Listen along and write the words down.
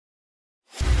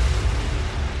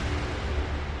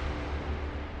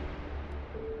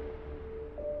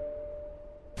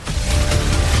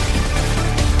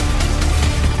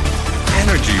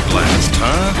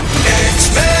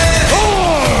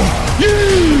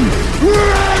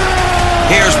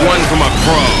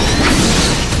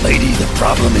lady, the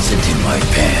problem isn't in my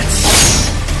pants.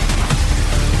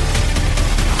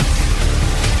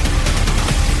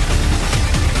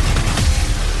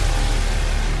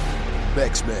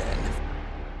 X-Men.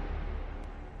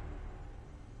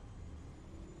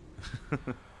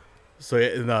 So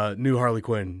in the new Harley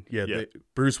Quinn,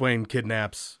 Bruce Wayne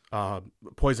kidnaps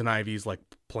Poison Ivy's like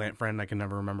plant friend. I can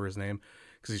never remember his name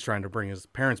because he's trying to bring his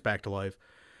parents back to life,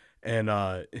 and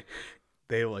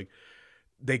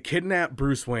they kidnap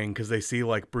Bruce Wayne because they see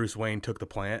like Bruce Wayne took the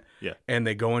plant, and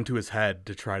they go into his head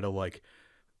to try to like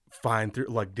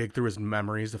dig through his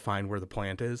memories to find where the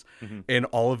plant is, and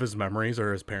all of his memories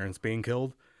are his parents being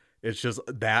killed. It's just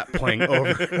that playing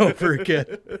over and over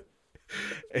again.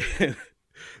 And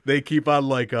they keep on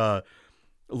like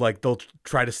they'll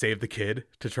try to save the kid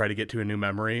to try to get to a new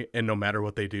memory, and no matter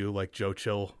what they do, like Joe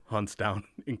Chill hunts down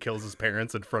and kills his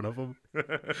parents in front of him.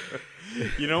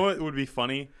 You know what would be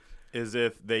funny is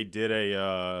if they did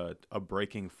a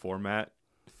breaking format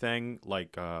thing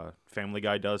like Family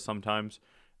Guy does sometimes.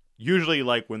 Usually,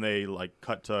 like when they like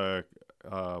cut to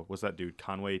what's that dude,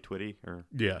 Conway Twitty or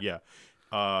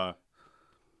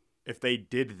if they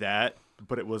did that,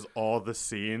 but it was all the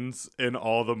scenes in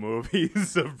all the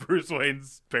movies of Bruce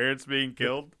Wayne's parents being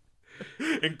killed,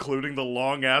 including the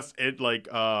long ass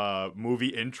movie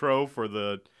intro for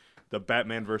the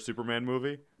Batman vs Superman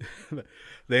movie.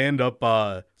 They end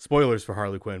up spoilers for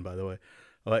Harley Quinn, by the way.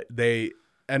 They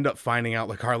end up finding out,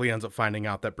 like Harley ends up finding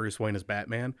out that Bruce Wayne is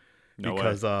Batman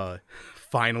because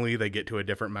finally they get to a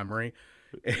different memory.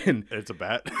 And it's a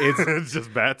bat. It's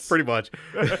just bats, pretty much.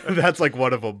 That's like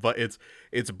one of them. But it's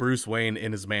Bruce Wayne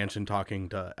in his mansion talking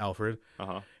to Alfred,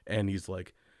 and he's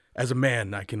like, "As a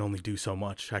man, I can only do so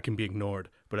much. I can be ignored,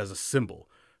 but as a symbol,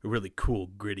 a really cool,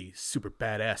 gritty, super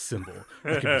badass symbol,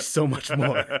 I can be so much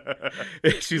more."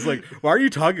 And she's like, "Why are you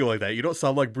talking like that? You don't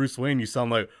sound like Bruce Wayne. You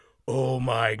sound like." Oh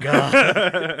my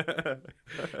God.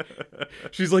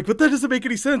 She's like, but that doesn't make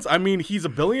any sense. I mean, he's a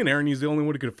billionaire and he's the only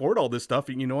one who can afford all this stuff.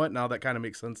 And you know what? Now that kind of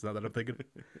makes sense now that I'm thinking.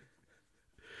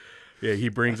 Yeah, he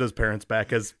brings his parents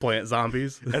back as plant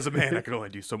zombies. As a man, I can only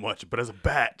do so much, but as a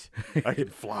bat, I can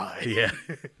fly. Yeah.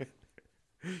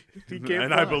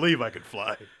 And I believe I can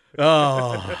fly.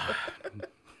 Oh,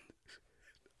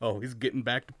 he's getting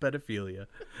back to pedophilia.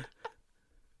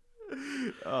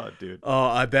 Oh, dude.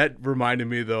 That reminded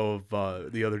me though of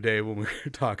the other day when we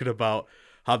were talking about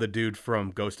how the dude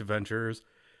from Ghost Adventures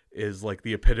is like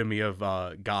the epitome of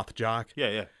goth jock.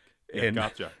 Yeah, and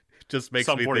goth jock. It just makes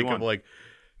Sum me 41. think of like,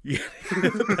 yeah,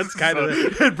 that's kind of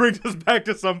it brings us back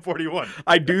to Sum 41.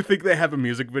 I do think they have a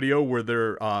music video where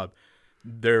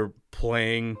they're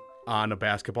playing on a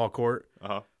basketball court.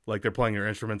 Like they're playing their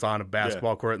instruments on a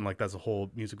basketball court, and like that's a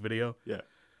whole music video.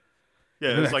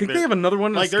 Yeah, I think they have another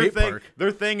one in like the skate park. Their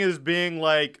thing is being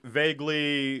like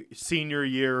vaguely senior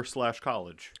year /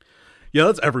 college. Yeah,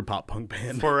 that's every pop punk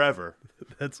band. Forever.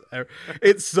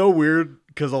 It's so weird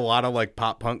because a lot of like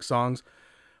pop punk songs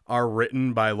are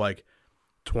written by like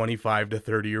 25 to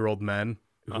 30-year-old men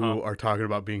who are talking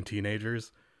about being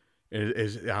teenagers. I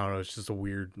don't know. It's just a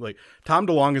weird, like Tom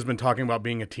DeLonge has been talking about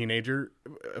being a teenager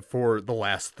for the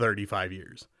last 35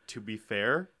 years. To be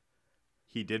fair,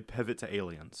 he did pivot to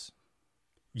Aliens.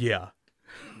 Yeah.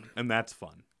 And that's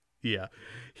fun. Yeah.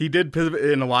 He did pivot,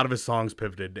 and a lot of his songs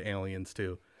pivoted to Aliens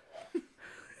too.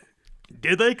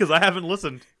 Did they? Because I haven't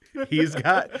listened. He's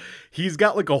got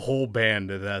like a whole band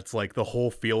that's like the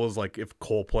whole feel is like if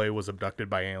Coldplay was abducted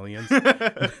by aliens.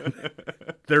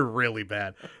 They're really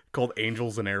bad. Called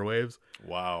Angels and Airwaves.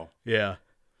 Wow. Yeah.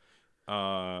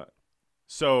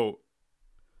 So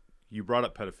you brought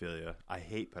up pedophilia. I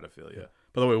hate pedophilia.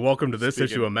 By the way, welcome to this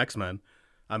issue of X-Men.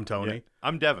 I'm Tony. Yeah,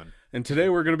 I'm Devin. And today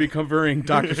we're going to be covering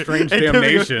Doctor Strange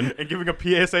Damnation. And giving a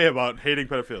PSA about hating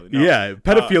pedophilia. No. Yeah,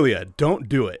 pedophilia. Don't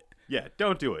do it. Yeah,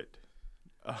 don't do it.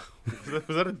 Was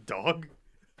that a dog?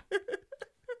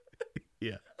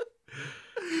 Yeah.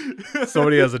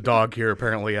 Somebody has a dog here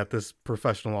apparently at this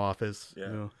professional office. Yeah.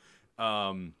 You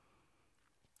know.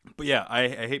 But yeah, I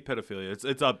hate pedophilia.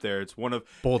 It's up there. It's one of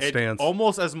bold stance.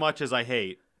 Almost as much as I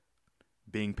hate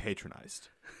being patronized.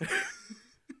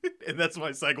 And that's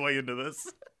my segue into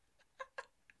this.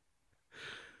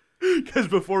 Because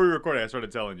before we recorded, I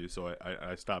started telling you, so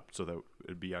I stopped so that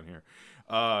it'd be on here.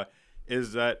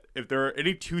 Is that if there are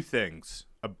any two things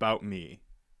about me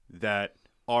that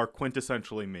are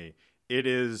quintessentially me, it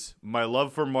is my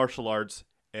love for martial arts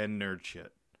and nerd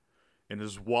shit. And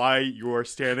is why you're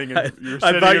standing in I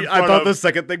thought the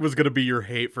second thing was going to be your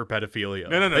hate for pedophilia.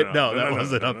 No, that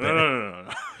wasn't up there. No.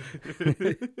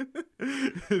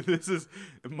 This is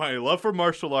my love for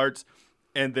martial arts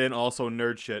and then also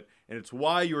nerd shit. And it's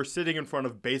why you're sitting in front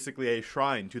of basically a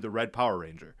shrine to the Red Power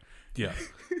Ranger. Yeah.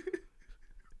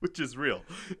 Which is real.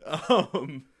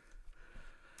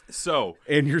 So.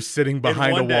 And you're sitting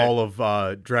behind a wall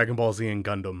of Dragon Ball Z and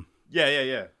Gundam.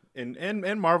 Yeah.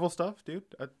 And Marvel stuff, dude.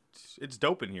 It's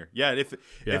dope in here. Yeah, if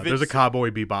there's a Cowboy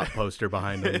Bebop poster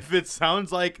behind him. If it sounds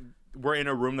like we're in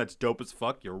a room that's dope as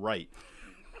fuck, you're right.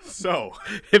 So,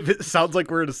 if it sounds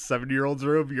like we're in a 7-year-old's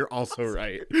room, you're also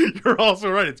right. You're also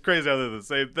right. It's crazy how they're the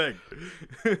same thing.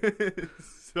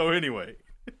 So anyway,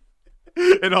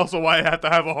 and also why I have to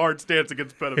have a hard stance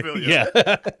against pedophilia.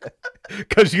 Yeah,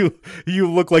 because you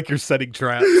look like you're setting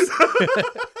traps.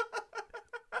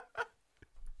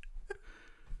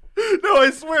 No,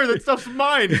 I swear that stuff's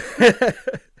mine.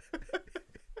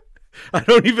 I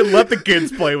don't even let the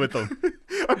kids play with them.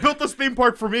 I built this theme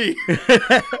park for me.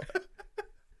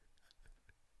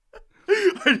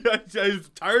 I'm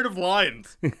tired of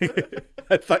lines.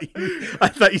 I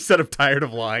thought you said I'm tired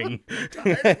of lying.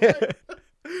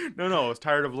 No, I was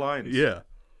tired of lines. Yeah.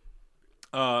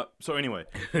 So anyway,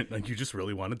 like you just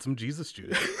really wanted some Jesus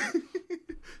juice.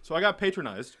 So I got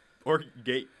patronized or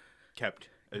gate kept.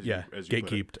 As you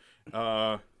gatekeeped.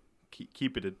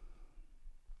 Keep it.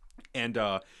 And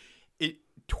it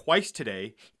twice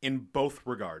today in both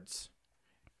regards.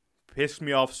 Pissed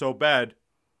me off so bad,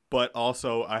 but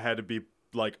also I had to be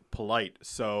like polite.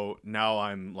 So now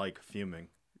I'm like fuming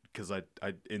because I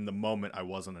in the moment I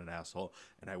wasn't an asshole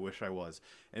and I wish I was.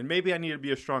 And maybe I need to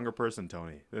be a stronger person,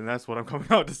 Tony. And that's what I'm coming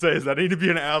out to say is that I need to be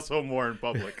an asshole more in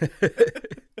public.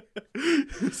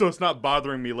 So it's not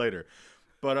bothering me later.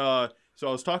 But so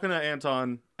I was talking to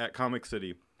Anton at Comic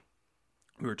City.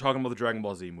 We were talking about the Dragon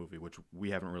Ball Z movie, which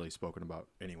we haven't really spoken about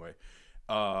anyway.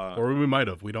 Or we might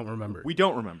have. We don't remember. We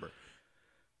don't remember.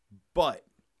 But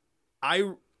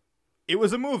it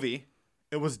was a movie.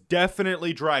 It was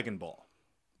definitely Dragon Ball.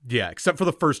 Yeah, except for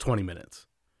the first 20 minutes.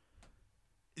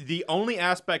 The only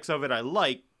aspects of it I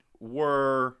liked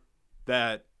were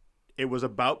that it was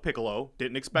about Piccolo.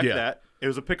 Didn't expect that. It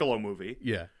was a Piccolo movie.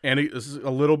 Yeah, and this is a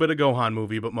little bit of Gohan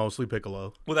movie, but mostly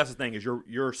Piccolo. Well, that's the thing is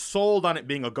you're sold on it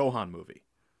being a Gohan movie.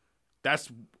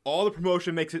 That's all the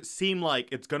promotion makes it seem like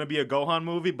it's going to be a Gohan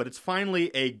movie, but it's finally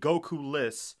a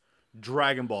Goku-less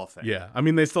Dragon Ball thing. Yeah, I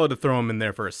mean, they still had to throw him in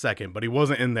there for a second, but he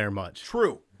wasn't in there much.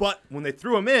 True, but when they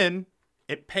threw him in,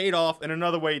 it paid off in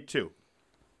another way, too.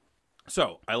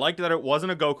 So, I liked that it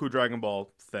wasn't a Goku Dragon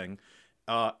Ball thing,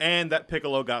 and that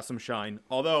Piccolo got some shine,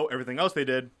 although everything else they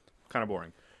did, kind of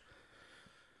boring.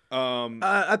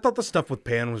 I thought the stuff with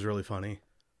Pan was really funny.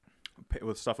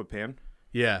 With stuff with Pan?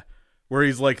 Yeah, where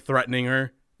he's, like, threatening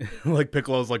her. Like,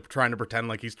 Piccolo's, like, trying to pretend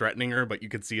like he's threatening her, but you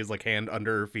could see his, like, hand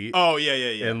under her feet. Oh,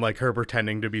 yeah. And, like, her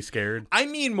pretending to be scared. I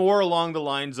mean more along the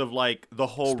lines of, like, the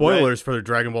whole... Spoilers for the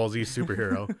Dragon Ball Z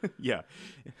superhero. Yeah.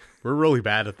 We're really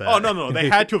bad at that. Oh, no. They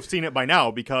had to have seen it by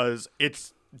now because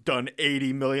it's done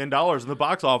 $80 million in the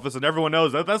box office, and everyone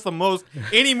knows that that's the most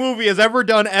any movie has ever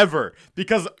done ever.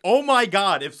 Because, oh my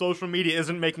god, if social media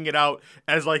isn't making it out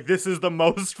as, like, this is the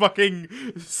most fucking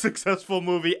successful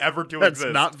movie ever to exist.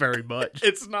 That's not very much.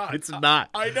 It's not. It's not.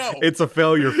 I know. It's a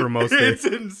failure for most It's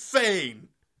insane.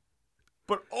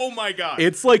 But, oh my god.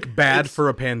 It's, like, bad for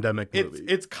a pandemic movie.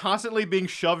 It's constantly being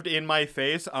shoved in my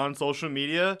face on social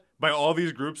media by all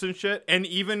these groups and shit. And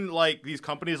even, like, these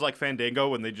companies like Fandango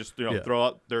when they just, throw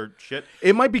out their shit.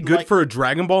 It might be good for a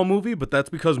Dragon Ball movie, but that's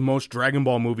because most Dragon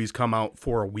Ball movies come out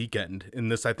for a weekend. And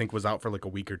this, I think, was out for, like, a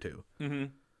week or two.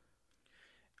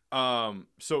 Mm-hmm.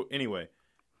 So, anyway.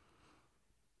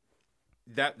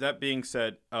 That being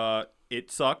said,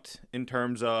 it sucked in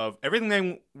terms of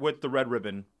everything with the Red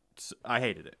Ribbon. I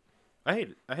hated it. I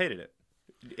hated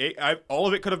it. All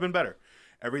of it could have been better.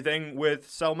 Everything with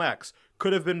Cell Max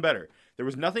could have been better. There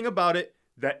was nothing about it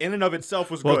that in and of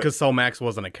itself was good. Well, because Cell Max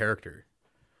wasn't a character.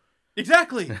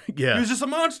 Exactly. Yeah. He was just a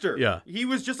monster. Yeah. He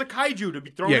was just a kaiju to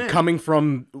be thrown in. Yeah, coming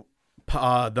from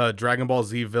the Dragon Ball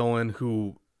Z villain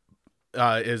who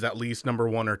is at least number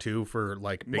 1 or 2 for,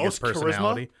 like, biggest most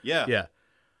personality. Charisma? Yeah. Yeah.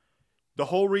 The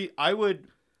whole I would...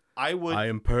 I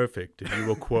am perfect, and you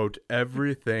will quote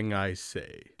everything I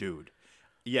say. Dude,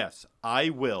 yes,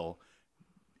 I will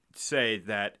say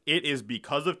that it is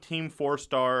because of Team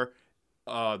 4-Star,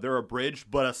 they're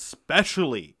abridged, but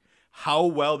especially how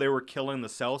well they were killing the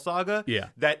Cell Saga,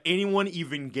 that anyone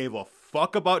even gave a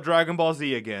fuck about Dragon Ball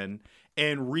Z again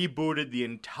and rebooted the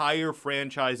entire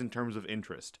franchise in terms of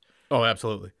interest. Oh,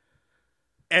 absolutely.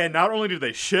 And not only did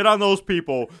they shit on those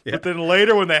people, but then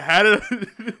later when they had it...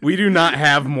 We do not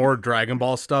have more Dragon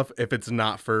Ball stuff if it's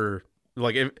not for...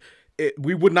 Like,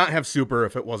 we would not have Super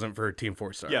if it wasn't for Team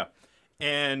 4-Star. Yeah.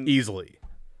 And easily.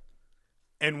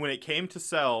 And when it came to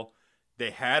Cell, They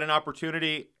had an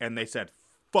opportunity, and they said,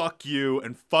 fuck you,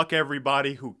 and fuck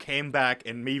everybody who came back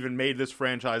and even made this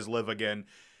franchise live again.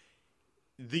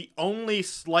 The only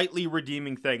slightly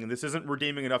redeeming thing, and this isn't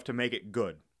redeeming enough to make it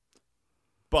good,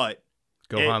 but...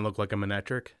 Gohan looked like a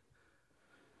Manectric?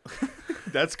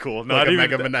 That's cool. No, like a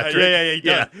Mega Manectric? Yeah, he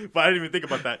does. But I didn't even think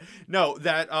about that. No,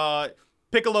 that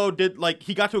Piccolo did, like,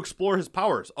 he got to explore his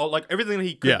powers. Like, everything that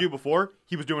he could do before,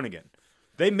 he was doing again.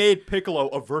 They made Piccolo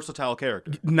a versatile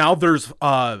character. Now there's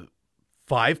 5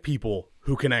 people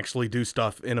who can actually do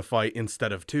stuff in a fight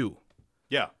instead of 2.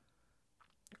 Yeah.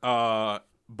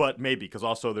 But maybe, because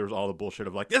also there's all the bullshit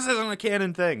of, like, this isn't a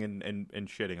canon thing, and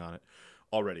shitting on it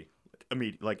already.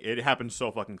 Immediately. Like, it happened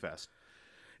so fucking fast.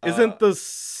 Isn't the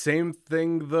same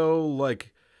thing, though,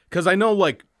 like... Because I know,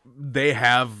 like, they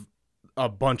have a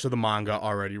bunch of the manga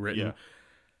already written. Yeah.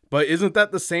 But isn't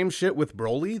that the same shit with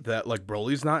Broly? That, like,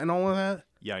 Broly's not in all of that?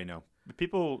 Yeah, I know.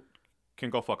 People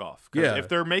can go fuck off. Yeah. If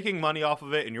they're making money off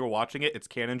of it and you're watching it, it's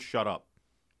canon, shut up.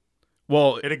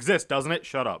 Well... It exists, doesn't it?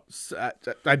 Shut up.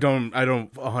 I don't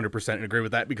 100% agree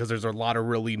with that, because there's a lot of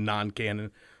really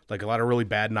non-canon... Like, a lot of really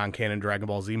bad non-canon Dragon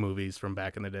Ball Z movies from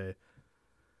back in the day.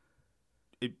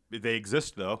 They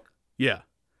exist, though. Yeah.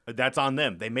 That's on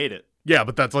them. They made it. Yeah,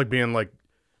 but that's like being like,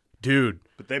 dude,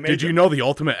 but they made did you know the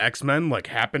Ultimate X-Men, like,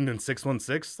 happened in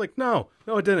 616? Like, no,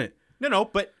 it didn't. No,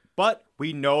 but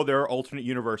we know there are alternate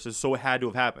universes, so it had to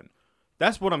have happened.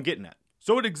 That's what I'm getting at.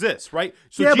 So it exists, right?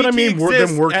 So yeah, GT but I mean,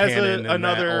 we're as canon in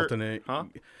another that alternate. Huh?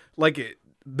 Like,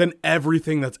 then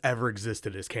everything that's ever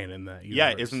existed is canon in that universe.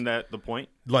 Yeah, isn't that the point?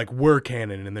 Like, we're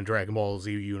canon in the Dragon Ball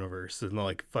Z universe, and,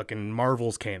 like, fucking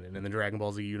Marvel's canon in the Dragon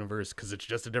Ball Z universe, because it's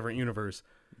just a different universe.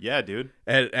 Yeah, dude.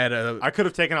 I could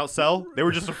have taken out Cell. They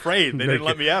were just afraid. They didn't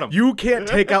let me at them. You can't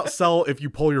take out Cell if you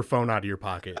pull your phone out of your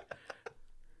pocket.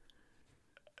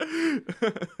 I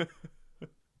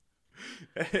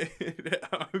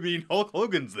mean, Hulk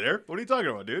Hogan's there. What are you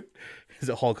talking about, dude? Is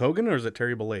it Hulk Hogan or is it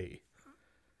Terry Bollea?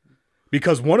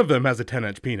 Because one of them has a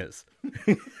 10-inch penis.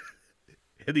 And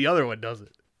the other one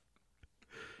doesn't.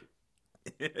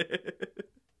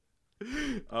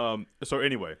 So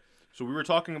anyway, so we were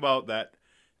talking about that.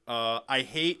 I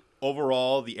hate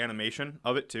overall the animation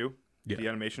of it too. Yeah. The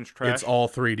animation's trash. It's all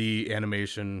 3D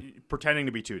animation. Pretending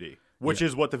to be 2D, which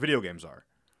is what the video games are.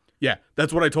 Yeah,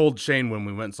 that's what I told Shane when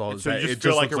we went and saw it. So you just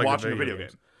feel like you're watching a video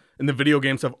game. And the video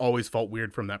games have always felt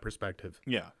weird from that perspective.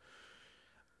 Yeah.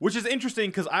 Which is interesting,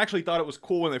 because I actually thought it was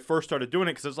cool when they first started doing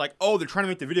it, because it's like, oh, they're trying to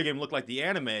make the video game look like the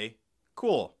anime.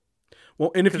 Cool.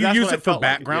 Well, and if you use it for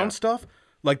background stuff,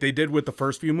 like they did with the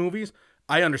first few movies,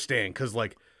 I understand, because,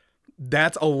 like,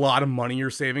 that's a lot of money you're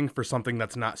saving for something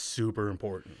that's not super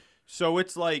important. So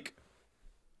it's like,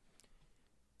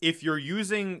 if you're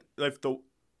using,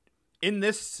 in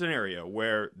this scenario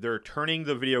where they're turning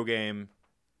the video game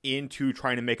into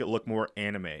trying to make it look more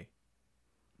anime,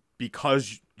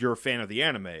 because you're a fan of the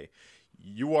anime,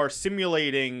 you are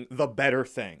simulating the better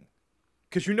thing.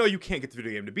 Because you know you can't get the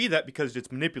video game to be that, because it's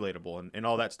manipulatable and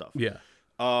all that stuff. Yeah.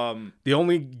 The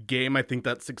only game I think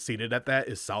that succeeded at that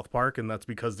is South Park, and that's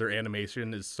because their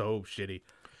animation is so shitty.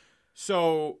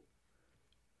 So,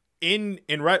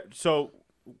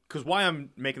 because why I'm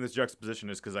making this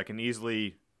juxtaposition is because I can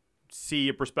easily see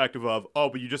a perspective of, oh,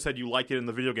 but you just said you liked it in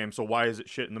the video game, so why is it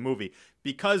shit in the movie?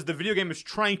 Because the video game is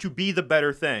trying to be the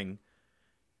better thing,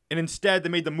 and instead they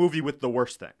made the movie with the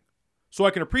worst thing. So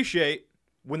I can appreciate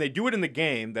when they do it in the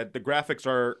game that the graphics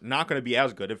are not going to be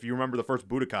as good. If you remember the first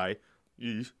Budokai,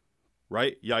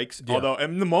 right? Yikes. Yeah. Although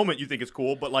in the moment you think it's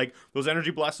cool, but, like, those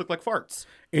energy blasts look like farts.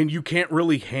 And you can't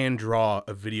really hand draw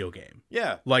a video game.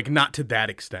 Yeah. Like, not to that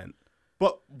extent.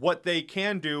 But what they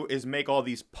can do is make all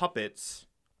these puppets,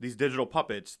 these digital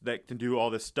puppets that can do all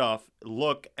this stuff,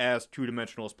 look as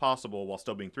two-dimensional as possible while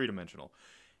still being three-dimensional.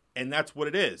 And that's what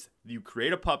it is. You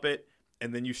create a puppet,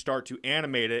 and then you start to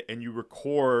animate it, and you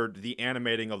record the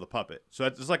animating of the puppet. So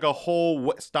that's like a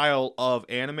whole style of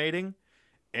animating,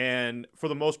 and for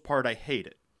the most part, I hate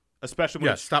it. Especially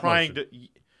when it's trying to...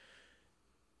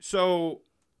 So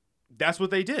that's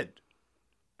what they did.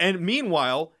 And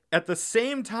meanwhile, at the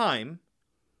same time,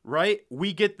 right,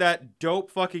 we get that dope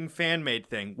fucking fan-made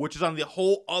thing, which is on the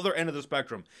whole other end of the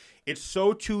spectrum. It's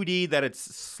so 2D that it's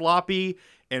sloppy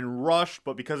and rushed,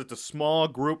 but because it's a small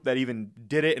group that even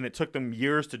did it, and it took them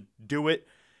years to do it,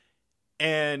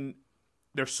 and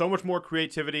there's so much more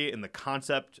creativity in the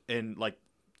concept, and, like,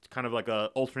 kind of like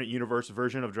a alternate universe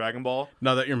version of Dragon Ball.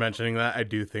 Now that you're mentioning that, I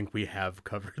do think we have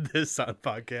covered this on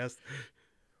podcast.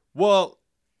 Well,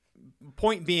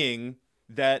 point being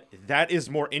that is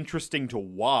more interesting to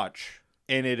watch,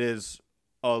 and it is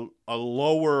a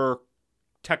lower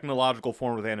technological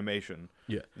form of animation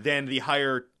Yeah. than the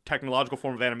higher technological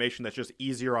form of animation that's just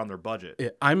easier on their budget. Yeah,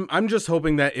 I'm just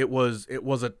hoping that it was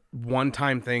a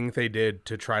one-time thing they did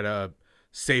to try to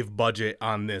save budget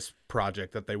on this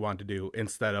project that they want to do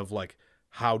instead of like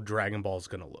how Dragon Ball is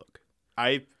gonna look.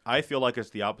 I feel like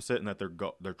it's the opposite, and that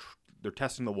they're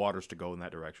testing the waters to go in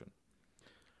that direction.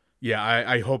 Yeah,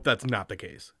 I hope that's not the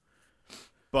case.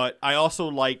 But I also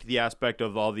liked the aspect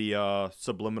of all the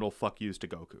subliminal fuck yous to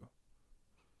Goku.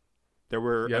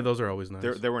 Those are always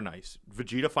nice. They were nice.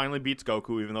 Vegeta finally beats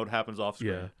Goku, even though it happens off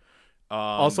screen. Yeah.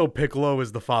 Also, Piccolo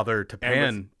is the father to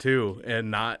Pan too, and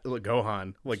not like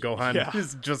Gohan. Like Gohan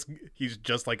is he's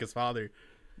just like his father,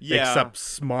 except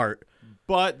smart.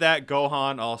 But that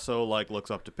Gohan also like looks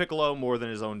up to Piccolo more than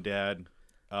his own dad.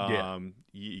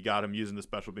 You got him using the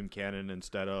special beam cannon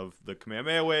instead of the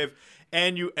Kamehameha wave,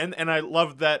 and I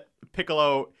love that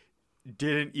Piccolo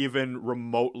didn't even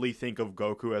remotely think of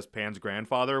Goku as Pan's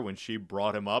grandfather when she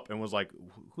brought him up and was like,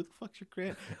 "Who the fuck's your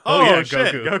grand?" Oh yeah,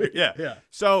 shit, Goku. Yeah.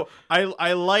 So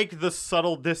I like the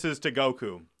subtle disses to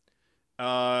Goku,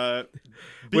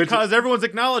 because everyone's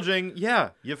acknowledging,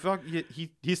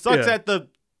 he sucks at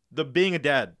the being a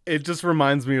dad. It just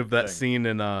reminds me of that scene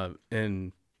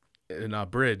in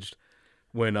Bridged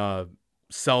when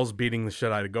Cell's beating the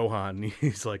shit out of Gohan. And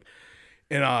he's like,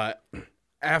 and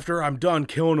after I'm done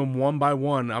killing them one by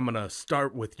one, I'm gonna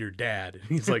start with your dad. And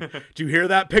he's like, "Do you hear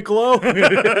that, Piccolo?"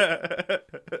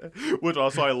 Which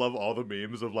also, I love all the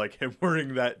memes of like him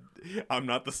wearing that "I'm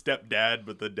not the stepdad,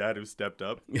 but the dad who stepped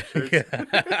up" shirts.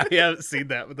 I haven't seen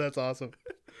that, but that's awesome.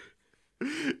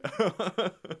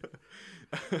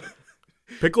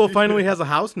 Piccolo finally has a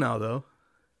house now, though.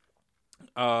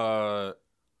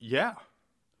 Yeah.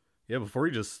 Before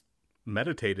he just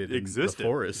meditated in the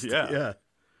forest. Yeah.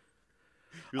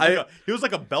 He was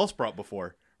like a Bellsprout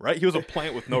before, right? He was a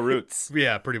plant with no roots.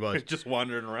 Yeah, pretty much. Just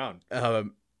wandering around.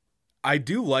 I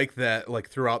do like that, like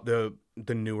throughout the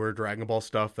newer Dragon Ball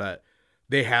stuff, that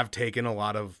they have taken a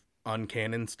lot of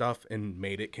uncanon stuff and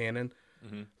made it canon.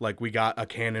 Mm-hmm. Like we got a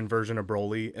canon version of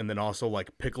Broly, and then also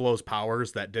like Piccolo's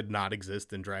powers that did not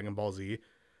exist in Dragon Ball Z,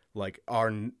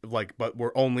 but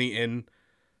were only in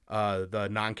the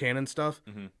non-canon stuff,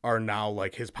 are now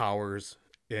like his powers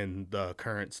in the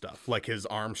current stuff, like his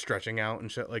arm stretching out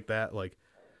and shit like that. Like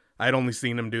I'd only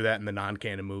seen him do that in the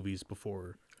non-canon movies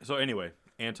before. So anyway,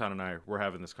 Anton and I were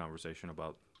having this conversation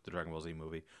about the Dragon Ball Z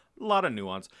movie. A lot of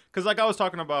nuance, because like I was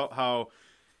talking about how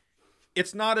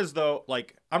it's not as though,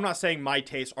 like, I'm not saying my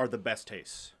tastes are the best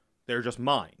tastes, they're just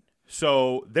mine.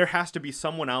 So there has to be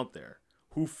someone out there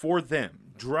who, for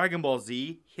them, Dragon Ball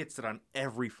Z hits it on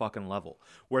every fucking level,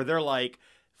 where they're like,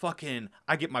 fucking,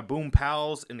 I get my boom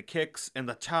pals and the kicks and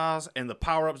the chas and the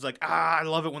power-ups. Like, I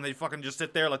love it when they fucking just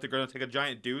sit there like they're going to take a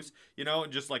giant deuce, and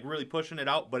just like really pushing it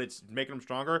out, but it's making them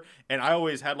stronger. And I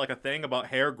always had like a thing about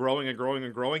hair growing and growing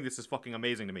and growing. This is fucking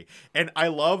amazing to me. And I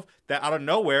love that out of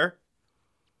nowhere,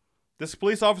 this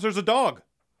police officer's a dog.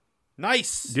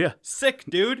 Nice. Yeah. Sick,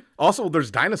 dude. Also,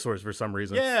 there's dinosaurs for some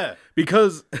reason. Yeah.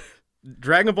 Because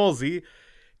Dragon Ball Z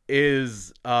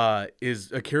is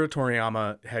Akira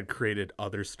Toriyama had created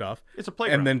other stuff. It's a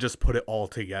playground. And then just put it all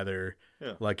together.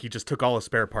 Yeah. Like he just took all the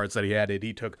spare parts that he added.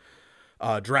 He took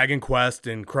Dragon Quest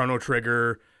and Chrono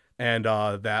Trigger and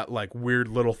that like weird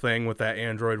little thing with that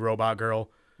android robot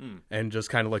girl and just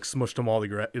kind of like smushed them all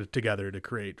together to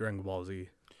create Dragon Ball Z.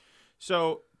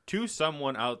 So to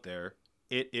someone out there,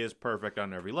 it is perfect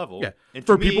on every level. Yeah. And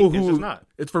for to people me, who it's just not.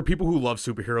 It's for people who love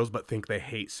superheroes but think they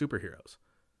hate superheroes.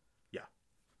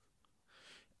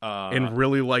 And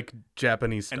really like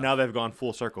Japanese stuff. And now they've gone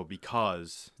full circle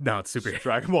because now it's superhero.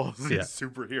 Dragon Ball Z is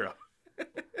superhero.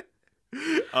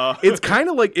 It's kind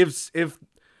of like if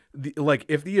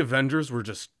the Avengers were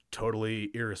just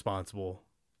totally irresponsible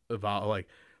about like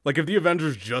if the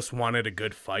Avengers just wanted a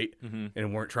good fight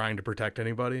and weren't trying to protect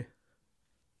anybody.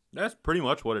 That's pretty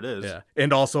much what it is. Yeah.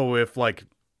 And also if like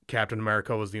Captain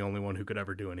America was the only one who could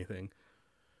ever do anything.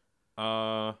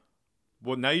 Well,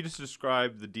 now you just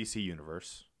described the DC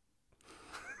universe.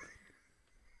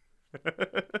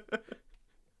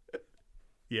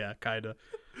 Yeah, kinda.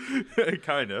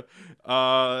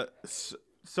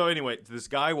 So anyway, this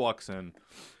guy walks in.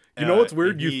 You know what's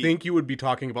weird? You think you would be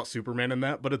talking about Superman in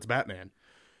that, but it's Batman.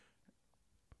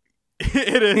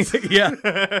 It is. Yeah.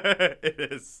 It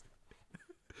is.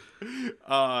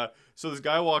 So this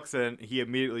guy walks in. He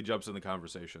immediately jumps in the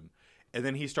conversation. And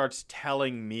then he starts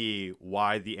telling me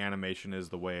why the animation is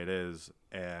the way it is.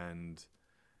 And,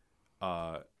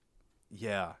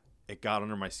 yeah, it got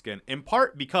under my skin. In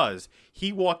part because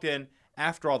he walked in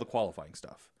after all the qualifying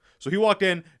stuff. So he walked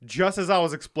in just as I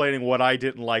was explaining what I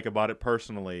didn't like about it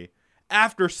personally,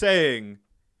 after saying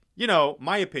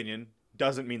my opinion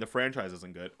doesn't mean the franchise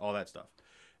isn't good, all that stuff.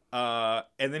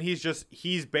 And then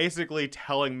he's basically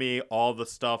telling me all the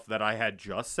stuff that I had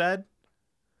just said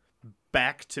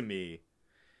back to me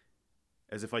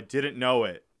as if I didn't know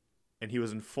it, and he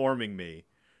was informing me,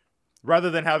 rather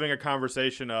than having a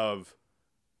conversation of,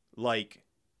 like,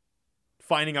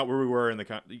 finding out where we were in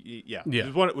the yeah.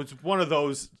 It was one of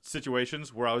those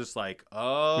situations where I was just like,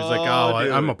 oh, he's like, oh,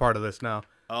 I'm a part of this now.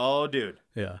 Oh, dude.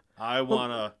 Yeah. I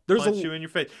want to punch you in your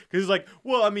face. Because he's like,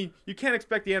 well, I mean, you can't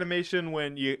expect the animation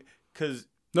when you... Cause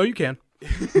no, you can.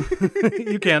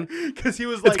 You can. Because he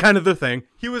was like... It's kind of the thing.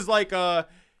 He was like...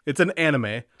 It's an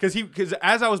anime. Because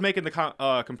as I was making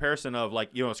the comparison of, like,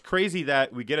 it's crazy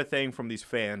that we get a thing from these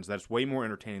fans that's way more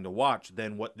entertaining to watch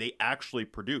than what they actually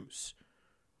produce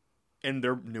in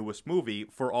their newest movie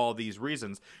for all these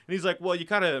reasons. And he's like, well, you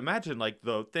kind of imagine, like,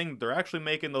 the thing they're actually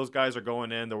making, those guys are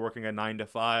going in, they're working a 9 to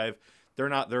 5,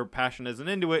 their passion isn't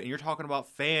into it, and you're talking about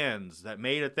fans that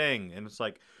made a thing. And it's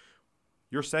like,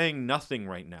 you're saying nothing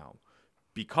right now,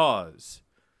 because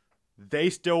they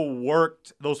still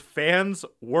worked, those fans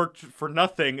worked for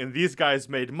nothing, and these guys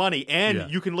made money.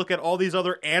 And you can look at all these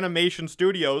other animation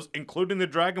studios, including the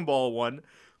Dragon Ball one,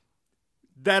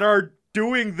 that are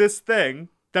doing this thing,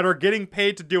 that are getting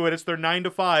paid to do it. It's their 9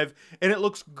 to 5, and it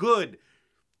looks good.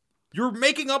 You're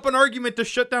making up an argument to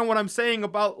shut down what I'm saying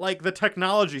about, like, the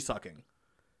technology sucking.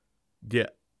 Yeah.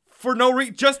 For no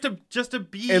reason, just to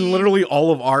be. And literally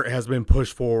all of art has been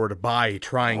pushed forward by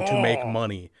trying to make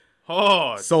money.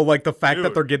 Oh, so, like, the fact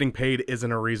that they're getting paid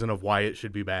isn't a reason of why it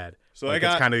should be bad. So like,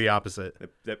 it's kind of the opposite.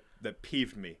 That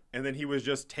peeved me. And then he was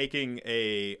just taking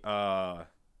a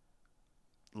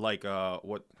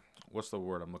what's the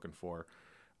word I'm looking for?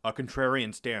 A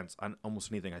contrarian stance on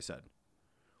almost anything I said.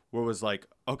 Where it was like,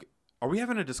 okay, are we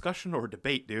having a discussion or a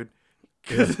debate, dude?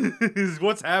 Because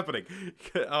what's happening?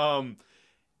 So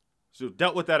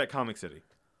dealt with that at Comic City.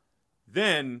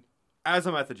 Then, as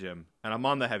I'm at the gym, and I'm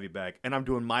on the heavy bag, and I'm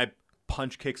doing my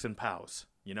punch, kicks, and pows.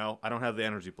 I don't have the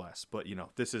energy blast, but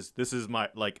this is my,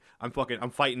 like, I'm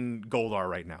fighting Goldar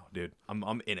right now, dude.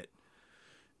 I'm in it.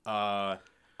 And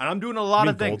I'm doing a lot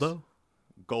of things.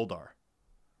 Goldar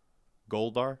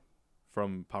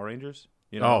from Power Rangers.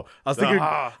 Oh, I was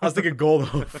thinking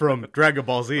Goldo from Dragon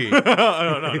Ball Z. No.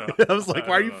 I was like,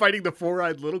 why are you fighting the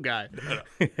 4-eyed little guy?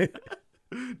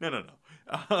 No.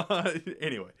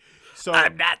 Anyway, so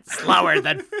I'm not slower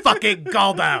than fucking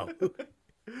Goldo.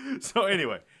 So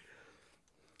anyway,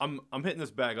 I'm hitting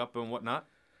this bag up and whatnot,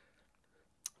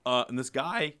 and this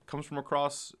guy comes from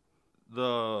across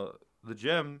the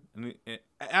gym, and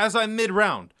as I'm mid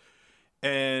round,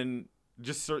 and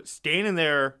just sort of standing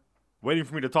there waiting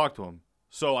for me to talk to him.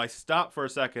 So I stop for a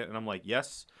second, and I'm like,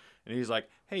 yes. And he's like,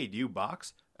 hey, do you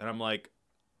box? And I'm like,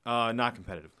 not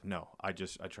competitive. No, I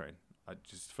train.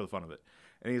 Just for the fun of it.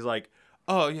 And he's like,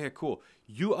 oh, yeah, cool.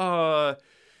 You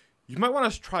might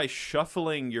want to try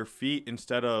shuffling your feet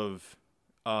instead of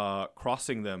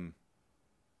crossing them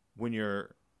when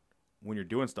you're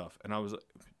doing stuff. And I was,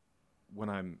 when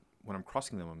I'm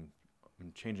crossing them,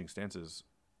 I'm changing stances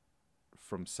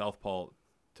from southpaw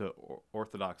to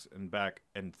orthodox and back,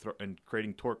 and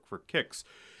creating torque for kicks.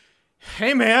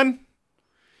 Hey, man,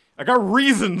 I got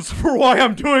reasons for why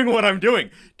I'm doing what I'm doing.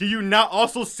 Do you not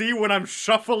also see when I'm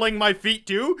shuffling my feet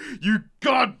too? You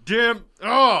goddamn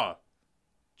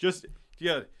just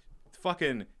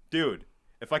fucking dude.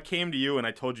 If I came to you and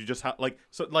I told you just how,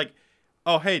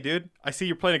 oh hey dude, I see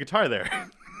you're playing a guitar there.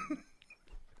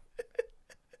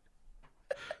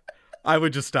 I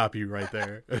would just stop you right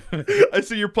there. I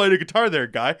see you're playing a guitar there,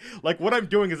 guy. Like, what I'm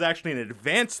doing is actually an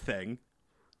advanced thing.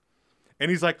 And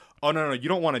he's like, oh, no, you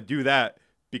don't want to do that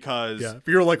because... Yeah, if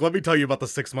you're like, let me tell you about the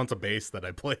 6 months of bass that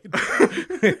I played.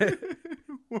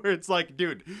 Where it's like,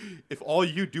 dude, if all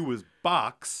you do is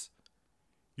box,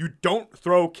 you don't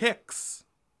throw kicks.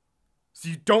 So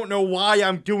you don't know why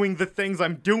I'm doing the things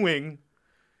I'm doing.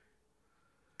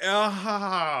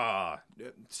 So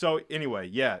anyway,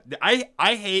 yeah.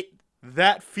 I hate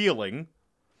that feeling.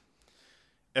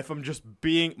 If I'm just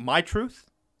being my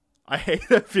truth, I hate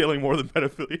that feeling more than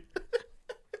pedophilia.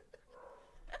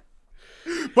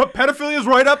 But pedophilia is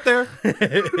right up there.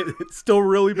 It's still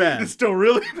really bad. It's still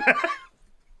really bad.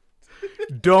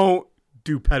 Don't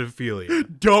do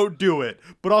pedophilia. Don't do it.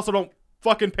 But also don't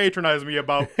fucking patronize me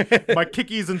about my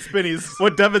kickies and spinnies.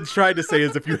 What Devin's trying to say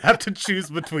is if you have to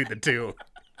choose between the two,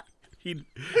 he'd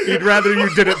rather you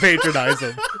didn't patronize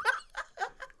him.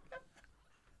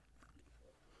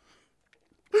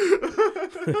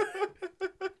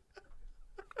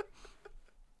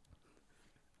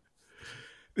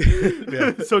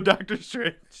 Yeah. So Doctor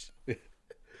Strange.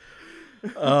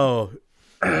 Oh,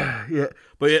 Yeah,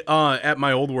 but at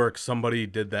my old work, somebody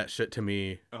did that shit to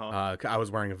me. I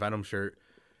was wearing a Venom shirt,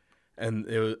 and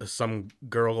it was some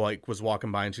girl like was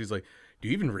walking by, and she's like, "Do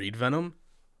you even read Venom?"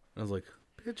 And I was like,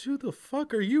 "Bitch, who the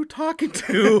fuck are you talking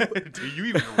to?" Do you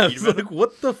even I read was Venom? like,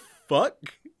 "What the fuck?"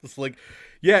 It's like,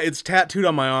 yeah, it's tattooed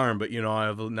on my arm, but you know,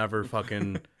 I've never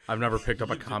picked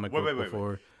up a comic book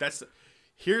before. That's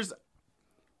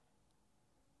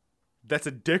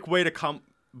a dick way to come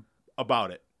about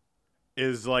it.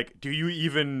 Is like, do you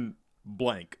even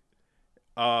blank?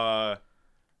 Because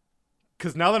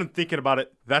now that I'm thinking about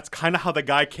it, that's kind of how the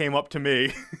guy came up to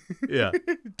me. Yeah.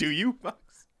 Do you?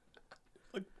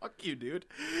 Like, fuck you, dude.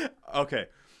 Okay.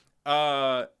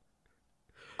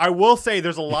 I will say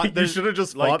there's a lot. You should have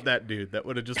just fought that dude. That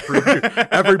would have just proved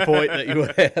every point that you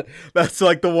had. That's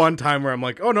like the one time where I'm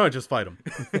like, oh no, just fight him.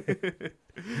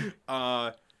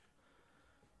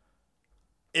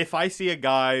 If I see a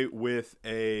guy with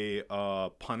a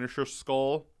Punisher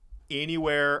skull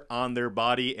anywhere on their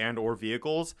body and or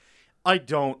vehicles, I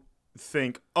don't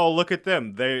think, oh, look at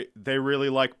them. They really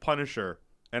like Punisher.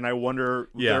 And I wonder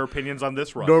their opinions on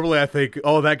this run. Normally I think,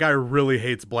 oh, that guy really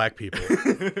hates black people.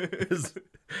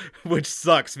 Which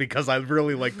sucks because I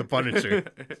really like the Punisher.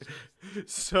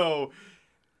 So,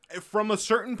 from a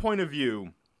certain point of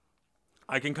view,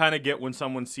 I can kind of get when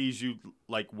someone sees you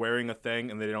like wearing a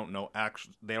thing and they don't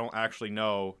actually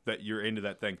know that you're into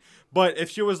that thing. But if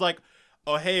she was like,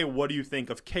 "Oh, hey, what do you think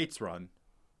of Kate's run?"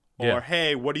 Or,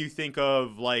 "Hey, what do you think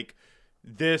of like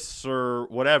this or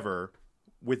whatever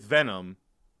with Venom?"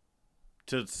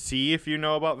 To see if you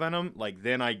know about Venom, like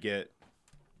then I get,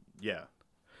 yeah.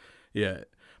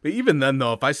 But even then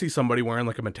though, if I see somebody wearing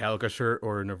like a Metallica shirt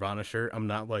or a Nirvana shirt, I'm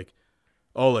not like,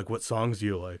 oh, like what songs do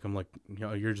you like? I'm like, you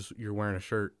know, you're wearing a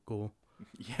shirt, cool.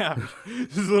 Yeah,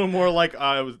 this is a little more like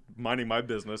I was minding my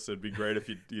business. It'd be great if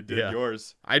you did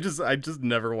yours. I just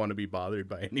never want to be bothered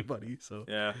by anybody. So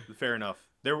yeah, fair enough.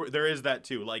 There is that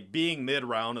too. Like being mid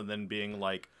round and then being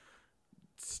like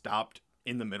stopped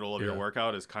in the middle of your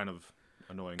workout is kind of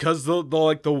annoying. Because the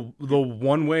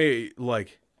one way,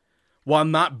 like, while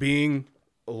not being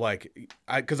like,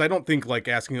 because I don't think like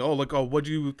asking, oh, like, oh, what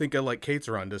do you think of like Kate's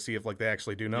run to see if like they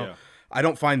actually do know. I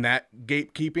don't find that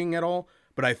gatekeeping at all.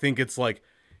 But I think it's like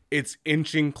it's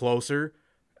inching closer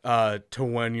to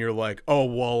when you're like, oh,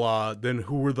 well, then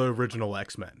who were the original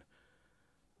X-Men?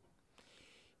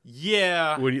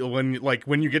 Yeah.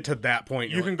 When you get to that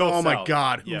point, you can go. Oh south. My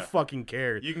God, who fucking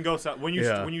cares? You can go south when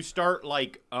you start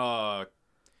like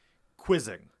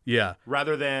quizzing. Yeah.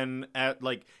 Rather than at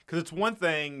like, because it's one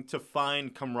thing to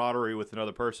find camaraderie with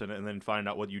another person and then find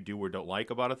out what you do or don't like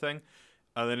about a thing,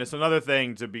 and then it's another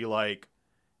thing to be like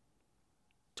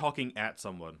talking at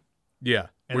someone. Yeah.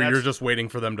 And where you're just waiting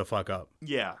for them to fuck up.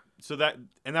 Yeah. So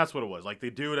that's what it was. Like the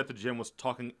dude at the gym was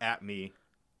talking at me.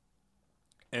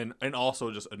 And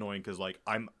also just annoying because like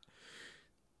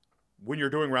when you're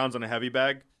doing rounds on a heavy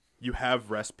bag, you have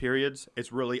rest periods.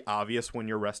 It's really obvious when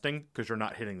you're resting because you're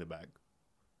not hitting the bag.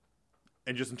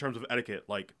 And just in terms of etiquette,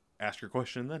 like ask your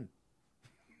question then.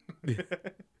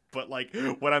 But like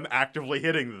when I'm actively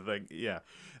hitting the thing, yeah.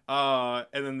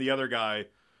 And then the other guy,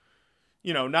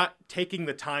 you know, not taking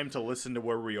the time to listen to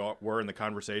where we were in the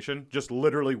conversation, just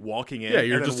literally walking in. Yeah,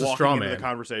 you're and just then a walking straw into man. the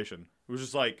conversation. It was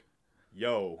just like,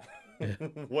 yo.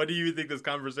 What do you think this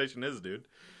conversation is, dude?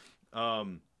 But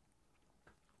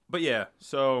yeah,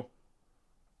 so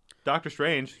Doctor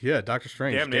Strange. Yeah, Doctor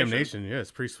Strange. Damnation. Yeah, it's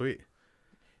pretty sweet.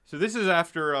 So this is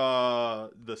after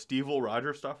the Steve Will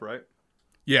Rogers stuff, right?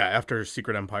 Yeah, after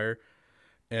Secret Empire.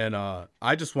 And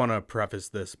I just want to preface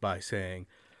this by saying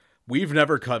we've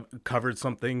never covered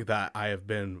something that I have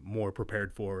been more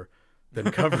prepared for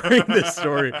than covering this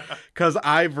story. Because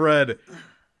I've read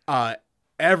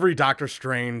every Doctor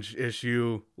Strange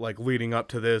issue, like leading up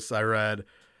to this. I read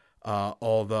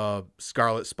all the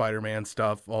Scarlet Spider-Man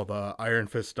stuff, all the Iron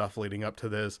Fist stuff leading up to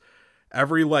this.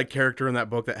 Every like character in that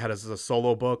book that had as a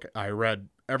solo book, I read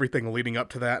everything leading up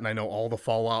to that, and I know all the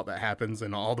fallout that happens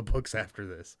in all the books after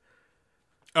this.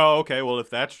 Oh, okay. Well, if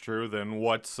that's true, then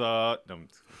what's no,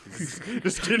 just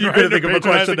kidding. You couldn't think of a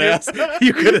question to ask.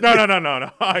 You couldn't.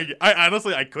 No. I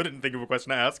honestly I couldn't think of a question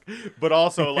to ask, but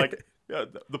also like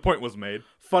the point was made.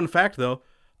 Fun fact though,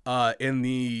 in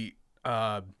the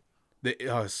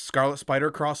Scarlet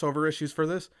Spider crossover issues for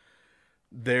this,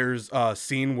 there's a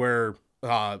scene where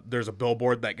there's a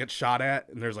billboard that gets shot at,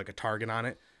 and there's like a target on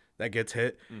it that gets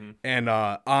hit. Mm-hmm. And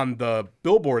on the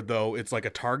billboard though, it's like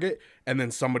a target and then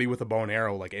somebody with a bow and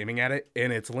arrow like aiming at it,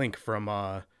 and it's Link from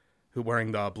who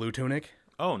wearing the blue tunic.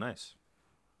 Oh, nice.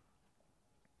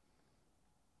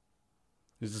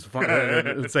 It's just fun.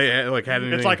 It's like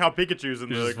it's like how Pikachu's in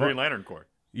the Green Lantern Corps.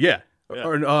 Yeah. Yeah.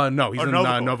 Or no, he's in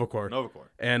Nova Corps.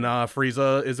 And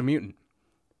Frieza is a mutant.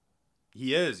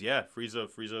 He is, yeah. Frieza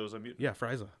is a mutant. Yeah,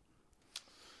 Frieza.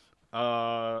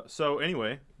 So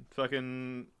anyway,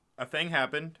 fucking a thing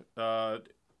happened,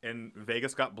 and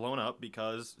Vegas got blown up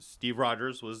because Steve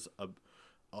Rogers was a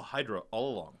Hydra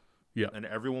all along. Yeah, and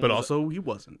everyone, also he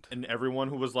wasn't. And everyone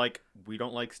who was like, "We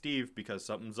don't like Steve because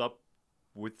something's up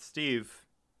with Steve,"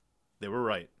 they were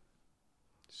right.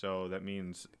 So that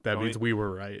means we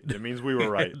were right. It means we were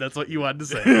right. That's what you wanted to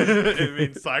say. It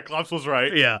means Cyclops was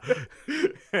right. Yeah,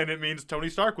 and it means Tony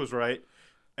Stark was right.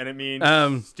 And it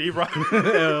means Steve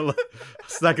Rogers.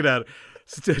 Suck it out.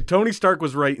 Tony Stark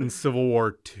was right in Civil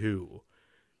War 2.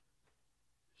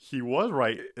 He was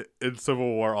right in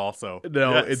Civil War also.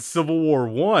 No, yes. In Civil War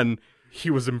 1, he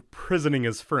was imprisoning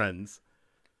his friends.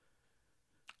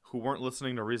 Who weren't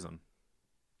listening to reason.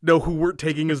 No, who weren't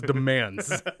taking his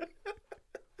demands.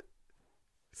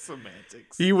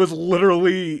 Semantics. He was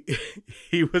literally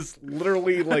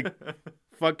like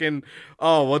fucking,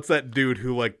 what's that dude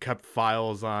who like kept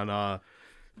files on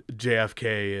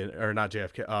JFK, or not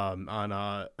JFK, on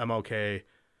MLK,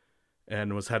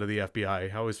 and was head of the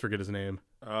FBI. I always forget his name.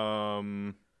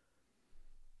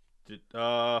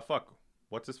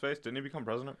 What's his face? Didn't he become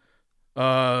president?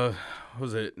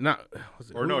 Was it not? Was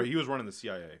it? Or no, he was running the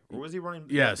CIA. Or was he running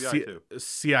the FBI too?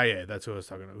 CIA. That's who I was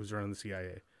talking about. Who's running the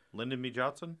CIA? Lyndon B.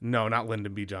 Johnson? No, not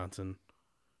Lyndon B. Johnson.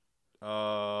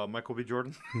 Michael B.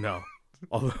 Jordan? No.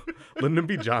 Although Lyndon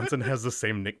B. Johnson has the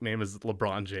same nickname as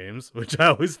LeBron James, which I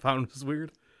always found was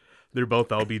weird. They're both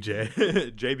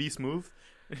LBJ. JB Smooth?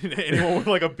 Anyone with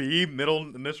like a B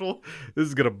middle initial? This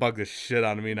is gonna bug the shit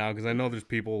out of me now because I know there's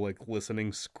people like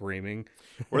listening, screaming.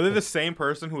 Were they the same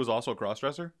person who was also a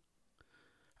crossdresser?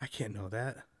 I can't know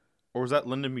that. Or was that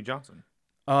Lyndon B. Johnson?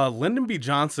 Lyndon B.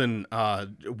 Johnson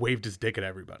waved his dick at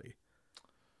everybody.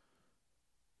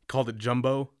 Called it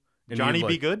Jumbo. And Johnny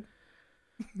B. Good?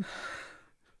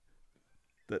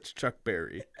 That's Chuck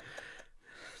Berry.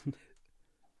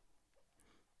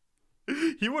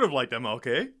 He would have liked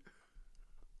MLK.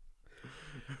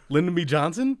 Lyndon B.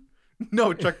 Johnson?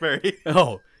 No, Chuck Berry.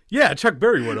 Oh, yeah, Chuck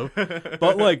Berry would have.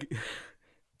 But like,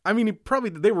 I mean,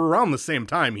 they were around the same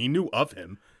time. He knew of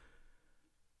him.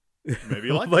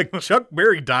 Maybe like Chuck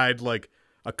Berry died like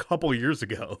a couple years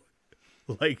ago.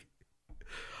 Like,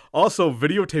 also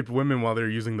videotaped women while they were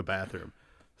using the bathroom.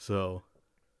 So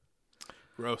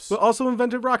gross. But also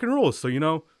invented rock and roll. So you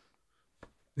know,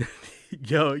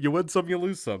 you win some, you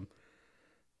lose some.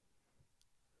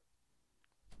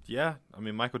 Yeah, I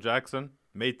mean Michael Jackson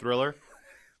made Thriller.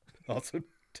 Also,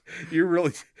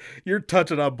 you're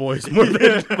touching on boys more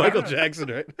than Michael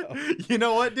Jackson right now. You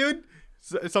know what, dude?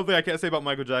 Something I can't say about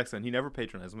Michael Jackson. He never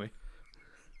patronized me.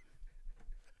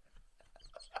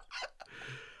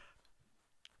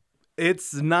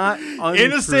 It's not untrue.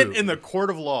 Innocent in the court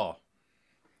of law.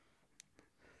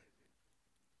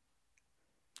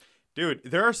 Dude,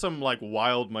 there are some like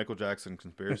wild Michael Jackson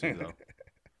conspiracies though.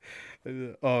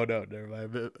 Oh no, never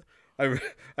mind.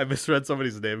 I misread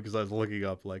somebody's name because I was looking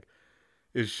up like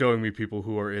it's showing me people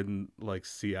who are in like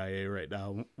CIA right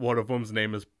now. One of them's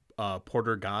name is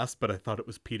Porter Goss, but I thought it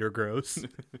was Peter Gross.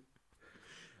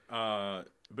 But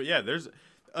yeah, there's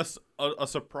a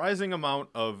surprising amount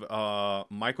of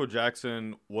Michael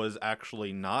Jackson was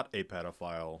actually not a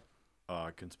pedophile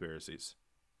conspiracies,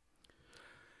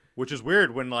 which is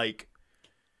weird when like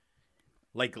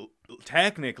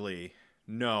technically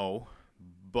no,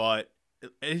 but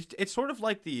it's sort of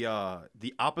like the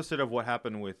opposite of what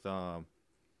happened with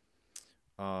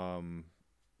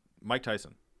Mike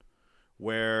Tyson,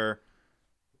 where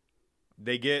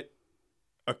they get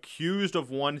accused of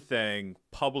one thing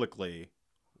publicly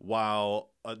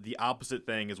while the opposite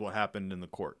thing is what happened in the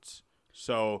courts.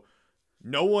 So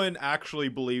no one actually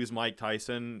believes Mike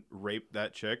Tyson raped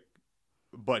that chick,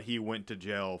 but he went to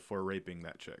jail for raping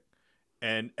that chick.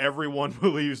 And everyone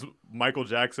believes Michael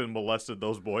Jackson molested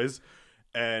those boys,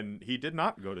 and he did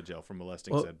not go to jail for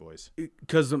molesting said boys.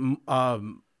 Because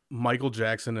Michael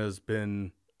Jackson has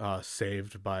been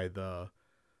saved by the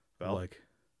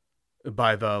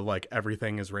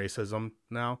everything is racism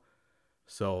now.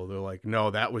 So they're like, no,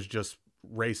 that was just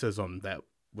racism. That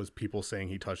was people saying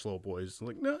he touched little boys.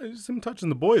 Like, no, it's him touching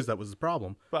the boys. That was the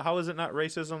problem. But how is it not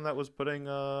racism that was putting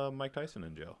Mike Tyson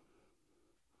in jail?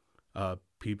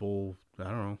 People, I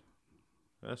don't know.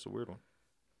 That's a weird one.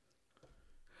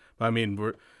 I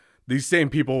mean, these same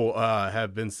people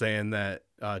have been saying that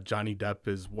Johnny Depp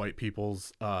is white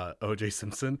people's O.J.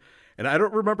 Simpson. And I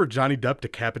don't remember Johnny Depp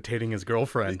decapitating his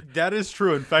girlfriend. That is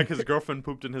true. In fact, his girlfriend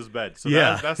pooped in his bed. So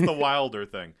yeah. That's the wilder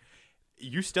thing.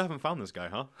 You still haven't found this guy,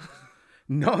 huh?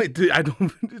 No, I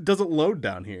don't. It doesn't load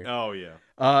down here. Oh yeah.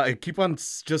 I keep on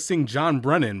just seeing John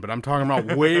Brennan, but I'm talking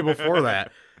about way before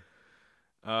that.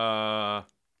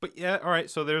 But yeah, all right.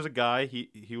 So there's a guy.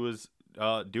 He was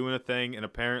doing a thing, and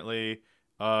apparently,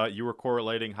 you were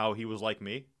correlating how he was like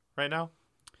me right now.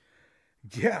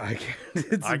 Yeah,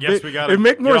 I guess we gotta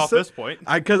make more get off sense. this point.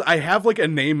 Because I have like a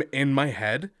name in my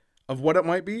head of what it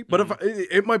might be, but if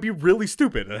it might be really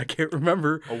stupid, and I can't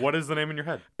remember. What is the name in your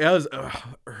head? It was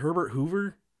Herbert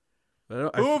Hoover.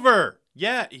 Hoover.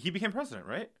 Yeah, he became president,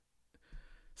 right?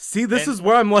 See, this is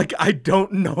where I'm like, I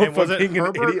don't know And if was I'm it being an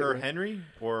Herbert idiot or Henry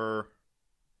or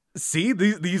See,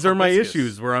 these are my Hibiscus.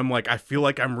 issues where I'm like, I feel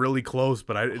like I'm really close,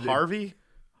 but Harvey?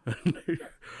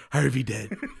 Harvey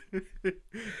dead.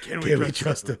 Can we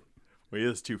trust him? Well, he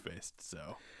is two-faced,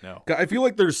 so no. I feel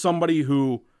like there's somebody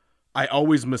who I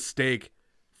always mistake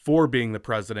for being the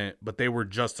president, but they were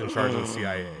just in charge of the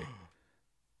CIA.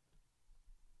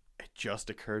 It just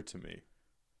occurred to me.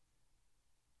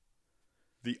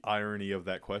 The irony of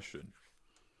that question.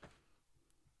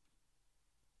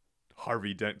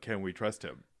 Harvey Dent, can we trust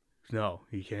him? No,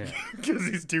 he can't. Because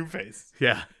he's two-faced.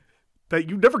 Yeah. That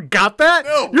you never got that?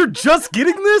 No. You're just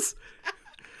getting this?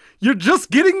 You're just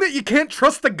getting that you can't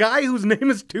trust the guy whose name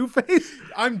is Two-Face?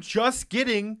 I'm just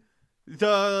getting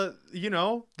the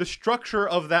structure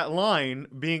of that line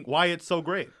being why it's so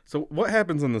great. So what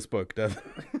happens in this book, Devin?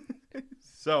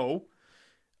 So,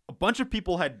 a bunch of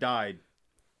people had died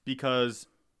because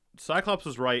Cyclops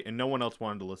was right and no one else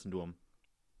wanted to listen to him.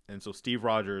 And so Steve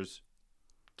Rogers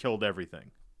killed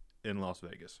everything in Las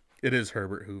Vegas. It is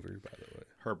Herbert Hoover, by the way.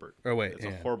 Herbert. Oh, wait. It's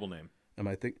a horrible name. Am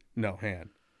I think? No, Han.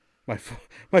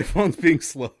 My phone's being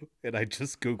slow, and I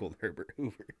just Googled Herbert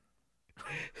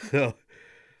Hoover.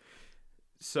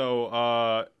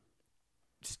 So,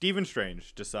 Stephen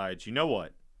Strange decides, you know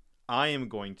what? I am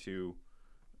going to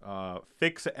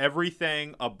fix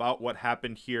everything about what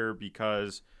happened here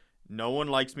because no one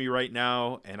likes me right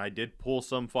now, and I did pull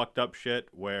some fucked up shit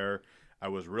where I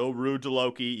was real rude to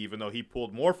Loki, even though he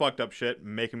pulled more fucked up shit,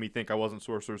 making me think I wasn't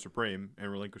Sorcerer Supreme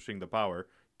and relinquishing the power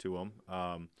to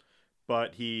him.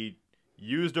 But he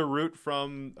used a root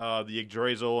from the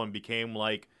Yggdrasil and became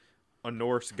like a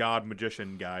Norse god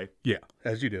magician guy. Yeah,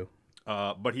 as you do.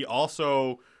 But he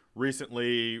also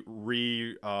recently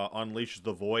unleashed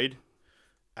the Void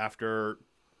after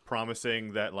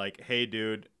promising that, like, hey,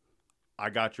 dude, I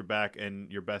got your back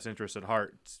and your best interest at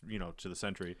heart, to the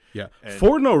Sentry. Yeah. And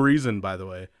for no reason, by the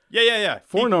way. Yeah.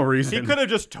 For no reason. He could have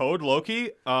just told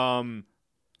Loki, you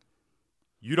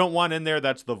don't want in there,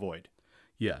 that's the Void.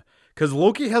 Yeah. Because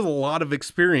Loki has a lot of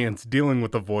experience dealing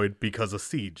with the Void because of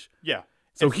Siege. Yeah.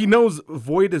 So he knows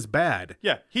Void is bad.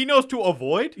 Yeah. He knows to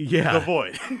avoid the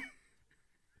Void.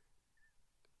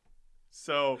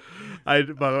 So. By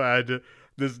the way,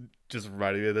 this just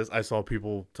reminded me of this. I saw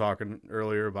people talking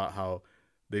earlier about how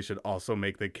they should also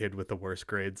make the kid with the worst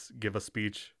grades give a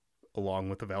speech along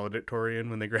with the valedictorian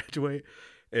when they graduate.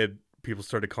 And people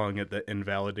started calling it the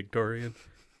invaledictorian.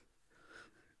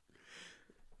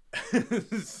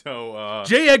 So,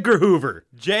 J. Edgar Hoover.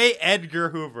 J. Edgar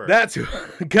Hoover. That's who.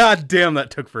 God damn,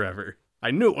 that took forever.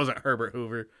 I knew it wasn't Herbert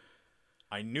Hoover.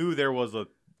 I knew there was a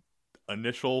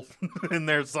initial in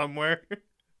there somewhere.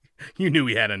 You knew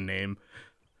he had a name.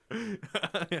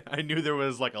 I knew there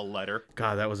was like a letter.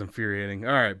 God, that was infuriating.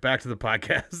 All right, back to the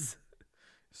podcast.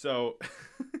 So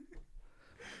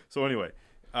anyway,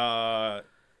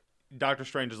 Doctor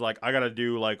Strange is like, I gotta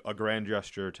do like a grand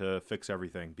gesture to fix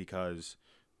everything because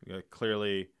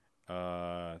clearly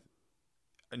no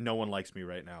one likes me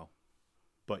right now.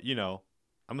 But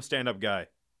I'm a stand-up guy,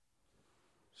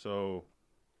 so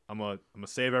I'm gonna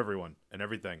save everyone and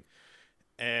everything.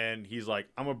 And he's like,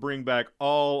 I'm going to bring back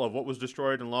all of what was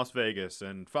destroyed in Las Vegas.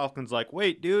 And Falcon's like,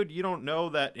 wait, dude, you don't know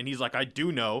that. And he's like, I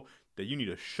do know that you need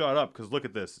to shut up because look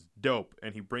at this. It's dope.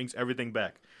 And he brings everything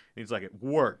back. And he's like, it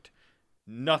worked.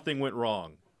 Nothing went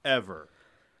wrong. Ever.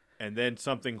 And then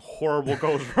something horrible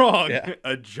goes wrong. Yeah.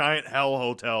 A giant hell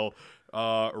hotel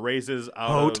raises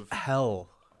out of...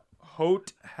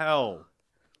 Hotel.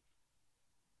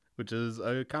 Which is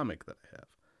a comic that I have.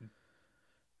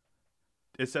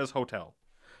 It says hotel.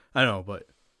 I know, but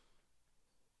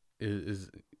is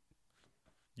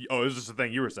Oh, it was just a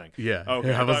thing you were saying. yeah. Okay.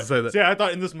 Yeah, I was to say that. See, I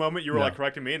thought in this moment you were No. like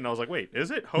correcting me, and I was like, "Wait,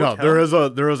 is it hotel?" No,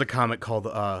 there is a comic called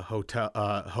Hotel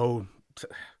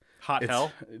Hot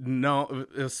Hell. No,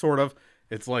 it's sort of.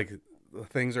 It's like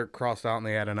things are crossed out and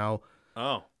they add an O.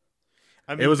 Oh,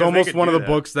 I mean, It was 'cause they almost could one of do the that.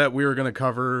 books that we were gonna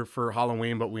cover for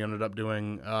Halloween, but we ended up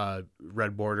doing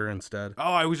Red Border instead.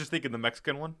 Oh, I was just thinking the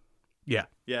Mexican one. Yeah,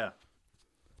 Yeah.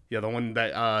 the one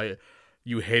that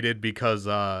you hated because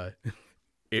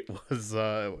it was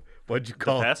What'd you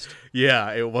call Pest? it?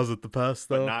 Yeah, it wasn't the Pest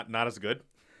though. But not as good.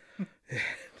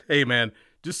 Hey man,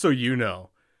 just so you know,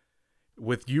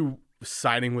 with you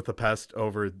siding with the Pest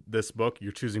over this book,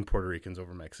 you're choosing Puerto Ricans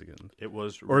over Mexicans. It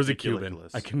was Or is it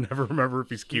ridiculous. Cuban? I can never remember if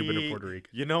he's Cuban or Puerto Rican.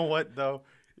 You know what though?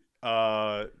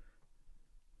 I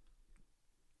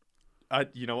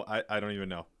don't even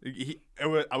know.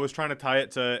 I was trying to tie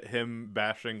it to him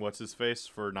bashing what's his face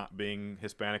for not being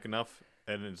Hispanic enough,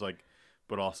 and it's like,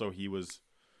 but also he was,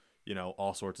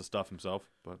 all sorts of stuff himself.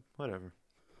 But whatever.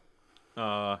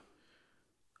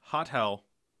 Hot Hell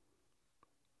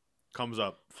comes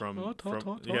up from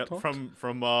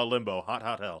Limbo.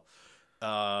 Hot Hell.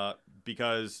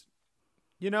 Because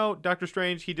Doctor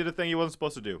Strange, he did a thing he wasn't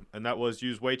supposed to do, and that was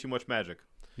use way too much magic.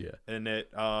 Yeah. And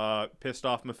it pissed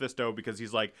off Mephisto because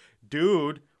he's like,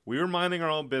 dude, we were minding our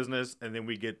own business, and then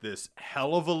we get this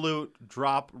hell of a loot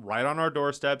drop right on our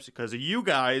doorsteps because of you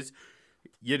guys.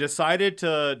 You decided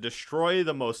to destroy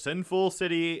the most sinful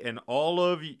city in all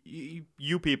of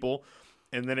you people,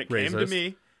 and then it came to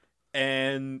me,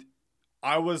 and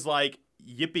I was like,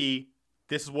 yippee,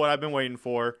 this is what I've been waiting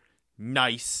for.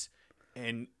 Nice.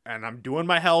 And I'm doing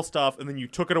my hell stuff, and then you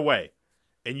took it away.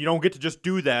 And you don't get to just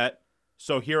do that.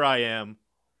 So here I am.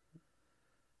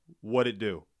 What'd it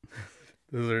do?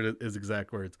 Those are his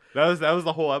exact words. That was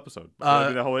the whole episode.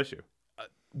 The whole issue.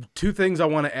 Two things I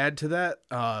want to add to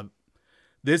that.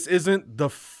 This isn't the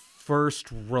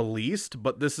first released,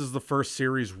 but this is the first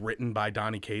series written by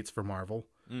Donny Cates for Marvel.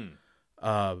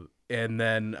 And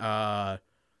then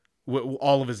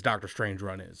all of his Doctor Strange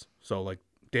run is. So, like,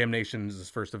 Damnation is his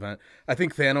first event. I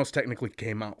think Thanos technically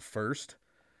came out first.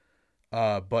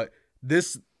 But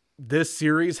this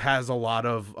series has a lot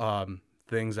of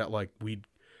things that, like, we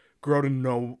grow to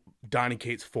know Donny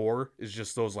Cates for, is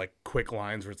just those, like, quick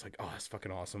lines where it's like, oh, that's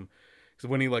fucking awesome. Because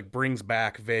when he, like, brings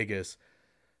back Vegas,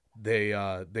 they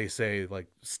say, like,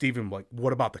 Steven, like,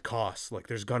 what about the cost? Like,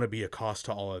 there's gonna be a cost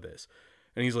to all of this.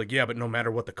 And he's like, yeah, but no matter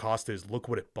what the cost is, look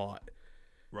what it bought.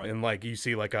 Right. And, like, you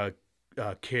see, like, a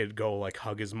kid go, like,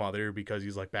 hug his mother because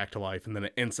he's, like, back to life, and then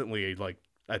it instantly, like,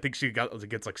 I think she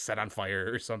gets, like, set on fire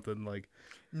or something. Like,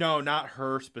 no, not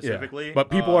her specifically. Yeah. But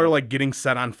people are, like, getting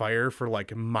set on fire for,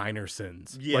 like, minor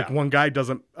sins. Yeah. Like, one guy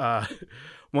doesn't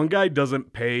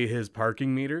pay his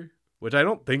parking meter, which I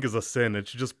don't think is a sin.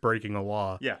 It's just breaking a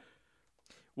law. Yeah.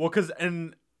 Well,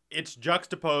 and it's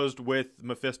juxtaposed with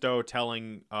Mephisto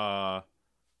telling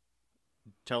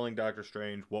Doctor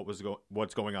Strange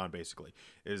what's going on. Basically,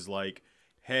 is like,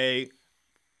 hey,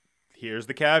 here's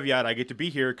the caveat: I get to be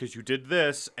here because you did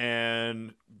this,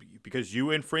 and because you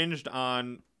infringed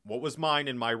on what was mine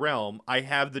in my realm, I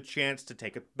have the chance to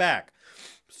take it back.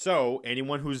 So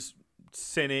anyone who's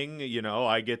sinning,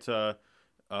 I get to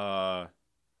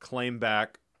claim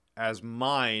back as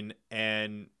mine.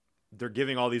 And they're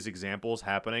giving all these examples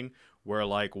happening where,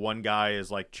 like, one guy is,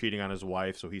 like, cheating on his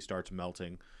wife, so he starts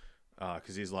melting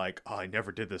because he's like, oh, I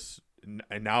never did this,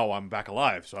 and now I'm back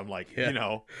alive. So I'm like,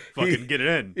 fucking get it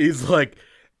in. He's like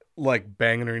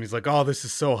banging her, and he's like, oh, this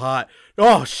is so hot.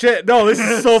 Oh shit, no, this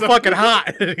is so fucking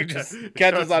hot. He just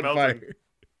catches on fire.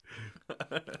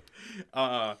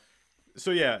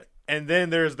 So yeah, and then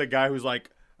there's the guy who's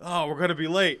like, oh, we're gonna be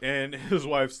late, and his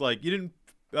wife's like, you didn't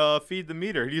feed the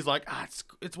meter. And he's like,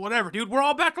 it's whatever, dude, we're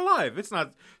all back alive, it's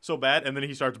not so bad. And then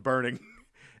he starts burning.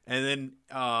 And then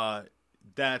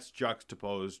that's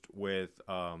juxtaposed with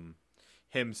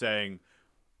him saying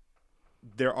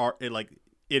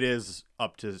it is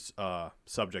up to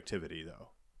subjectivity, though,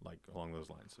 like along those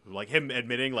lines, like him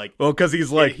admitting, like, well, because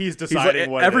he's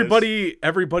deciding what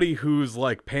everybody who's,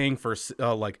 like, paying for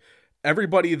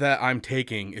everybody that I'm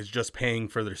taking is just paying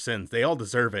for their sins. They all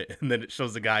deserve it. And then it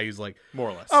shows the guy who's like, more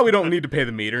or less, oh, we don't need to pay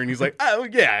the meter. And he's like, oh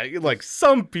yeah, like,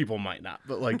 some people might not,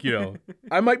 but, like,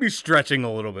 I might be stretching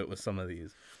a little bit with some of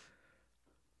these.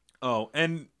 Oh,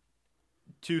 and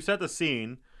to set the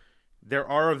scene, there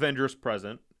are Avengers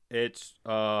present. It's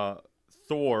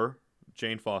Thor,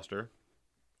 Jane Foster,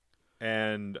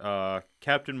 and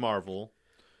Captain Marvel,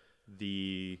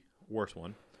 the worst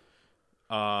one.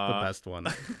 The best one.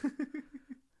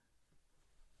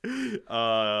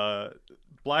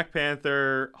 Black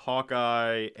Panther,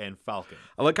 Hawkeye, and Falcon.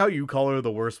 I like how you call her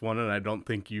the worst one, and I don't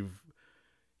think you've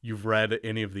read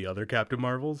any of the other Captain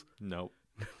Marvels. Nope.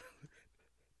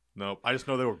 Nope. I just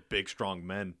know they were big, strong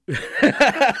men.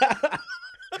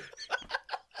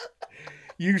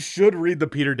 You should read the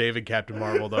Peter David Captain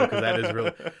Marvel, though,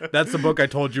 because that's the book I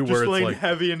told you where just it's like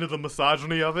heavy into the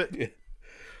misogyny of it. Yeah.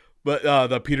 But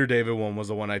the Peter David one was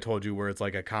the one I told you where it's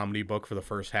like a comedy book for the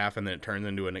first half, and then it turns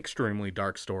into an extremely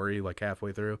dark story like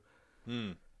halfway through.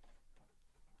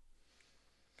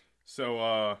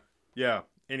 So, yeah.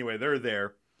 anyway, they're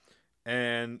there,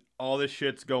 and all this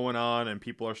shit's going on, and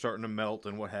people are starting to melt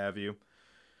and what have you.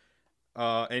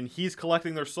 And he's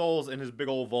collecting their souls in his big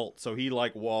old vault. So he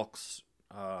like walks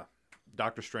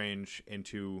Doctor Strange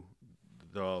into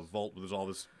the vault. There's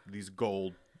all these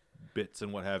gold bits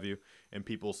and what have you, and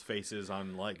people's faces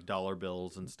on like dollar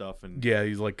bills and stuff. And yeah,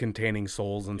 he's like containing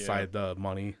souls inside the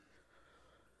money.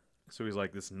 So he's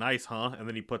like, "This nice, huh?" And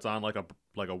then he puts on like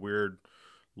a weird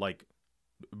like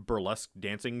burlesque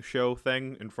dancing show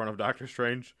thing in front of Doctor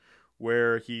Strange,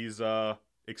 where he's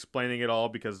explaining it all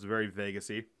because it's very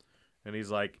Vegas-y. And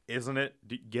he's like, "Isn't it?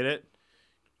 Get it?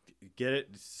 Get it?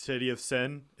 City of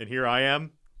Sin. And here I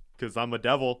am, because I'm a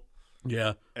devil."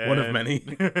 Yeah, one of many.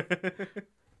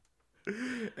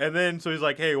 And then, so he's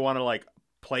like, "Hey, you want to, like,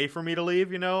 play for me to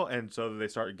leave, you know?" And so they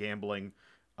start gambling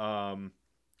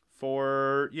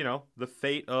for, you know, the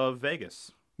fate of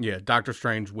Vegas. Yeah, Doctor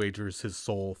Strange wagers his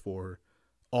soul for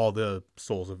all the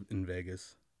souls in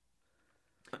Vegas.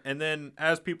 And then,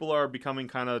 as people are becoming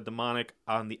kind of demonic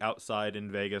on the outside in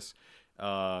Vegas,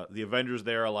 the Avengers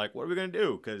there are like, "What are we going to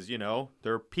do?" Because, you know,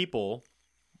 they're people,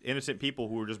 innocent people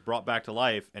who were just brought back to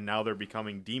life, and now they're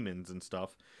becoming demons and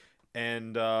stuff.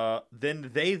 And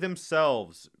then they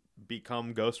themselves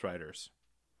become Ghost Riders.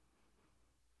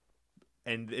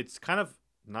 And it's kind of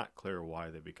not clear why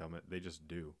they become it. They just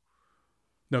do.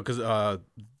 No, because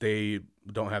they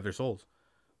don't have their souls.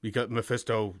 Because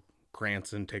Mephisto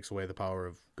grants and takes away the power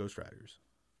of Ghost Riders.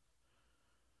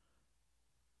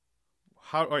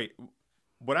 Wait,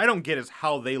 what I don't get is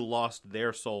how they lost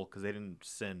their soul because they didn't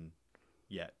sin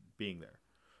yet being there.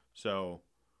 So,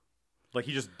 like,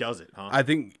 he just does it, huh? I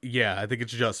think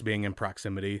it's just being in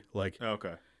proximity. Like,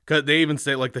 okay. Because they even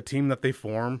say, like, the team that they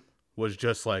form was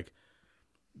just, like,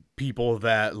 people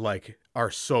that, like, are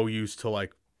so used to,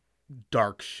 like,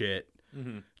 dark shit.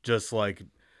 Mm-hmm. Just, like,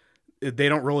 they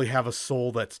don't really have a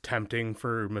soul that's tempting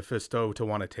for Mephisto to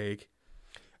want to take.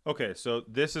 Okay, so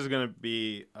this is going to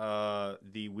be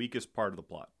the weakest part of the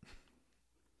plot.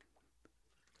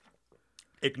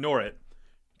 Ignore it,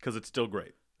 because it's still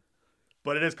great.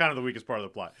 But it is kind of the weakest part of the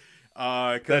plot.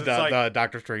 The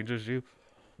Doctor Strange issue?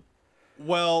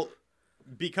 Well,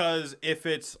 because if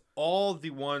it's all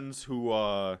the ones who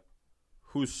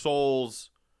whose souls...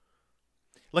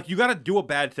 Like, you got to do a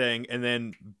bad thing, and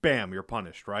then, bam, you're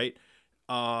punished, right?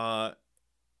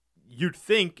 You'd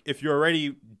think if you're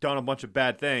already done a bunch of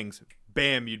bad things,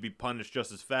 bam, you'd be punished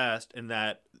just as fast, and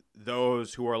that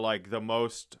those who are, like, the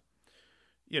most,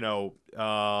 you know,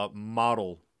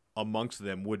 model amongst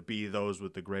them would be those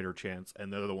with the greater chance,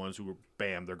 and they're the ones who were,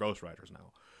 bam, they're Ghost Riders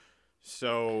now.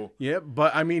 So... Yeah,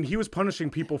 but, I mean, he was punishing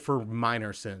people for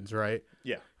minor sins, right?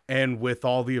 Yeah. And with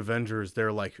all the Avengers,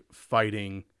 they're, like,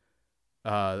 fighting...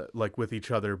 like with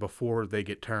each other before they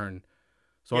get turned.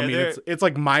 So yeah, I mean, it's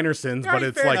like minor sins, but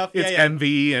it's like enough. It's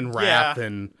envy and wrath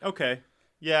and okay,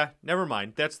 yeah. Never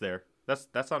mind. That's there.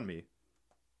 That's on me.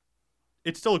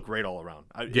 It's still great all around.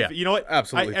 You know what?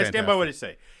 Absolutely, I stand by what I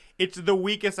say. It's the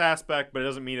weakest aspect, but it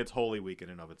doesn't mean it's wholly weak in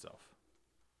and of itself.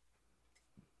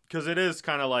 Because it is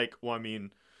kind of like, well, I mean,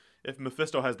 if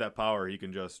Mephisto has that power, he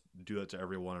can just do that to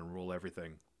everyone and rule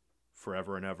everything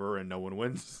forever and ever, and no one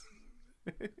wins.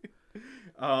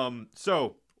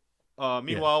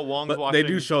 Meanwhile, Wong's watching. They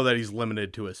do show that he's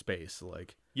limited to a space.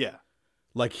 Like, yeah,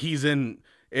 like he's in.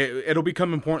 It'll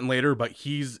become important later, but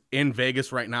he's in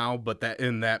Vegas right now. But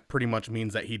that pretty much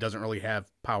means that he doesn't really have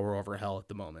power over hell at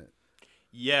the moment.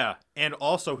 Yeah, and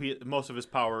also most of his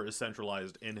power is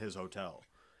centralized in his hotel.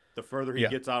 The further he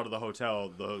gets out of the hotel,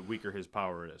 the weaker his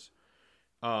power is.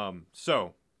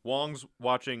 So Wong's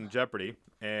watching Jeopardy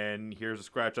and hears a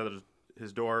scratch at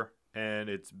his door, and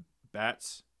it's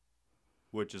Bats,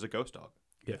 which is a ghost dog.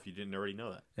 Yeah. If you didn't already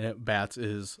know that. And Bats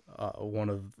is one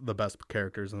of the best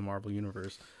characters in the Marvel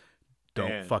Universe.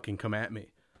 Don't fucking come at me.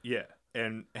 Yeah,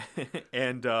 and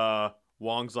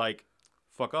Wong's like,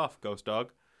 "Fuck off, ghost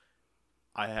dog.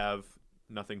 I have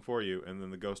nothing for you." And then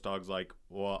the ghost dog's like,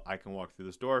 "Well, I can walk through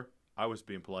this door. I was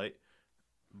being polite,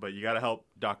 but you got to help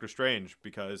Doctor Strange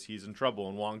because he's in trouble."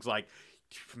 And Wong's like,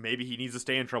 "Maybe he needs to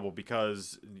stay in trouble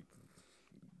because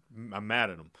I'm mad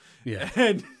at him." Yeah.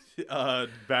 And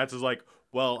Bats is like,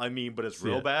 "Well, I mean, but it's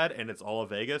real bad, and it's all of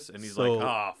Vegas." And he's like,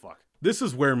 "Ah, fuck." This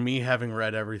is where me having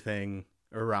read everything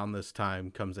around this time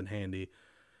comes in handy.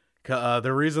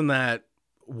 The reason that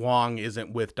Wong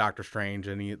isn't with Doctor Strange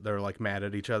and they're like mad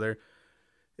at each other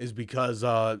is because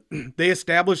they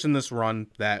established in this run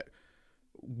that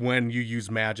when you use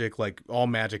magic, like all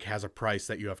magic has a price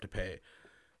that you have to pay.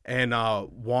 And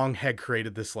Wong had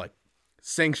created this like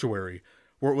sanctuary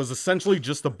where it was essentially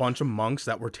just a bunch of monks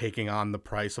that were taking on the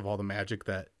price of all the magic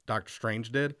that Doctor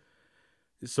Strange did.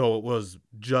 so it was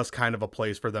just kind of a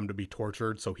place for them to be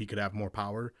tortured so he could have more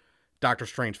power. Doctor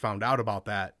Strange found out about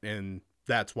that, and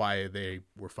that's why they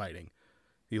were fighting.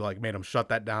 He like made them shut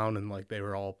that down, and like they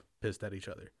were all pissed at each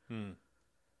other.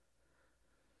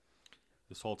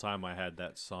 This whole time I had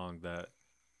that song that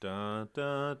dun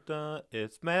dun dun,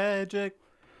 it's magic,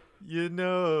 you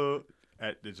know.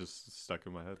 It just stuck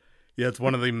in my head. Yeah, it's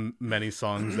one of the many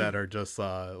songs that are just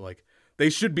like they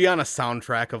should be on a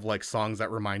soundtrack of like songs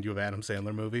that remind you of Adam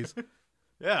Sandler movies.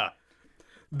 Yeah.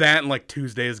 That and like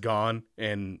Tuesday Is Gone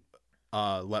and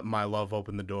Let My Love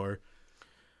Open the Door.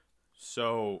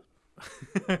 So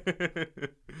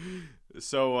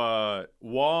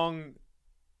Wong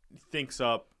thinks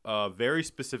up very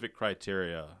specific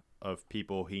criteria of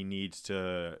people he needs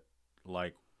to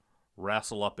like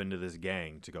wrestle up into this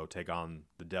gang to go take on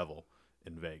the devil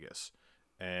in Vegas.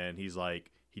 And he's like,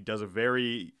 he does a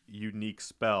very unique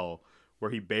spell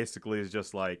where he basically is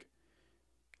just like,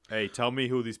 hey, tell me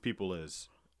who these people is.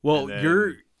 Well,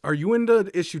 are you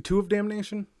into issue 2 of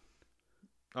Damnation?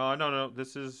 No,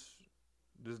 this is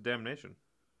Damnation.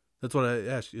 That's what I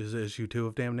asked. Is it issue 2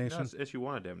 of No, Damnation? it's issue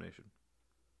 1 of Damnation.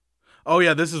 Oh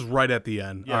yeah, this is right at the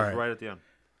end. Yeah, All it's right at the end.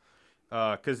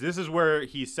 Because this is where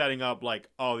he's setting up, like,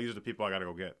 oh, these are the people I gotta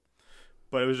go get.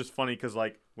 But it was just funny because,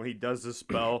 like, when he does this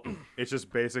spell, it's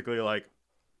just basically like,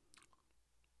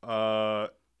 who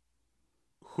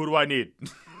do I need?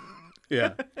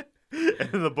 Yeah.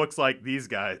 And the book's like, these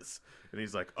guys. And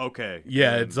he's like, okay.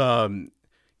 Yeah, And it's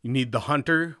you need the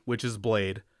Hunter, which is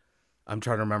Blade. I'm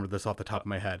trying to remember this off the top of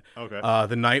my head. Okay.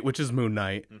 The Knight, which is Moon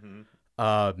Knight. Mm-hmm.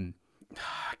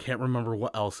 I can't remember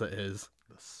what else it is.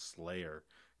 The Slayer.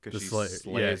 The Because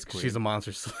Slayer. Yeah, 'cause she's a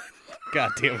monster slayer.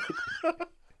 God damn it.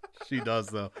 She does,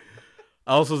 though.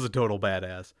 Also is a total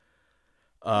badass.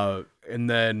 And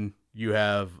then you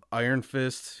have Iron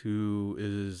Fist, who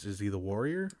is he the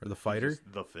warrior or the fighter?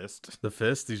 The Fist. The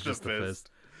Fist? He's just the Fist.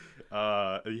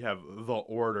 Fist. You have the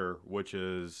Order, which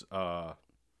is, yeah,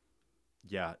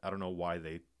 I don't know why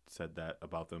they said that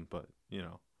about them, but, you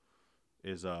know,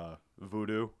 is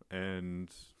voodoo and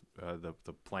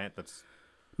the plant that's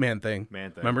Man Thing.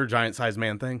 Man Thing. Remember giant size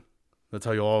Man Thing? That's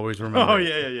how you'll always remember. Oh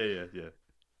it. yeah.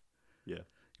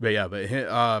 But yeah, but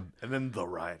And then the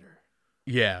Rider.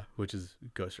 yeah, which is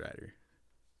Ghost Rider.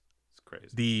 It's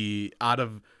crazy. Out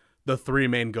of the 3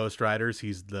 main Ghost Riders,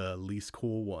 he's the least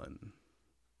cool one.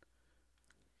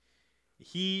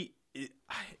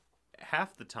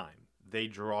 Half the time they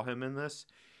draw him in this,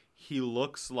 he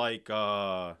looks like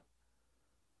fuck,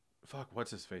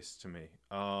 what's his face to me?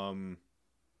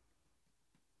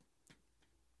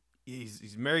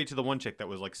 He's married to the one chick that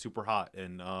was like super hot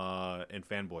in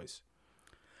Fanboys.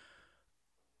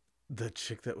 The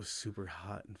chick that was super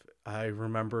hot. I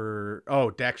remember. Oh,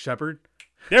 Dax Shepard.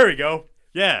 There we go.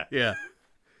 Yeah. Yeah.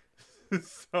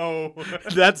 So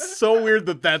That's so weird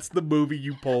that that's the movie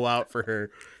you pull out for her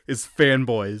is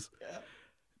Fanboys. Yeah.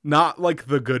 Not like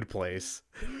The Good Place.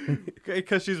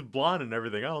 because she's blonde and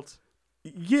everything else.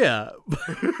 Yeah.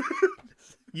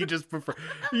 You just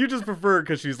prefer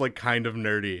because she's like kind of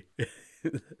nerdy.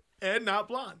 And not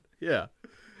blonde. Yeah.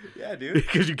 Yeah, dude.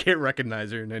 Because you can't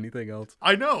recognize her in anything else.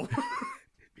 I know.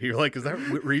 You're like, is that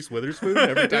Reese Witherspoon?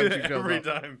 Every time she shows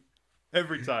up.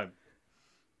 Every time.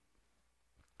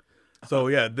 So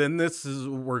yeah, then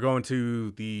we're going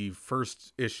to the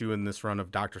first issue in this run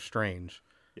of Doctor Strange.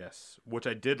 Yes, which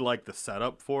I did like the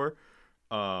setup for,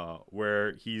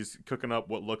 where he's cooking up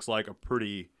what looks like a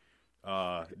pretty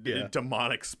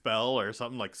demonic spell or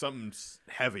something, like something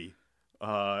heavy.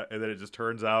 And then it just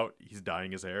turns out he's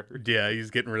dyeing his hair. Yeah, he's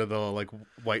getting rid of the like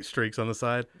white streaks on the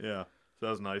side. Yeah, so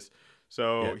that was nice.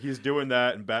 So he's doing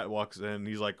that, and Bat walks in.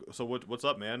 He's like, "So what's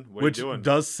up, man? What Which are you doing?"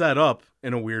 does set up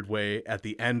in a weird way at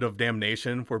the end of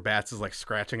Damnation, where Bats is like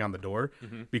scratching on the door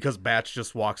because Bats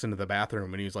just walks into the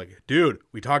bathroom and he's like, "Dude,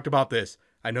 we talked about this.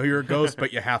 I know you're a ghost,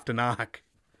 but you have to knock."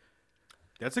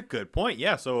 That's a good point.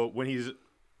 Yeah. So when he's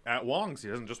at Wong's, he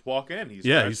doesn't just walk in. He's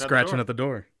scratching at the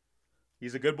door.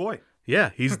 He's a good boy.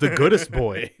 Yeah, he's the goodest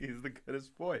boy. He's the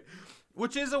goodest boy,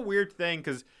 which is a weird thing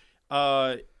because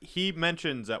he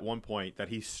mentions at one point that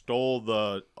he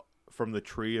stole from the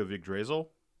tree of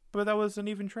Yggdrasil, but that was an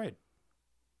even trade.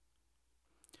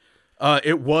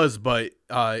 It was, but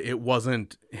it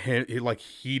wasn't.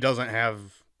 He doesn't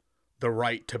have the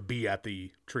right to be at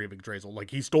the tree of Yggdrasil. Like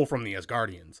he stole from the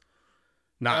Asgardians,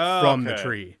 not from the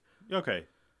tree. Okay,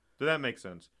 so that makes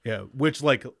sense. Yeah, which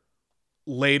like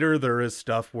later there is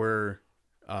stuff where,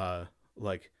 or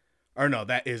no,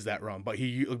 that is that wrong. But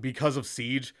because of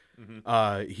Siege,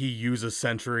 he uses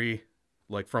Sentry.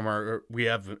 Like we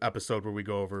have an episode where we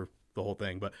go over the whole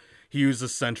thing. But he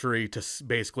uses Sentry to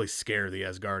basically scare the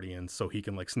Asgardians so he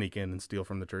can like sneak in and steal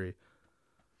from the tree.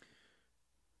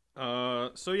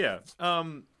 So yeah,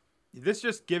 this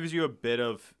just gives you a bit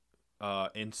of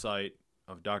insight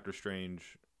of Doctor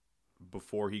Strange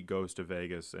before he goes to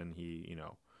Vegas and he, you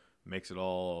know, makes it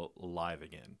all alive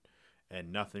again,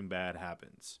 and nothing bad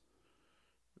happens,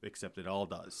 except it all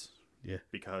does. Yeah,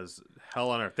 because hell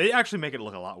on earth, they actually make it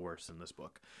look a lot worse in this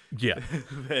book. Yeah,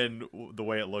 than the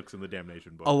way it looks in the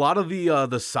Damnation book. A lot of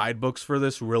the side books for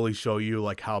this really show you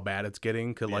like how bad it's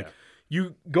getting. Cause like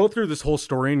you go through this whole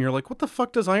story and you're like, what the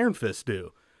fuck does Iron Fist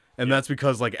do? And that's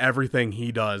because like everything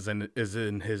he does and is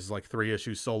in his like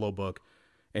 3-issue solo book,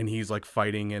 and he's like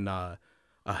fighting in a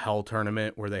hell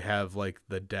tournament where they have like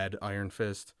the dead Iron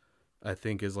Fist, I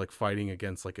think, is like fighting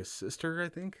against like his sister, I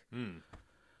think.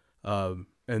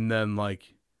 And then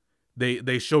like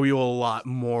they show you a lot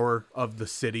more of the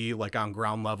city like on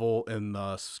ground level in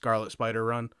the Scarlet Spider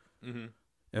run.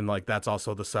 And like that's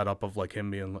also the setup of like him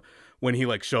being, when he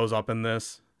like shows up in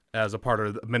this as a part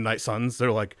of the Midnight Suns,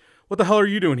 they're like, what the hell are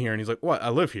you doing here? And he's like, what? I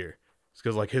live here. It's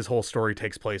because like his whole story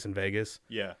takes place in Vegas.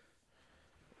 Yeah.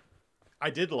 I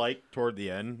did like toward the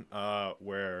end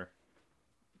where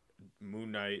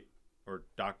Moon Knight or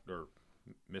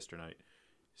Mr. Knight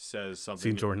says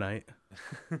something. Senior Knight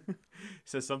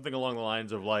says something along the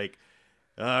lines of like,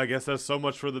 I guess that's so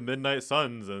much for the Midnight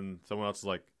Suns, and someone else is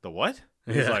like, the what?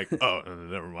 And he's like, oh,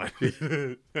 never mind.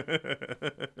 Who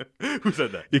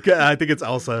said that? I think it's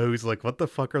Elsa who's like, what the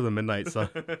fuck are the Midnight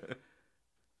Suns?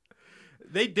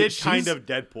 They did kind of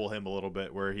Deadpool him a little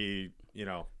bit, where he, you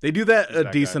know, they do that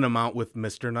a decent amount with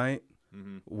Mr. Knight,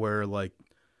 where like,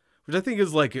 which I think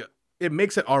is like, it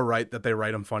makes it all right that they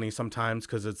write him funny sometimes,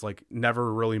 because it's like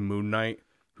never really Moon Knight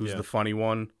who's the funny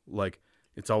one. Like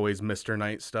it's always Mr.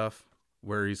 Knight stuff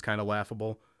where he's kind of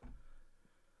laughable.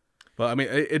 But I mean,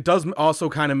 it does also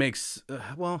kind of makes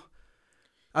well,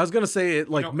 I was gonna say it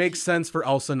like makes sense for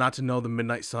Elsa not to know the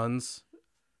Midnight Suns,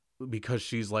 because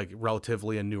she's like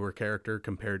relatively a newer character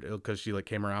compared to, because she like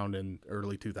came around in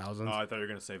early 2000s. Oh, I thought you were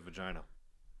gonna say vagina.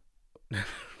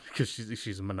 Because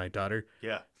she's a Midnight Daughter.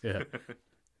 Yeah.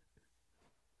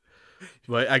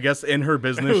 But I guess in her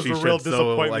business, it was she a should real so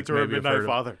disappointment like to her maybe have Midnight heard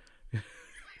father.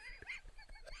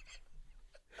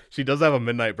 She does have a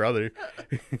Midnight brother.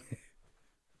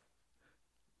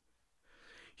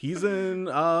 He's in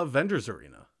Avengers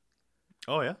Arena.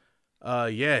 Oh yeah.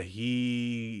 Yeah.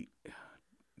 He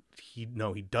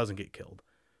doesn't get killed.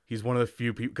 He's one of the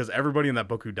few people, because everybody in that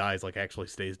book who dies like actually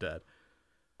stays dead.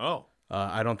 Oh.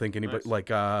 I don't think anybody like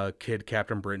Kid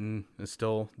Captain Britain is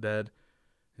still dead.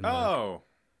 And,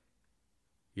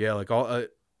 yeah, like all.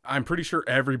 I'm pretty sure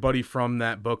everybody from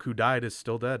that book who died is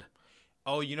still dead.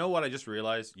 Oh, you know what? I just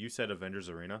realized you said Avengers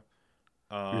Arena.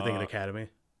 You're thinking Academy?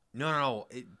 No.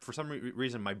 For some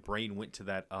reason, my brain went to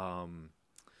that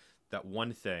that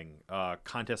one thing,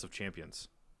 Contest of Champions.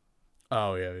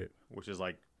 Oh yeah. Which is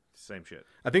like same shit.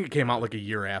 I think it came out like a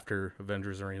year after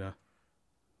Avengers Arena.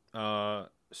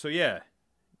 So yeah,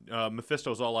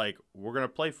 Mephisto's all like, "We're gonna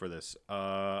play for this.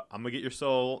 I'm gonna get your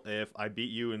soul if I beat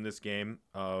you in this game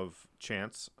of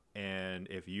chance, and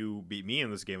if you beat me in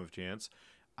this game of chance,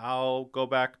 I'll go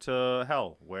back to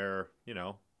hell where, you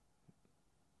know,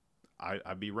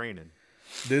 I'd be reigning."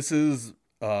 This is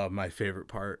my favorite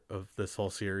part of this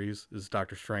whole series is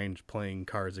Doctor Strange playing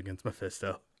cards against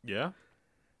Mephisto. Yeah.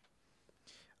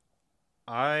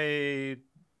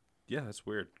 That's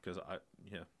weird because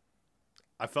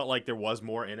I felt like there was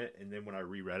more in it, and then when I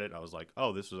reread it, I was like,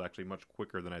 oh, this was actually much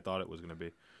quicker than I thought it was going to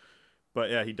be.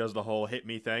 But yeah, he does the whole hit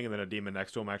me thing, and then a demon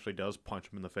next to him actually does punch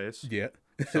him in the face. Yeah.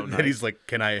 So nice. nice. He's like,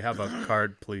 can I have a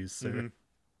card, please, sir? Mm-hmm.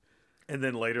 And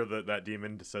then later that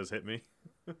demon just says hit me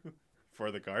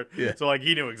for the card. Yeah. So like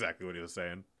he knew exactly what he was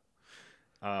saying.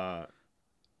 And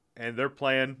they're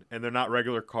playing, and they're not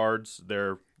regular cards.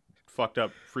 They're fucked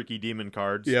up freaky demon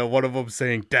cards. Yeah, one of them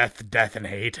saying death, death, and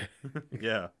hate.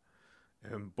 Yeah.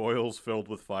 And boils filled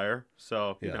with fire.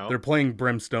 So, you know. They're playing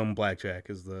Brimstone Blackjack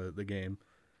is the game.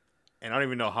 And I don't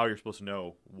even know how you're supposed to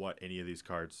know what any of these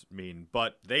cards mean,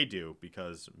 but they do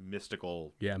because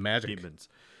mystical magic demons.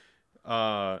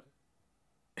 I'm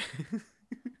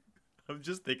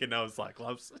just thinking now of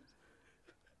Cyclops.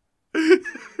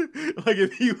 Like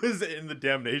if he was in the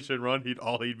Damnation run,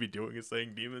 he'd be doing is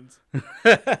saying demons.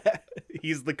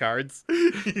 He's the cards.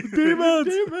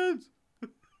 Demons.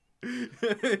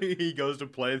 He goes to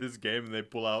play this game and they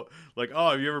pull out like,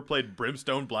 oh, have you ever played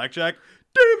Brimstone Blackjack?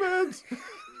 Demons.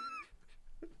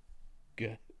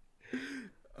 Good.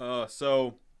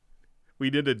 So we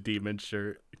did a demon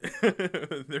shirt.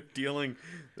 they're dealing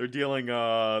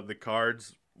the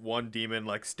cards one demon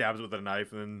like stabs with a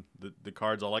knife, and then the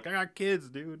card's all like, I got kids,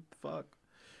 dude. Fuck.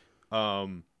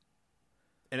 And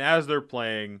as they're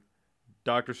playing,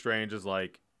 Doctor Strange is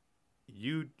like,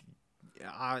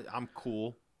 I'm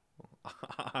cool.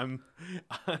 I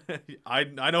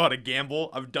know how to gamble.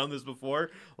 I've done this before.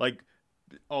 Like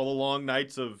all the long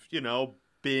nights of,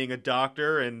 being a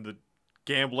doctor and the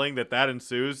gambling that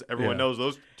ensues. Everyone knows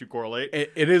those two correlate.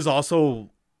 It is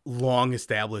also long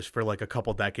established for like a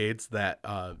couple decades that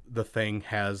the Thing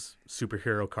has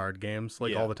superhero card games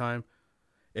all the time.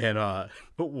 And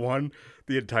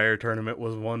the entire tournament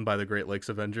was won by the Great Lakes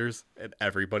Avengers, and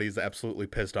everybody's absolutely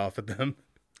pissed off at them.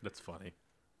 That's funny.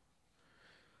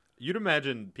 You'd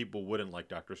imagine people wouldn't like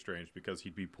Doctor Strange because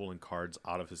he'd be pulling cards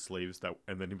out of his sleeves,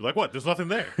 and then he'd be like, "What? There's nothing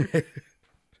there."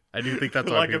 I do think that's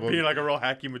why being like a real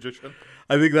hacky magician.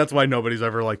 I think that's why nobody's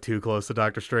ever like too close to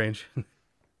Doctor Strange.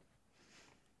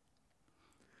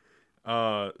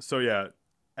 So yeah,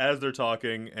 as they're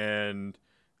talking, and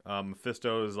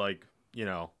Mephisto is like,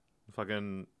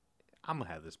 fucking, I'm gonna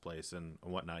have this place and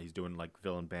whatnot. He's doing like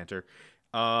villain banter.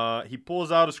 He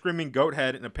pulls out a screaming goat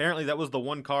head, and apparently that was the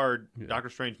one card Doctor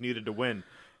Strange needed to win,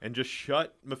 and just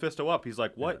shut Mephisto up. He's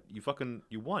like, "What? You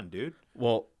won, dude."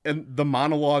 Well, and the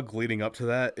monologue leading up to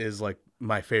that is like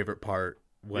my favorite part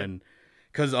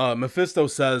because Mephisto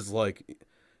says like,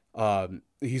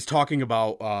 he's talking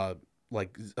about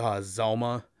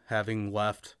Zelma having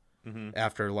left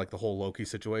after like the whole Loki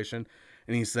situation,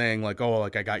 and he's saying like, "Oh,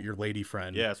 like I got your lady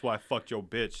friend." Yeah, that's why I fucked your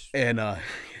bitch. And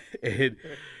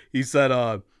he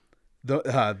said,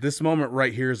 "This moment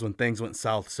right here is when things went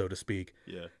south, so to speak.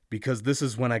 Yeah. Because this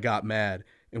is when I got mad,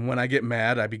 and when I get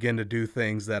mad, I begin to do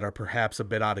things that are perhaps a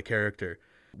bit out of character,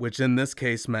 which in this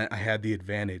case meant I had the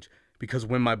advantage. Because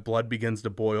when my blood begins to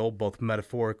boil, both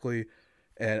metaphorically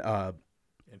and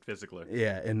physically,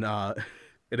 and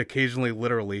occasionally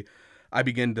literally, I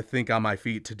begin to think on my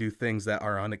feet to do things that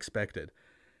are unexpected,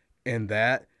 and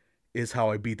that is how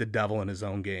I beat the devil in his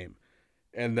own game."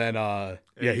 And then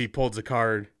he pulls a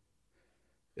card,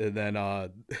 and then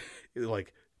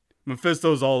like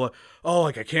Mephisto's all like, "Oh,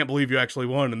 like I can't believe you actually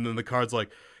won." And then the card's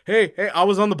like, hey, I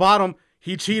was on the bottom,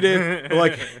 he cheated.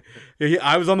 Like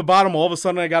I was on the bottom, all of a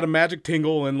sudden I got a magic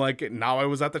tingle, and like now I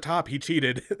was at the top, he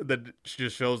cheated. That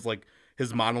just shows like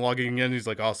his monologuing again. He's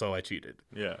like, "Also I cheated."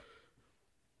 Yeah.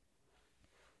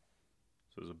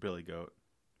 So there's a Billy Goat.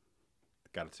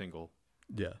 Got a tingle.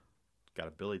 Yeah. Got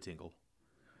a Billy tingle.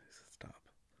 Stop.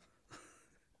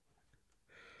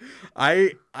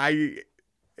 I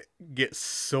get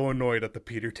so annoyed at the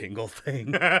Peter Tingle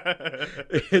thing.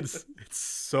 It's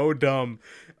so dumb.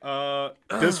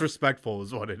 Disrespectful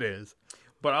is what it is.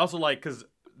 But I also like, because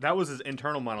that was his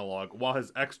internal monologue, while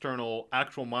his external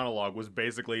actual monologue was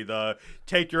basically the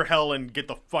take your hell and get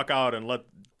the fuck out and let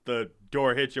the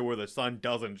door hit you where the sun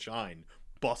doesn't shine,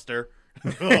 Buster.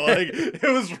 Like it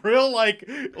was real like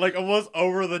almost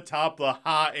over the top, the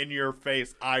hot in your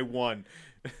face, I won.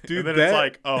 Dude, and then it's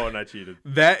like, oh, and I cheated.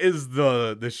 That is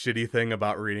the shitty thing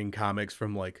about reading comics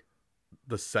from like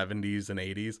the 70s and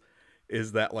 80s,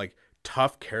 is that like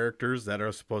tough characters that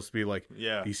are supposed to be like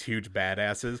these huge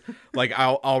badasses. Like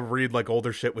I'll read like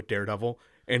older shit with Daredevil,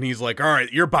 and he's like, "All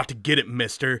right, you're about to get it,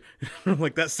 mister." I'm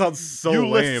like, that sounds so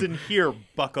lame. Listen here,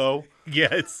 bucko. Yeah,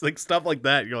 it's like stuff like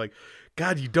that. You're like,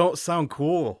 God, you don't sound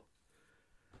cool.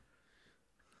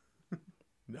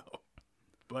 No.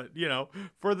 But,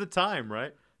 for the time,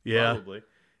 right? Yeah. Probably.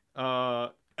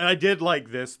 And I did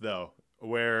like this, though,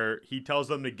 where he tells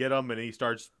them to get him, and he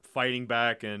starts fighting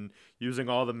back and using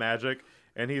all the magic.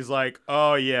 And he's like,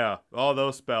 "Oh, yeah, all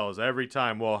those spells every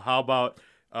time. Well, how about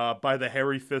by the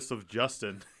hairy fist of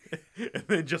Justin?" And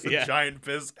then just a giant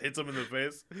fist hits him in the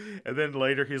face. And then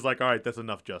later he's like, "All right, that's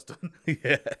enough, Justin."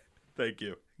 Yeah. Thank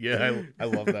you. Yeah, I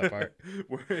love that part.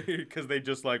 Because they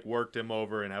just like worked him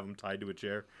over and have him tied to a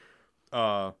chair.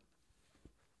 And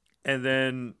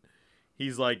then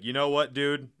he's like, "You know what,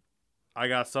 dude? I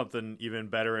got something even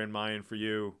better in mind for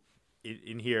you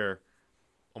in here.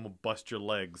 I'm going to bust your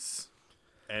legs."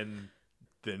 And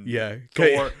then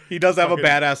Thor, he does have a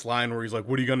badass line where he's like,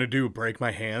 "What are you going to do? Break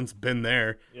my hands?" Been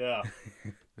there. Yeah.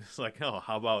 It's like, oh,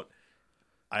 how about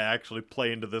I actually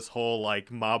play into this whole like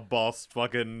mob boss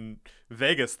fucking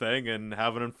Vegas thing and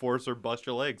have an enforcer bust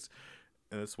your legs.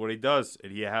 And that's what he does.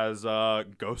 And he has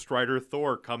Ghost Rider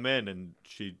Thor come in, and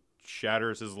she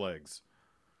shatters his legs.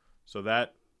 So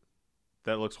that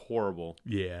looks horrible.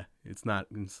 Yeah, it's not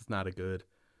a good.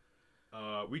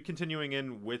 We continuing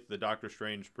in with the Doctor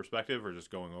Strange perspective, or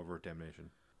just going over Damnation?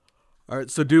 All right,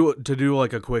 so do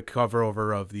like a quick cover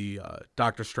over of the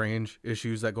Doctor Strange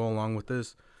issues that go along with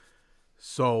this.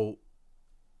 So,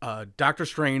 Doctor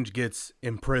Strange gets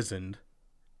imprisoned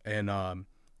and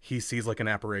he sees like an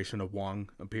apparition of Wong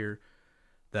appear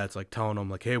that's like telling him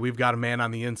like, hey, we've got a man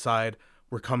on the inside,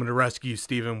 we're coming to rescue you,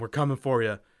 Steven, we're coming for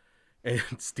you. And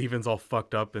Steven's all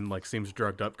fucked up and like seems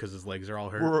drugged up because his legs are all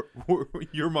hurt.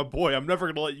 You're my boy, I'm never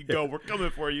gonna let you go, we're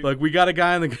coming for you. Like, we got a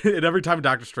guy in the and every time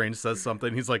Doctor Strange says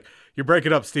something, he's like, you're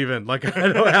breaking up, Steven, like, I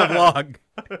don't have long.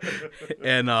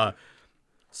 And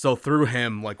so through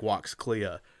him like walks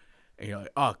Clea, and you're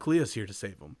like, oh, Clea's here to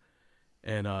save him.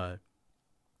 And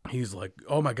he's like,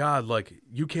 oh my god, like,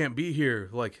 you can't be here,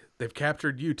 like, they've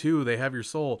captured you too, they have your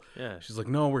soul. Yeah. She's like,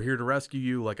 no, we're here to rescue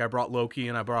you, like, I brought Loki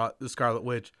and I brought the Scarlet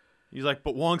Witch. He's like,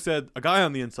 but Wong said, a guy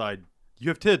on the inside, you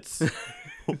have tits.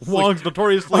 Wong's like,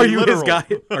 notoriously are you literal. his guy?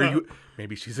 Are you?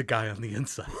 Maybe she's a guy on the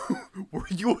inside. Were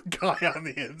you a guy on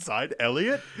the inside,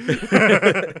 Elliot?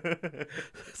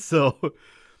 So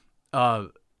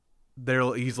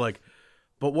he's like,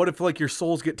 but what if like your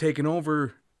souls get taken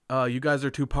over? You guys are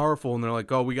too powerful. And they're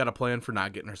like, oh, we got a plan for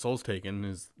not getting our souls taken,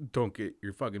 is don't get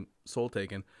your fucking soul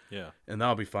taken. Yeah. And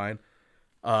that'll be fine.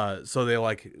 So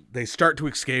they start to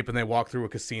escape, and they walk through a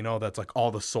casino that's like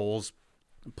all the souls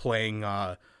playing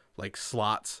like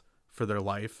slots for their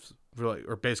life,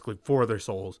 or basically for their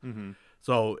souls. Mm-hmm.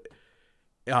 So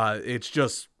it's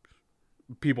just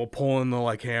people pulling the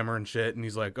like hammer and shit, and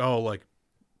he's like, oh, like,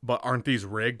 but aren't these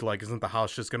rigged? Like, isn't the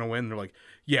house just gonna win? And they're like,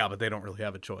 yeah, but they don't really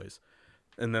have a choice.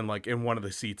 And then like in one of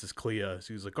the seats is Clea.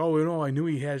 So he's like, oh, you know, I knew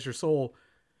he has your soul.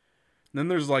 And then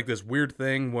there's like this weird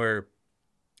thing where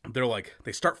they're like,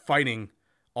 they start fighting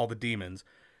all the demons,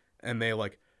 and they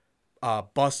like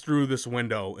bust through this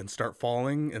window and start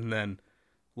falling, and then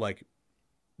like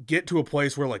get to a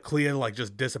place where like Clea like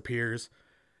just disappears,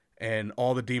 and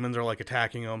all the demons are like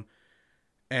attacking them.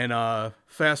 And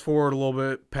fast forward a little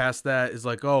bit past that is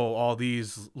like, oh, all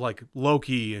these like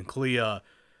Loki and Clea,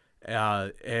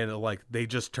 and like they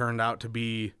just turned out to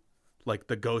be like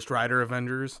the Ghost Rider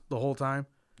Avengers the whole time.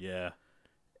 Yeah.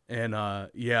 And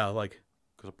yeah, like,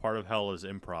 because a part of hell is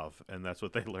improv, and that's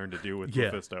what they learned to do with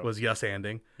Mephisto. Was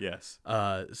yes-anding. Yes.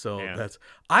 That's,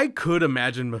 I could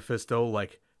imagine Mephisto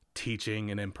like teaching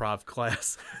an improv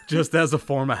class just as a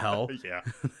form of hell. Yeah.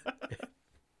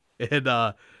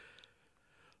 And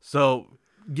so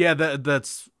yeah,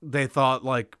 that's they thought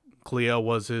like Clea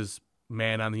was his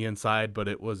man on the inside, but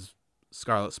it was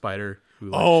Scarlet Spider who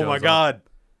like, oh my up. god,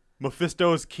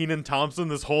 Mephisto is Kenan Thompson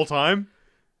this whole time.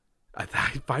 I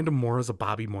find him more as a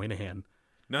Bobby Moynihan.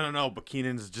 No, but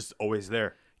Kenan's just always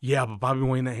there. Yeah, but Bobby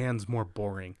Moynihan's more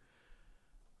boring.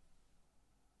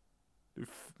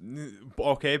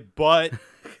 Okay, but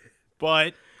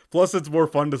plus it's more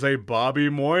fun to say Bobby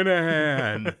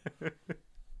Moynihan.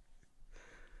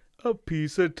 A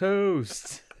piece of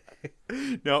toast.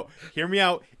 No, hear me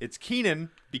out. It's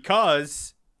Kenan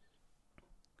because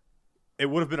it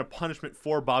would have been a punishment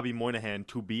for Bobby Moynihan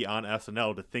to be on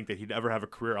SNL, to think that he'd ever have a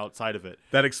career outside of it.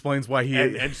 That explains why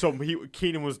and so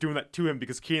Kenan was doing that to him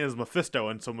because Kenan is Mephisto,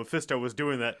 and so Mephisto was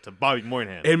doing that to Bobby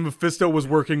Moynihan. And Mephisto was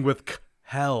working with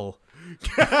hell.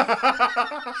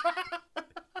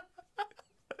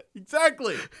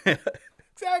 Exactly.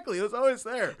 Exactly. It was always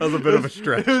there. That was a bit of a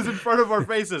stretch. It was in front of our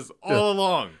faces all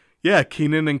along. Yeah,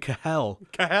 Kenan and Cahel.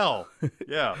 Cahel.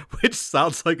 Yeah. Which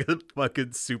sounds like a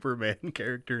fucking Superman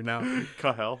character now.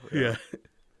 Cahel. Yeah.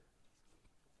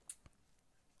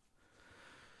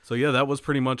 So yeah, that was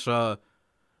pretty much all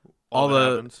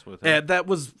the that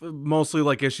was mostly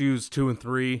like issues 2 and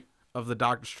 3 of the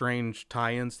Doctor Strange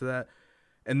tie-ins to that.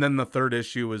 And then the third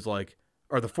issue is like,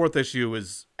 or the fourth issue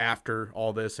is after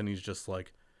all this, and he's just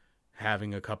like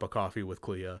having a cup of coffee with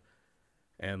Clea.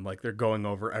 And, like, they're going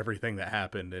over everything that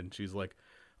happened. And she's like,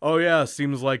 oh, yeah,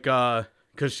 seems like, because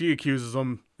she accuses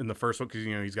him in the first one, because,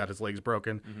 you know, he's got his legs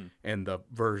broken. Mm-hmm. And the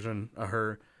version of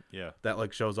her that,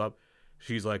 like, shows up.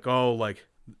 She's like, oh, like,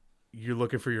 you're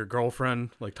looking for your girlfriend,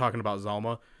 like, talking about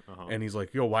Zelma. Uh-huh. And he's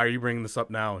like, yo, why are you bringing this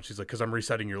up now? And she's like, because I'm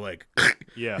resetting your leg.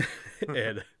 Yeah.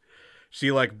 And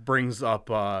she, like, brings up,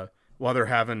 while they're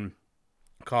having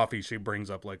coffee, she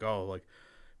brings up, like, oh, like,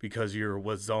 because you're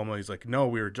with Zelma. He's like, no,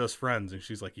 we were just friends. And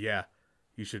she's like, yeah,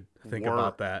 you should think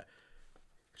about that.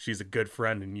 She's a good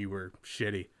friend and you were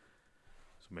shitty.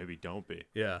 So maybe don't be.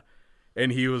 Yeah.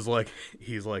 And he's like,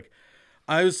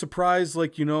 I was surprised,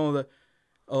 like, you know, that,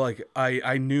 like,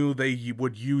 I knew they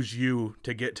would use you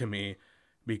to get to me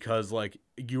because, like,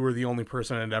 you were the only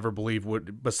person I'd ever believe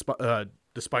would,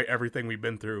 despite everything we've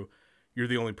been through, you're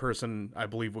the only person I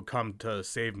believe would come to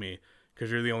save me. Because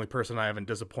you're the only person I haven't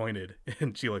disappointed.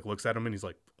 And she, like, looks at him and he's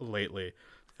like, lately.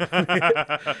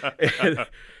 And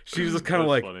she's just kind of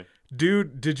like, funny.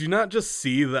 Dude, did you not just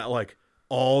see that, like,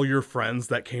 all your friends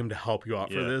that came to help you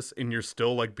out for Yeah. this, and you're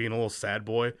still like being a little sad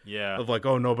boy. Yeah. Of like,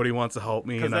 oh, nobody wants to help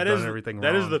me, and I've done everything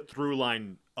wrong. That is the through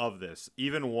line of this.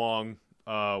 Even Wong,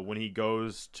 when he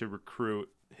goes to recruit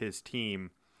his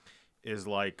team, is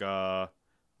like,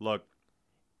 look,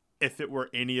 if it were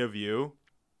any of you,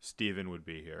 Steven would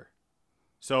be here.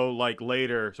 So like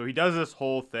later, so he does this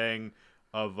whole thing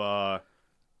of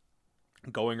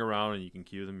going around, and you can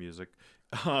cue the music,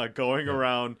 going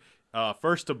around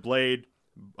first to Blade.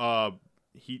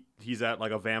 He's at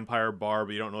like a vampire bar,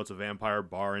 but you don't know it's a vampire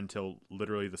bar until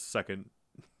literally the second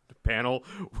panel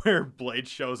where Blade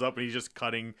shows up and he's just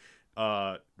cutting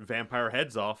vampire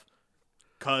heads off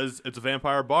because it's a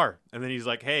vampire bar. And then he's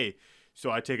like, hey, so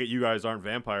I take it you guys aren't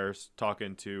vampires,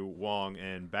 talking to Wong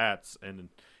and Bats, and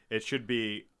it should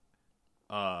be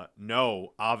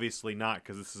no, obviously not,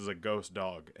 because this is a ghost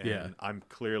dog and I'm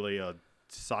clearly a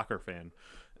soccer fan.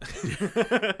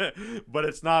 But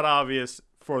it's not obvious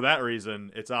for that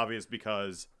reason. It's obvious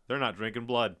because they're not drinking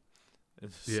blood.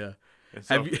 Yeah.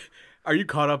 So, Are you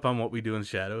caught up on What We Do in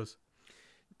Shadows?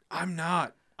 I'm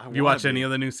not. You watch any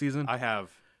of the new season? I have.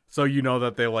 So you know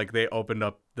that they opened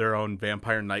up their own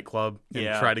vampire nightclub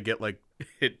and try to get like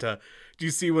it to. Do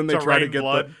you see when they try to get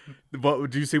blood? But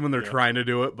do you see when they're trying to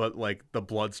do it, but like the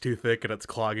blood's too thick and it's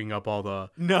clogging up all the?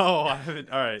 No, I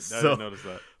haven't. All right, I didn't notice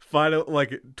that. Final,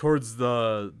 like towards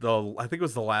the I think it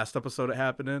was the last episode it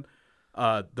happened in.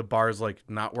 The bar's like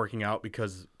not working out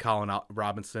because Colin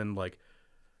Robinson like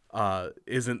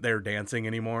isn't there dancing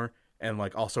anymore, and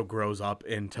like also grows up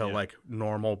into like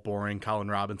normal boring Colin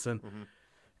Robinson.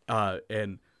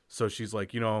 And so she's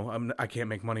like, I can't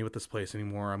make money with this place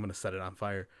anymore. I'm gonna set it on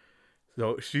fire.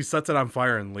 So she sets it on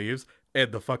fire and leaves,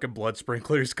 and the fucking blood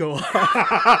sprinklers go off.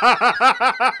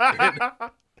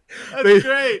 That's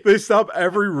great. They stop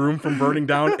every room from burning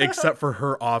down except for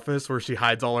her office where she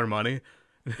hides all her money.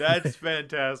 That's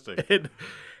fantastic. And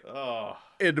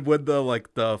when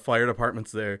the fire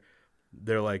department's there,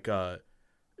 they're like,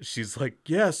 she's like,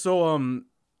 yeah, so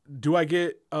do I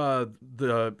get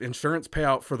the insurance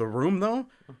payout for the room though?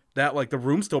 That like the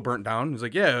room still burnt down. He's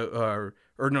like, yeah,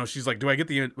 or no, she's like, do I get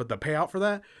the payout for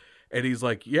that? And he's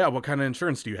like, yeah, what kind of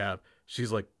insurance do you have?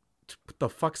 She's like, what the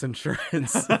fuck's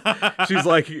insurance? She's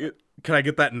like, can I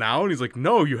get that now? And he's like,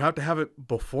 no, you have to have it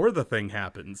before the thing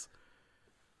happens.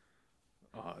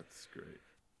 Oh, that's great.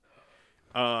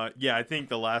 Yeah, I think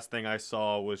the last thing I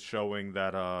saw was showing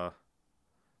that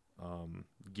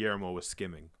Guillermo was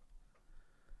skimming.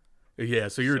 Yeah,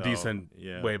 so you're a decent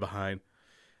way behind.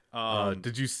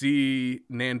 Did you see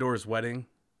Nandor's wedding?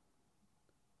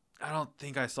 I don't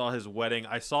think I saw his wedding.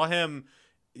 I saw him,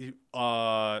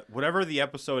 whatever the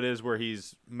episode is where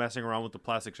he's messing around with the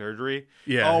plastic surgery.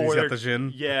 Yeah, he's got the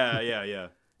gin. Yeah.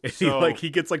 So, he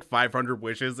gets like 500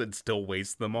 wishes and still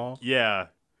wastes them all. Yeah,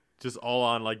 just all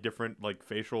on like different like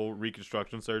facial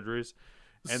reconstruction surgeries,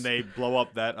 and they blow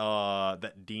up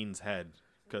that Dean's head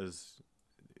because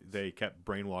they kept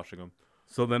brainwashing him.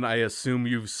 So then I assume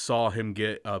you saw him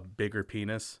get a bigger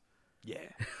penis. Yeah.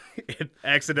 It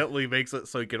accidentally makes it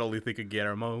so he can only think of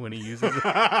Guillermo when he uses it.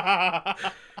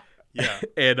 Yeah.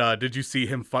 And did you see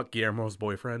him fuck Guillermo's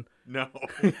boyfriend? No.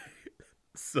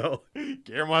 So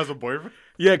Guillermo has a boyfriend?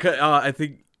 Yeah, I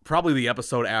think probably the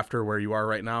episode after where you are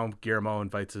right now, Guillermo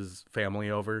invites his family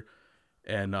over.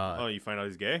 And you find out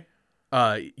he's gay?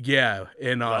 Yeah.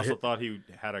 And I also thought he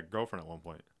had a girlfriend at one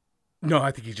point. No,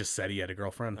 I think he just said he had a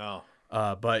girlfriend. Oh.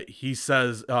 But he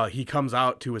says he comes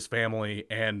out to his family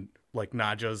and like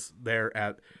Nadja's there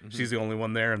she's the only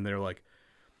one there, and they're like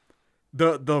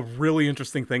the really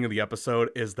interesting thing of the episode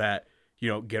is that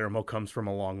Guillermo comes from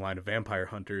a long line of vampire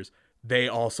hunters. They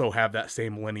also have that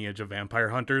same lineage of vampire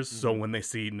hunters, so when they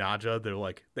see Nadja, they're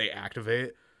like they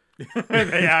activate.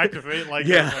 They activate like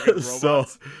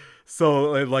robots.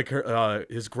 So like her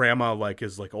his grandma like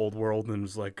is like old world and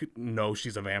is like no,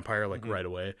 she's a vampire like right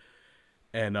away.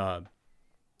 And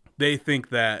they think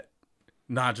that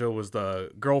Nadja was the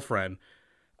girlfriend,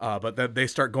 but then they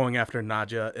start going after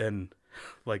Nadja and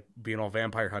like being all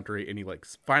vampire huntery, and he like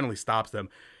finally stops them,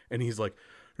 and he's like,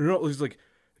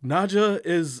 Nadja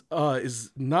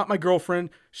is not my girlfriend.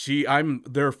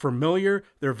 They're familiar,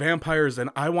 they're vampires, and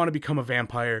I want to become a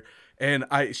vampire, and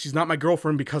she's not my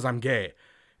girlfriend because I'm gay.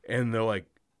 And they're like,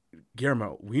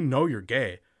 Guillermo, we know you're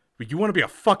gay, but you want to be a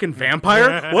fucking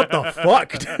vampire? What the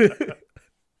fuck?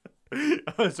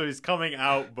 So he's coming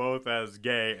out both as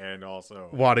gay and also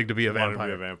wanting to be a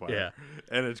vampire. Yeah.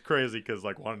 And it's crazy because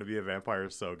like wanting to be a vampire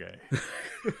is so gay.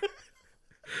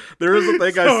 There is a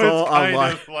thing I saw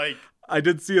online. Like, I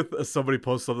did see somebody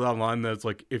post something online that's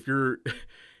like, if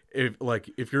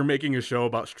if you're making a show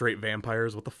about straight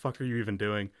vampires, what the fuck are you even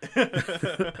doing?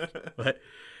 But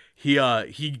he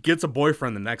gets a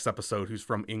boyfriend the next episode who's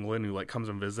from England who like comes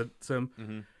and visits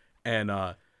him, and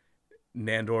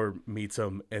Nandor meets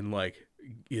him and like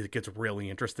he gets really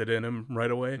interested in him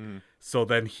right away. So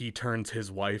then he turns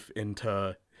his wife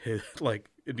into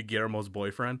Guillermo's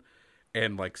boyfriend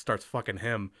and like starts fucking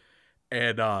him,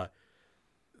 and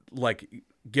like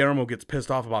Guillermo gets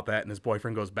pissed off about that and his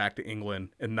boyfriend goes back to England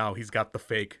and now he's got the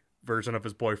fake version of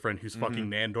his boyfriend who's fucking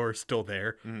Nandor still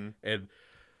there. And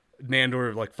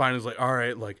Nandor like finally is like, all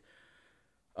right, like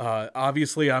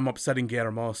obviously I'm upsetting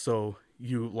Guillermo, so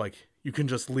you can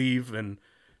just leave and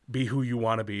be who you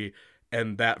want to be.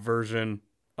 And that version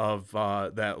of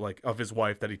of his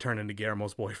wife that he turned into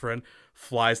Guillermo's boyfriend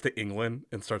flies to England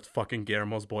and starts fucking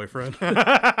Guillermo's boyfriend.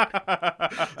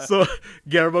 So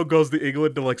Guillermo goes to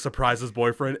England to like surprise his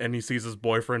boyfriend, and he sees his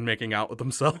boyfriend making out with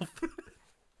himself.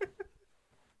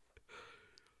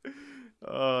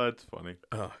 Oh, that's funny.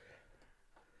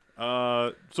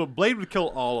 So Blade would kill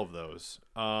all of those.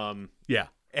 Yeah.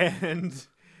 And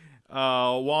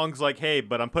Wong's like, hey,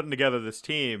 but I'm putting together this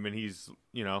team, and he's,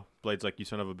 Blade's like, you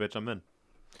son of a bitch, I'm in.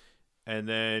 And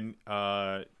then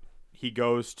he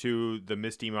goes to the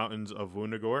Misty Mountains of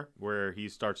Wundagore, where he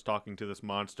starts talking to this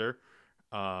monster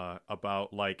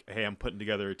about, like, hey, I'm putting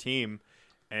together a team.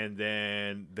 And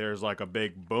then there's, like, a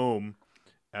big boom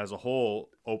as a hole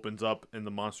opens up in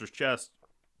the monster's chest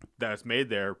that's made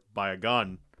there by a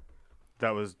gun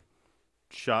that was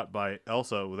shot by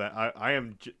Elsa. That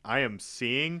I am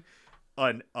seeing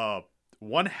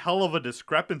one hell of a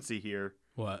discrepancy here.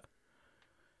 What?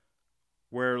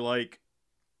 Where, like,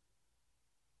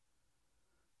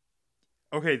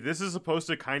 okay, this is supposed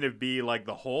to kind of be like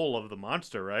the whole of the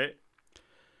monster, right?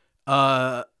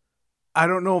 I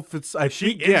don't know if it's. I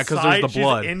think yeah, because there's the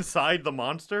blood inside the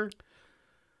monster.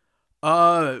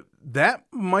 That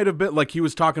might have been like he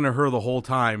was talking to her the whole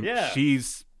time. Yeah,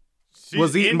 she's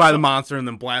was eaten by the monster and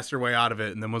then blasted her way out of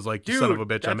it, and then was like, "You son of a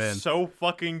bitch, I'm in." That's so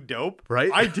fucking dope, right?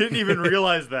 I didn't even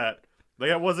realize that. Like,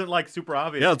 it wasn't, like, super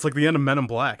obvious. Yeah, it's like the end of Men in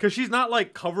Black. Because she's not,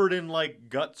 like, covered in, like,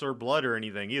 guts or blood or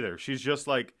anything either. She's just,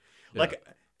 like,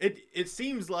 it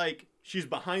seems like she's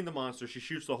behind the monster. She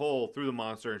shoots the hole through the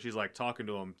monster, and she's, like, talking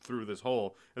to him through this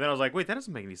hole. And then I was like, wait, that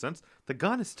doesn't make any sense. The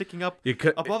gun is sticking up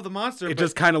above the monster. It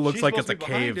just kind of looks like it's a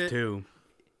cave, too.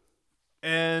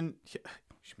 And she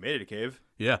made it a cave.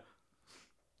 Yeah.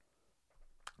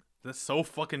 That's so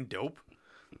fucking dope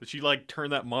that she, like,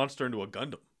 turned that monster into a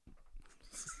Gundam.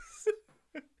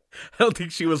 I don't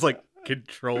think she was like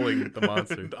controlling the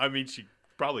monster. I mean, she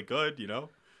probably could,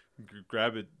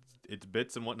 grab its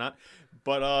bits and whatnot.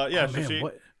 But yeah,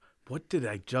 what did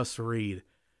I just read?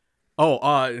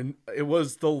 Oh, it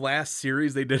was the last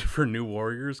series they did for New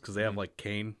Warriors because they have like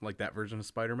Kane, like that version of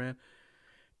Spider-Man,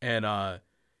 and or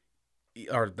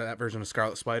that version of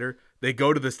Scarlet Spider. They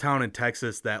go to this town in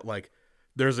Texas that like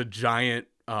there's a giant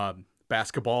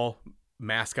basketball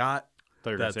mascot.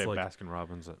 They're gonna say like, Baskin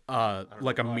Robbins.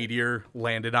 Like a meteor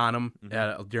landed on him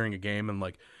during a game and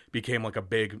like became like a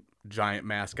big giant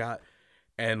mascot,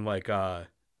 and like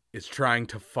is trying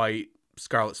to fight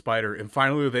Scarlet Spider, and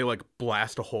finally they like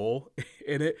blast a hole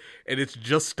in it, and it's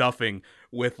just stuffing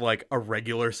with like a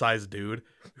regular sized dude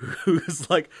who's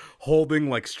like holding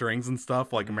like strings and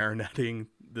stuff, like marionetting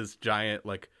this giant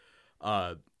like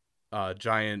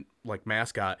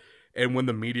mascot. And when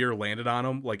the meteor landed on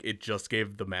him, like, it just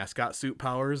gave the mascot suit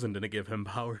powers and didn't give him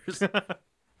powers.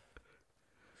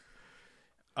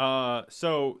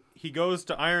 So he goes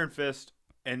to Iron Fist,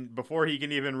 and before he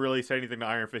can even really say anything to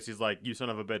Iron Fist, he's like, you son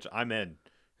of a bitch, I'm in.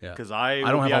 Yeah. Because I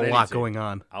don't have a lot going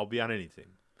on. I'll be on anything.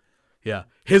 Yeah.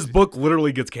 His book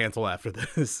literally gets canceled after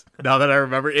this. Now that I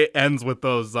remember, it ends with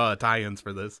those tie-ins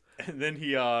for this. And then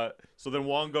so then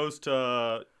Wong goes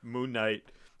to Moon Knight.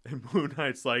 And Moon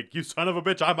Knight's like, you son of a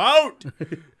bitch, I'm out!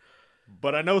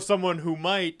 But I know someone who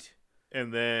might,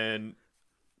 and then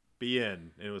be in.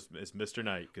 It's Mr.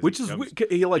 Knight. Which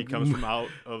he comes from out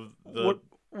of the...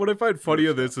 What I find funny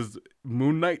of this is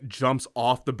Moon Knight jumps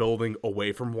off the building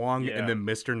away from Wong, and then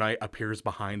Mr. Knight appears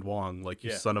behind Wong, like,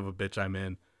 you son of a bitch, I'm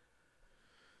in.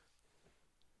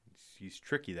 He's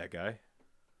tricky, that guy.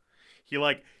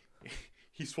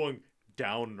 He swung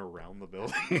down and around the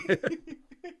building.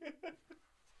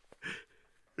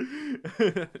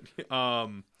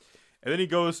 And then he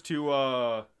goes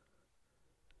to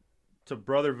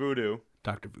Brother Voodoo.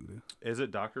 Dr. Voodoo. Is it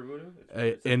Dr. Voodoo?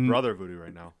 It's Brother Voodoo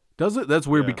right now. Does it? That's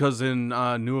weird because in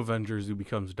New Avengers he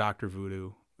becomes Dr.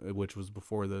 Voodoo, which was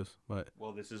before this. But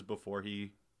well, this is before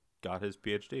he got his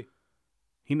PhD.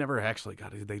 He never actually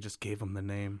got it. They just gave him the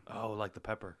name. Oh, like the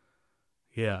pepper.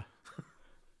 Yeah.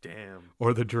 Damn.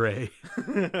 or the Dre.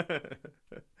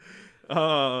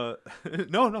 No,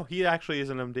 he actually is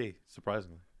an MD,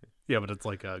 surprisingly. Yeah, but it's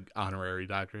like a honorary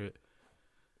doctorate.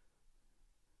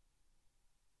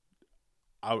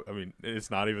 I mean, it's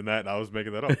not even that. I was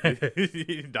making that up.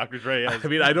 Dr. Dre has... I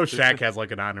mean, I know Shaq has like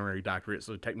an honorary doctorate,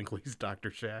 so technically he's Dr.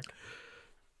 Shaq.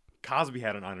 Cosby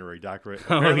had an honorary doctorate.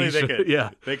 Oh, Apparently yeah.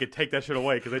 they could take that shit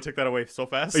away because they took that away so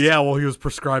fast. Yeah, well, he was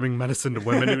prescribing medicine to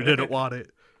women who didn't want it.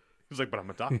 He was like, but I'm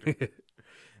a doctor.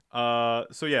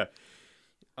 So yeah.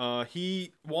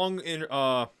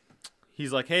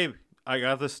 He's like, hey, I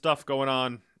got this stuff going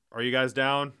on. Are you guys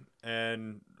down?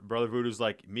 And Brother Voodoo's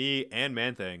like, me and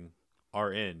Man-Thing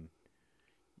are in.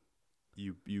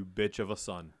 You bitch of a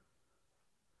son.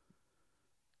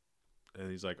 And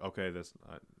he's like, okay,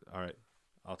 all right,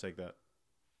 I'll take that.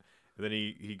 And then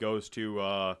he goes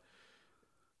to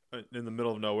in the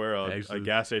middle of nowhere a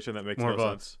gas station that makes no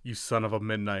sense. You son of a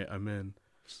midnight, I'm in.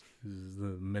 This is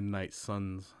the Midnight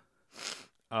Suns.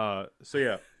 So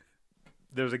yeah,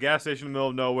 there's a gas station in the middle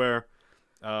of nowhere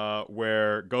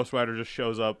where Ghost Rider just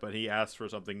shows up and he asks for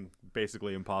something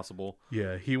basically impossible.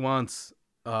 Yeah, he wants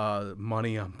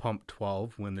money on pump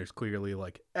 12 when there's clearly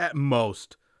like at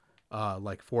most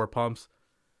like 4 pumps.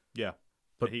 Yeah,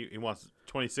 but he wants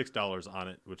 $26 on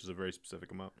it, which is a very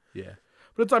specific amount. Yeah,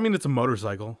 but it's a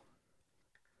motorcycle.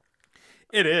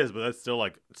 It is, but that's still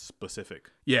like specific.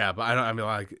 Yeah, but I mean,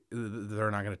 like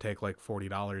they're not going to take like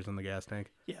 $40 in the gas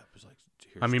tank. Yeah, it was like.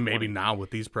 I mean, 20. maybe now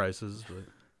with these prices,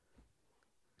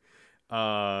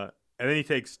 but. And then he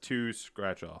takes 2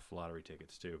 scratch-off lottery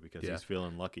tickets too because he's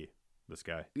feeling lucky. This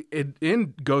guy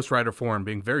in Ghost Rider form,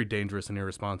 being very dangerous and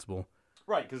irresponsible.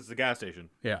 Right, because it's a gas station.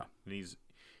 Yeah, and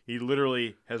he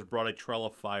literally has brought a trail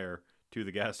of fire to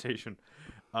the gas station.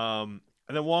 And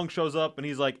then Wong shows up and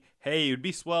he's like, hey, it'd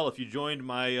be swell if you joined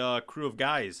my crew of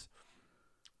guys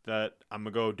that I'm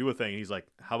going to go do a thing. And he's like,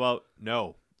 how about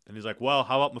no? And he's like, well,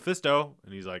 how about Mephisto?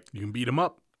 And he's like, you can beat him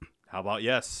up. How about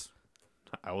yes?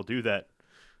 I will do that.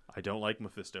 I don't like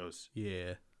Mephistos.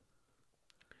 Yeah.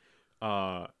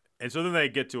 And so then they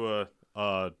get to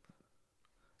a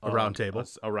round table.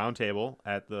 A round table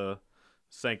at the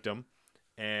sanctum.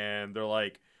 And they're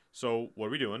like, so what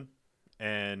are we doing?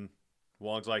 And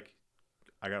Wong's like,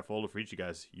 I got a folder for each of you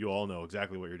guys. You all know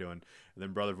exactly what you're doing. And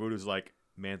then Brother Voodoo's like,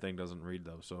 Man-Thing doesn't read,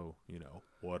 though, so,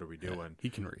 what are we doing? Yeah, he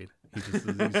can read.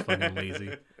 He's fucking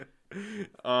lazy.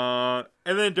 And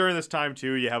then during this time,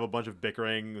 too, you have a bunch of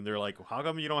bickering, and they're like, how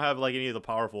come you don't have, like, any of the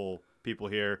powerful people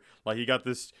here? Like, you got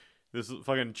this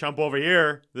fucking chump over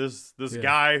here, this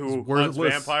guy who hunts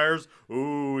vampires.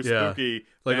 Ooh, spooky.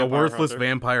 Like a worthless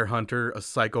vampire hunter, a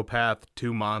psychopath,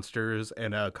 2 monsters,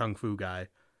 and a kung fu guy.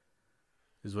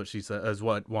 Is what she said. Is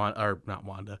what not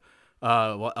Wanda.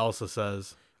 What Elsa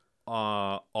says.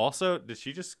 Also, did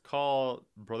she just call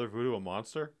Brother Voodoo a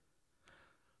monster?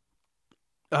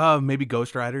 Maybe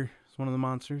Ghost Rider is one of the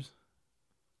monsters.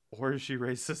 Or is she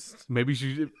racist? Maybe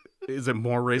is it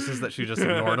more racist that she just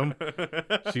ignored him?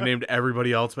 She named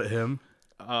everybody else but him.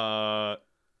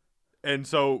 And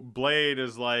so Blade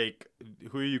is like,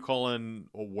 who are you calling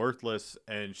a worthless?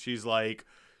 And she's like,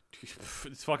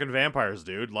 it's fucking vampires,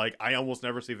 dude. Like, I almost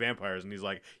never see vampires. And he's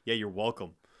like, yeah, you're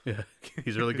welcome. Yeah,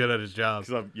 he's really good at his job.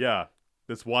 Yeah,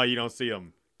 that's why you don't see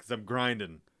him. Because I'm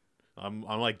grinding. I'm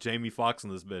like Jamie Foxx in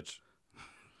this bitch.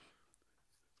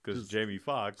 Because Jamie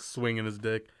Foxx swinging his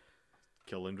dick,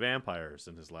 killing vampires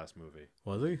in his last movie.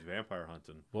 Was he? He's vampire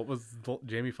hunting. What was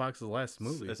Jamie Foxx's last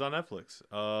movie? It's on Netflix.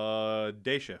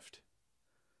 Day Shift.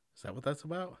 Is that what that's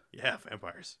about? Yeah,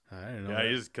 vampires. I didn't know. Yeah,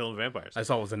 he's just killing vampires. I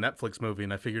saw it was a Netflix movie,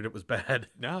 and I figured it was bad.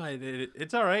 No,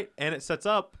 it's all right, and it sets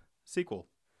up sequel.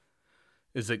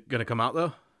 Is it gonna come out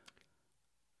though?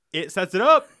 It sets it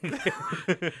up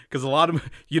because a lot of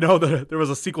there was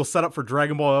a sequel set up for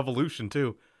Dragon Ball Evolution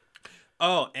too.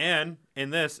 Oh, and in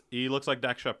this, he looks like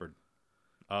Dak Shepard.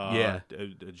 Yeah,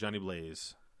 Johnny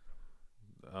Blaze.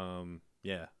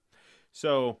 Yeah.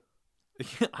 So,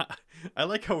 I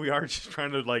like how we are just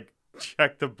trying to like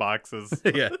check the boxes.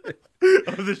 Yeah,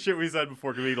 of the shit we said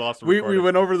before because we lost. We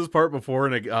went over this part before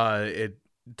and it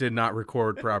did not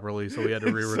record properly, so we had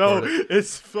to re-record it. It's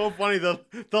so funny the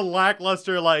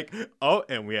lackluster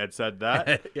and we had said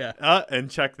that. Yeah. And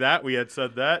check that we had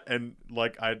said that, and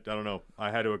like I don't know, I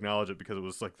had to acknowledge it because it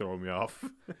was like throwing me off.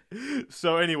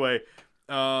 So anyway,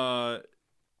 as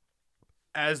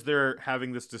they're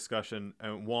having this discussion,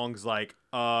 and Wong's like,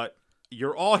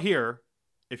 you're all here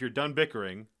if you're done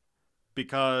bickering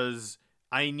because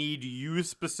I need you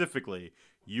specifically.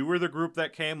 You were the group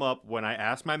that came up when I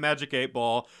asked my Magic 8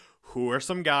 Ball, who are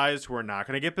some guys who are not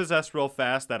going to get possessed real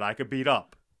fast that I could beat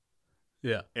up.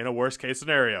 Yeah. In a worst case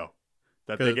scenario.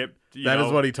 that they get. That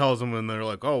is what he tells them when they're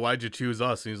like, "Oh, why'd you choose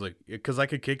us?" And he's like, "Because I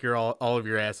could kick all of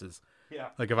your asses. Yeah.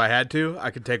 Like if I had to,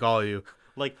 I could take all of you."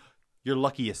 Like, you're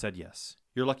lucky you said yes.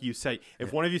 You're lucky you said.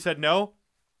 If one of you said no,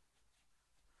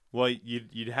 well,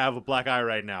 you'd have a black eye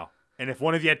right now. And if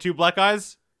one of you had 2 black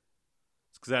eyes,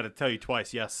 it's because I had to tell you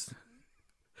twice yes.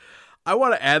 I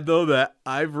want to add though that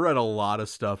I've read a lot of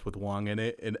stuff with Wong in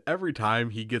it, and every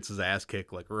time he gets his ass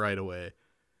kicked like right away.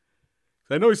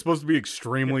 I know he's supposed to be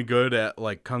extremely good at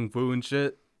like kung fu and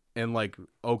shit, and like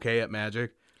okay at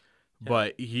magic,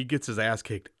 but he gets his ass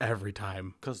kicked every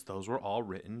time. Because those were all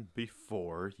written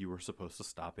before you were supposed to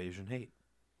stop Asian hate.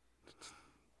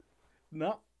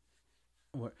 No.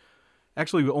 What?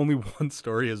 Actually, only one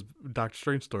story is Doctor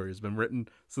Strange story has been written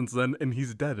since then, and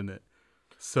he's dead in it.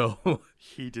 So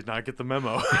he did not get the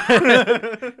memo.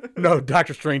 No,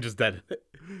 Doctor Strange is dead in it.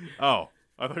 Oh,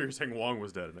 I thought you were saying Wong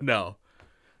was dead in it. No.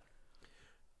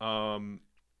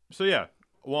 So yeah,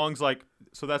 Wong's like,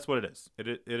 so that's what it is.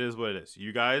 It is what it is.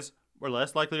 You guys were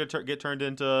less likely to get turned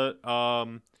into,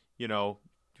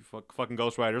 fucking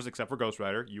Ghost Riders, except for Ghost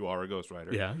Rider. You are a Ghost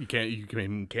Rider. Yeah, you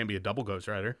can't be a double Ghost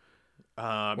Rider.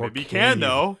 Maybe you can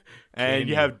though, and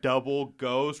you have double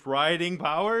Ghost riding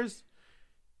powers.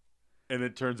 And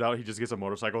it turns out he just gets a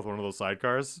motorcycle with one of those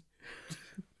sidecars.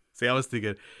 See, I was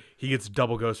thinking he gets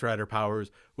double Ghost Rider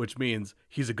powers, which means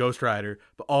he's a Ghost Rider,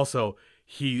 but also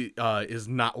he is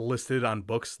not listed on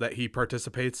books that he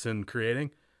participates in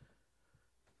creating.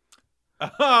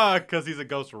 Because he's a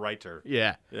Ghost Writer.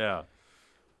 Yeah. Yeah.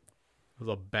 It was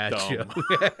a bad Dumb.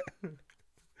 joke.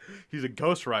 He's a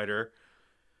Ghost Rider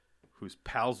who's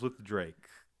pals with Drake.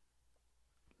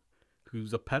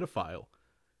 Who's a pedophile.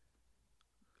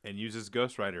 And uses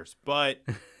Ghost Riders. But...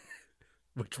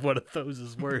 Which one of those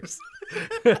is worse?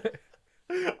 I'm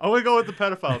going to go with the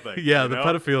pedophile thing. Yeah, the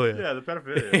pedophilia. Yeah, the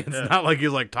pedophilia. It's not like he's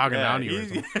like talking down to you or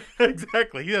something.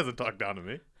 Exactly. He doesn't talk down to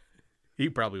me. He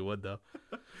probably would, though.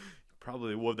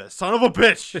 Probably would, that son of a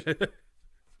bitch.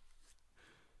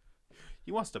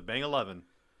 He wants to bang 11.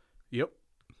 Yep.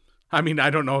 I mean, I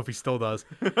don't know if he still does.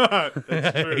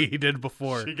 That's true. He did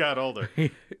before. She got older.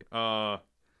 So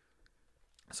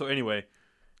anyway,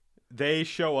 they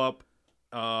show up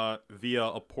via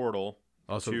a portal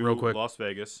also, to real quick, Las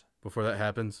Vegas. Before that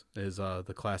happens, is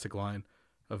the classic line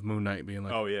of Moon Knight being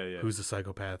like, "Oh yeah, who's the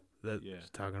psychopath that he's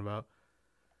talking about?"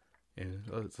 And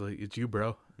it's like, it's you,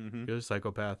 bro. Mm-hmm. You're a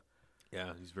psychopath.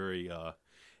 Yeah, he's very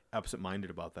absent-minded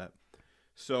about that.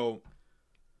 So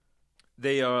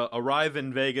they arrive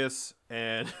in Vegas,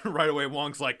 and right away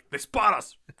Wong's like, "They spot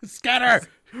us! Scatter!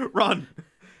 Run!"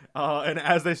 And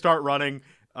as they start running,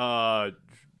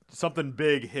 something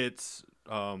big hits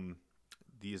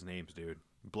these names, dude.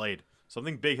 Blade.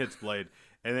 Something big hits Blade,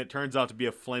 and it turns out to be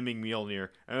a flaming Mjolnir.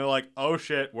 And they're like, "Oh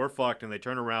shit, we're fucked!" And they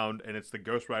turn around, and it's the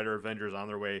Ghost Rider Avengers on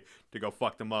their way to go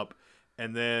fuck them up.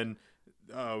 And then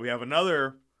we have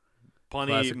another punny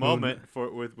Classic moment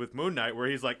with Moon Knight where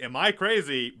he's like, "Am I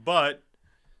crazy?" But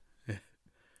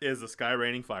is the sky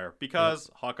raining fire because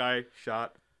Hawkeye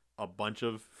shot a bunch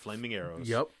of flaming arrows.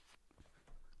 Yep.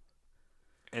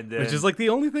 And then, which is like the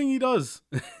only thing he does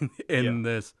in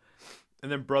this.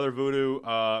 And then Brother Voodoo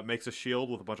makes a shield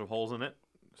with a bunch of holes in it.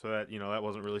 So that, that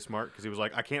wasn't really smart because he was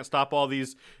like, I can't stop all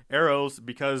these arrows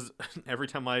because every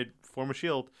time I form a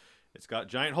shield, it's got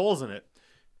giant holes in it.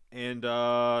 And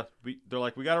they're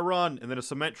like, we got to run. And then a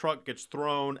cement truck gets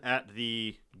thrown at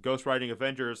the Ghost Riding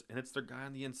Avengers, and it's their guy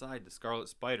on the inside, the Scarlet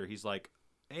Spider. He's like,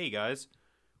 hey, guys,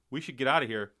 we should get out of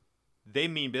here. They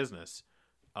mean business.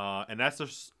 And that's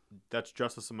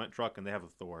just a cement truck, and they have a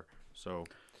Thor. So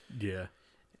yeah.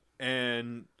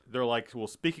 And they're like, well,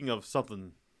 speaking of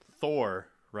something Thor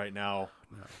right now,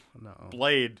 no.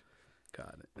 Blade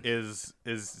God. is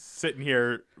sitting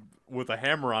here with a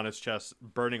hammer on his chest,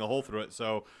 burning a hole through it.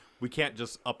 So we can't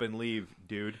just up and leave,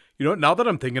 dude. Now that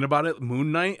I'm thinking about it,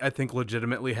 Moon Knight, I think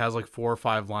legitimately has like 4 or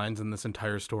 5 lines in this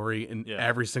entire story, and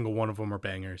every single one of them are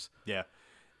bangers. Yeah.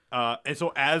 And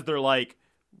so as they're like,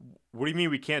 what do you mean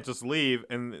we can't just leave?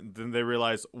 And then they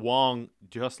realize Wong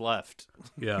just left.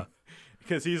 Yeah.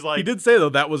 Because he's like... He did say, though,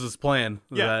 that was his plan.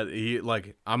 Yeah. That he,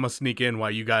 like, I'm going to sneak in while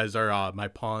you guys are my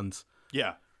pawns.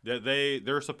 Yeah.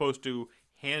 They're supposed to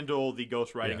handle the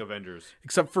Ghost Riding Avengers.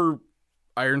 Except for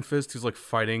Iron Fist, who's, like,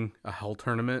 fighting a hell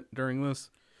tournament during this.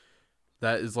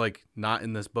 That is, like, not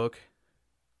in this book.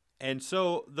 And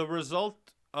so the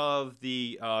result of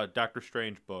the Doctor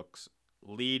Strange books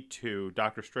lead to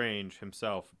Doctor Strange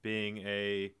himself being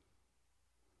a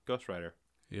Ghost Rider.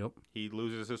 Yep. He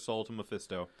loses his soul to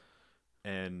Mephisto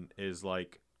and is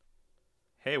like,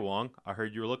 hey, Wong, I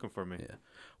heard you were looking for me. Yeah.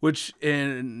 Which,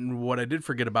 and what I did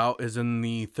forget about is in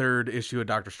the 3rd issue of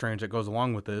Doctor Strange that goes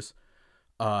along with this,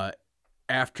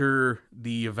 after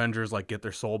the Avengers like get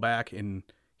their soul back and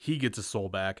he gets his soul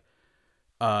back,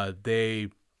 they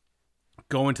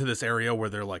go into this area where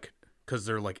they're like, because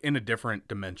they're like in a different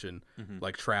dimension,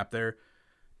 like trapped there,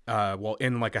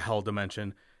 in like a hell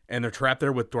dimension, and they're trapped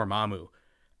there with Dormammu,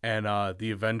 and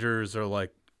the Avengers are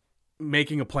like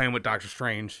making a plan with Doctor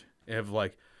Strange of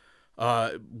like,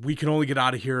 we can only get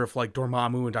out of here if like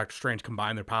Dormammu and Doctor Strange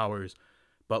combine their powers,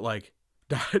 but like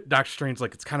Doctor Strange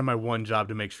like, it's kind of my one job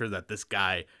to make sure that this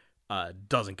guy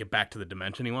doesn't get back to the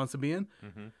dimension he wants to be in.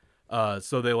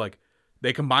 So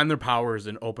they combine their powers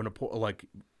and open a portal. Like,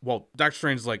 well, Doctor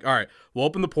Strange is like, all right, we'll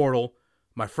open the portal.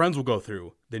 My friends will go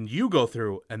through. Then you go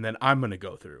through, and then I'm gonna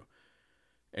go through.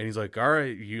 And he's like, all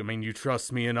right, you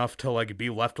trust me enough to like be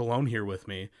left alone here with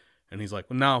me? And he's like,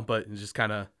 well, no, but it's just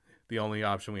kind of the only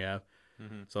option we have.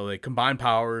 So they combine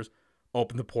powers,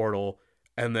 open the portal,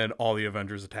 and then all the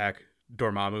Avengers attack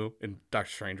Dormammu, and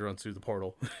Doctor Strange runs through the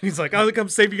portal. He's like, I'll come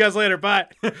save you guys later. Bye.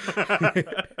 And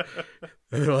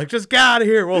they're like, just get out of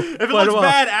here. Well, if it looks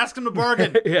bad, ask him to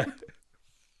bargain. Yeah.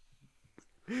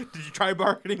 Did you try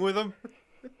bargaining with him?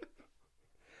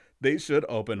 They should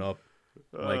open up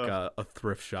like a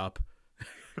thrift shop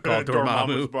called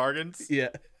Dormammu's Bargains. Yeah.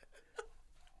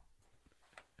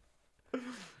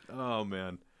 Oh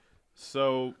man.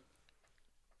 So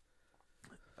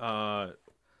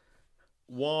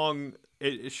Wong,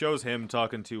 it shows him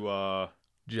talking to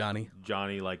Johnny,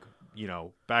 like, you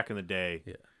know, back in the day,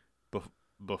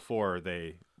 before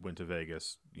they went to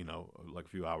Vegas, you know, like a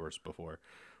few hours before,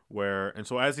 and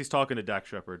so as he's talking to Dak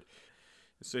Shepard,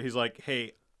 so he's like,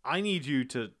 hey, I need you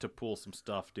to pull some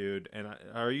stuff, dude, and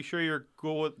are you sure you're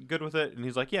good with it? And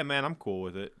he's like, yeah, man, I'm cool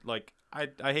with it. Like, I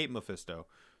hate Mephisto,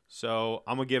 so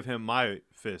I'm gonna give him my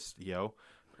fist, yo.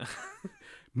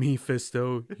 Me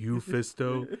Fisto, you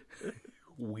Fisto,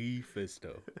 we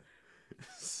Fisto.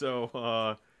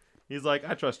 So he's like,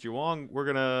 I trust you, Wong. We're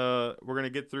gonna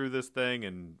get through this thing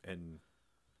and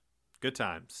good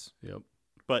times. Yep.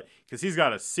 But because he's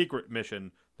got a secret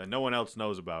mission that no one else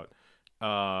knows about.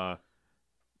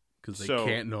 Because they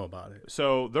can't know about it.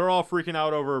 So they're all freaking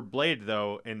out over Blade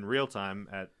though in real time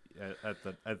at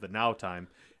the now time,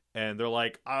 and they're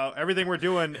like, everything we're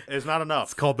doing is not enough.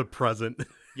 It's called the present.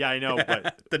 Yeah, I know,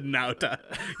 but the now time.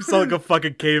 You sound like a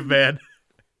fucking caveman.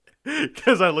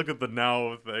 Because I looked at the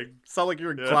now thing. You sound like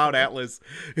you're in Cloud Atlas.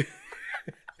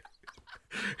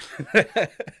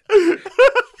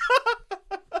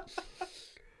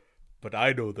 But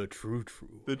I know the true.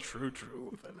 The true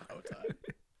the now time.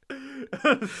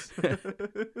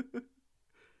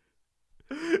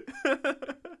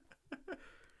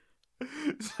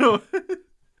 So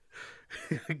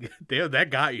damn, that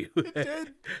got you. It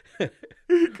did.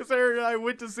 Because Eric and I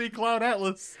went to see Cloud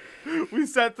Atlas. We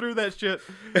sat through that shit.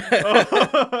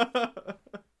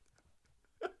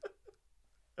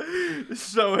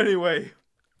 So anyway,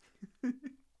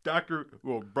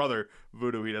 brother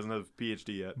Voodoo, he doesn't have a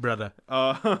PhD yet. Brother.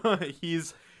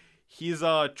 He's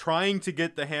trying to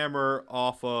get the hammer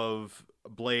off of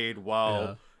Blade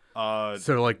while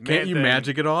so like, can't you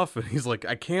magic it off? And he's like,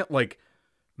 I can't like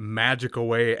magic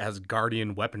away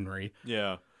Asgardian weaponry.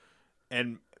 Yeah.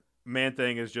 And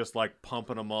Man-Thing is just like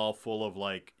pumping them all full of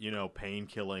like, you know,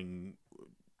 pain-killing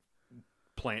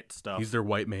plant stuff. He's their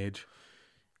white mage.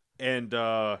 And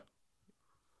Mr.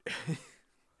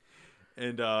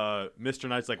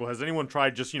 Knight's like, well, has anyone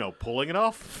tried just, you know, pulling it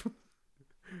off?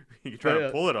 You can try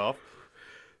to pull it off.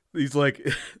 He's like,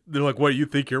 they're like, what, you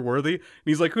think you're worthy? And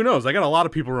he's like, who knows? I got a lot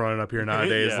of people running up here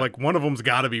nowadays. Yeah. Like, one of them's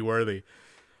got to be worthy.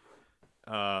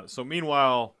 So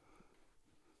meanwhile,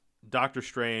 Doctor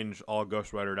Strange, all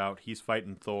Ghost Ridered out, he's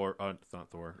fighting Thor. It's not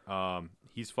Thor.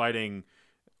 He's fighting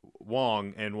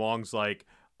Wong, and Wong's like,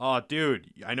 oh, dude,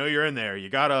 I know you're in there. You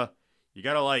gotta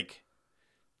like,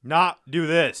 not do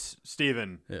this,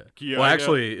 Steven. Yeah. Well,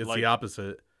 actually, it's like, the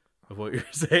opposite of what you're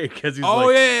saying, because he's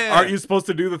aren't you supposed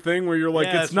to do the thing where you're like,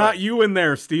 it's not you in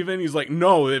there, Steven? He's like,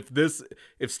 no, if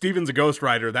Steven's a Ghost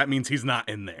Rider, that means he's not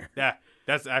in there. Yeah,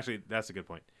 that's a good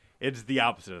point. It's the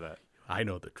opposite of that. I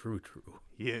know the true.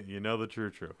 Yeah, you know the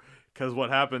true. Because what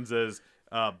happens is,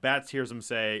 Bats hears him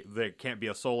say there can't be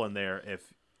a soul in there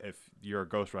if you're a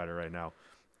Ghost Rider right now,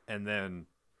 and then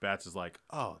Bats is like,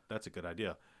 oh, that's a good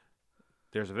idea.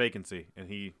 There's a vacancy, and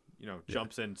he, you know,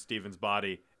 jumps in Steven's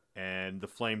body, and the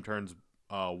flame turns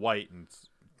white, and it's,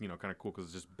 you know, kind of cool because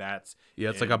it's just bats. Yeah,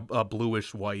 it's like a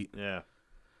bluish white.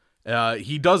 Yeah.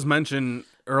 He does mention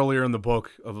earlier in the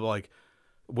book of like,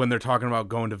 when they're talking about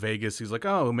going to Vegas, he's like,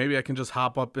 oh, maybe I can just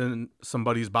hop up in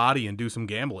somebody's body and do some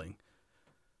gambling.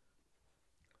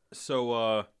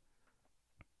 So,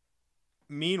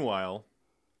 meanwhile,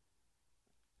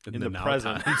 in the now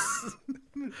present, times.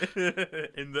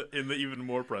 in the even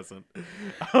more present,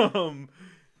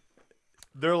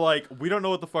 they're like, we don't know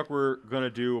what the fuck we're gonna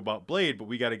do about Blade, but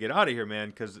we got to get out of here, man,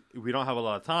 because we don't have a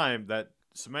lot of time. That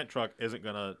cement truck isn't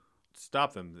gonna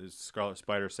stop them. Is Scarlet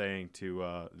Spider saying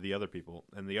to the other people,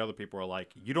 and the other people are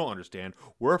like, you don't understand.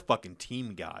 We're a fucking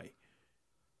team guy,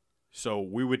 so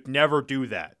we would never do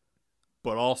that.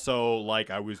 But also,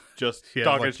 like, I was just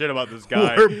talking shit about this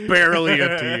guy. We're barely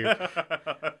a team.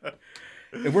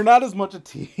 And we're not as much a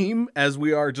team as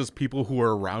we are just people who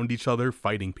are around each other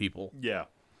fighting people. Yeah.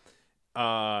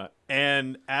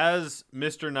 And as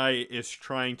Mr. Knight is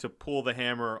trying to pull the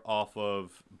hammer off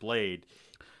of Blade,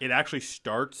 it actually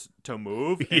starts to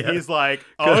move. And he's like,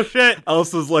 oh, shit.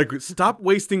 Elsa's like, stop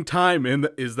wasting time. And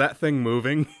is that thing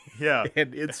moving? Yeah.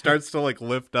 And it starts to, like,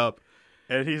 lift up.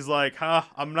 And he's like,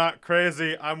 I'm not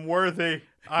crazy. I'm worthy.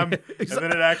 And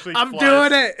then it actually I'm flies.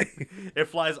 doing it. It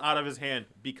flies out of his hand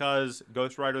because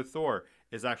Ghost Rider Thor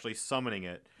is actually summoning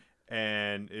it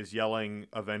and is yelling,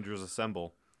 Avengers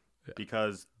Assemble,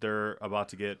 because they're about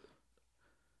to get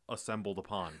assembled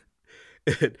upon.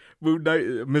 Moon Knight,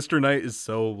 Mr. Knight is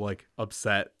so, like,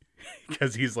 upset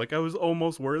because he's like, I was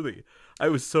almost worthy. I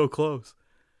was so close.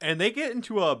 And they get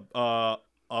into a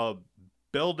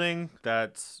building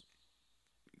that's,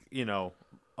 you know,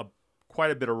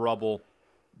 quite a bit of rubble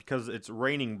because it's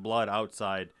raining blood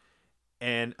outside,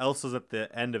 and Elsa's at the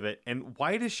end of it. And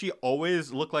why does she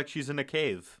always look like she's in a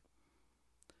cave?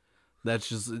 That's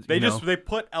just They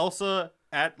put Elsa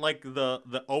at, like,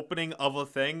 the opening of a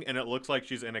thing, and it looks like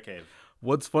she's in a cave.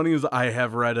 What's funny is I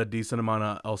have read a decent amount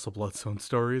of Elsa Bloodstone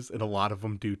stories, and a lot of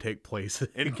them do take place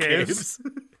In caves.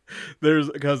 There's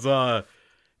because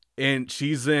and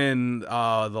she's in the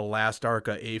last arc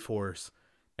of A-Force,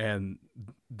 and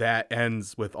that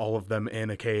ends with all of them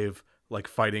in a cave, like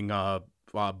fighting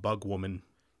Bug Woman.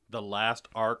 The last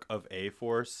arc of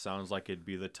A-Force sounds like it'd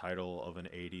be the title of an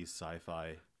 80s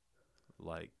sci-fi,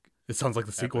 like. It sounds like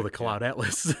the sequel to Cloud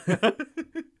Atlas.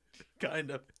 Kind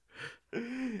of.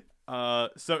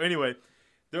 So anyway,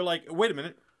 they're like, wait a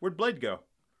minute, where'd Blade go?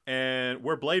 And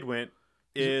where Blade went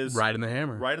is riding the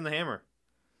hammer. Riding the hammer.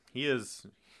 He is.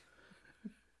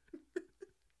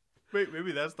 Wait,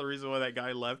 maybe that's the reason why that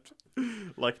guy left.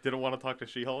 Like, didn't want to talk to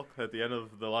She-Hulk at the end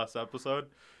of the last episode.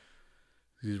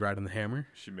 He's riding the hammer.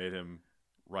 She made him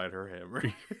ride her hammer.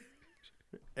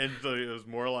 And so it was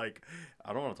more like,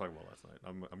 I don't want to talk about last night.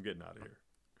 I'm getting out of here.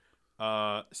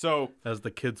 So as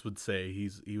the kids would say,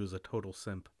 he was a total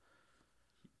simp.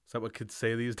 Is that what kids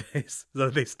say these days? Are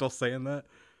they still saying that?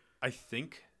 I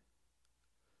think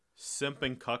simp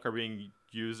and cuck are being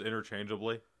used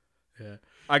interchangeably. Yeah,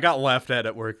 I got laughed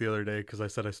at work the other day because I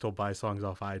said I still buy songs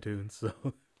off iTunes. So,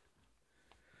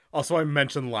 also I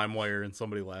mentioned LimeWire and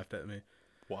somebody laughed at me.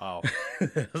 Wow,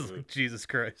 I was like, Jesus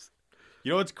Christ!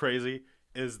 You know what's crazy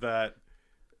is that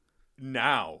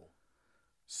now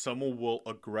someone will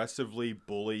aggressively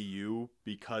bully you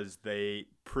because they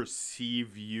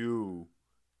perceive you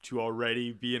to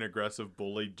already be an aggressive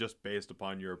bully just based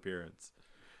upon your appearance.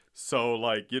 So,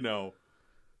 like, you know,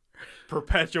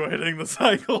 perpetuating the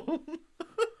cycle.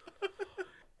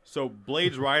 So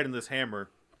Blade's riding this hammer,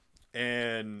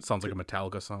 and sounds like a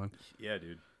Metallica song. Yeah,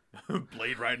 dude.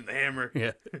 Blade riding the hammer.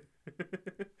 Yeah.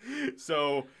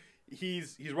 So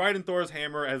he's riding Thor's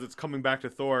hammer as it's coming back to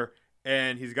Thor,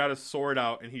 and he's got his sword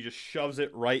out, and he just shoves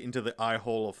it right into the eye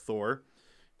hole of Thor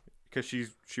because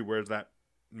she wears that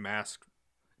mask.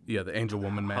 Yeah, the Angel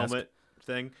Woman mask helmet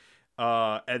thing,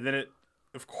 and then it.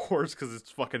 Of course, because it's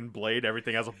fucking Blade.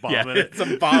 Everything has a bomb in it. It's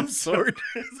a bomb sword.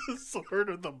 It's a sword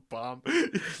with a bomb.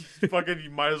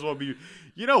 You might as well be.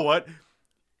 You know what?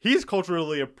 He's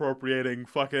culturally appropriating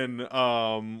fucking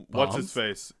what's his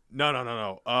face? No.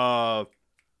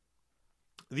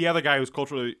 The other guy who's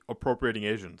culturally appropriating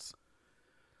Asians.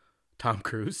 Tom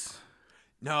Cruise.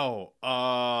 No.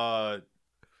 God.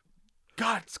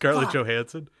 Scarlett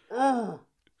Johansson. CB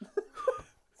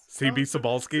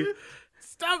Cebulski.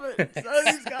 Stop it!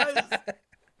 These guys.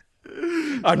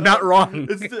 I'm not wrong.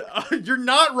 You're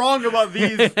not wrong about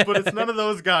these, but it's none of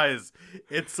those guys.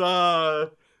 It's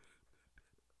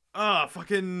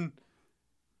fucking.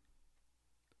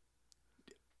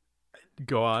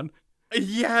 Go on.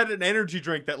 He had an energy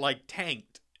drink that like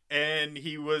tanked, and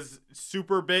he was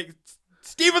super big.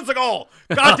 Steven Seagal.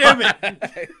 God damn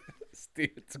it.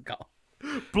 Steven Seagal.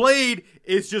 Blade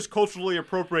is just culturally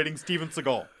appropriating Steven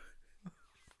Seagal.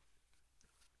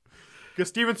 Because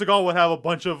Steven Seagal would have a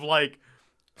bunch of like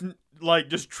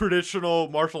just traditional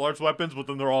martial arts weapons, but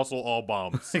then they're also all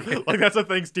bombs. Like that's a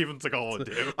thing Steven Seagal would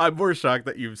do. I'm more shocked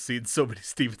that you've seen so many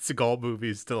Steven Seagal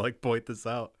movies to like point this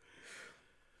out.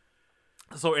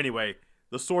 So anyway,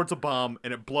 the sword's a bomb,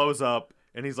 and it blows up,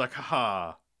 and he's like,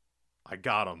 haha, I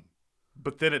got him.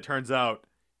 But then it turns out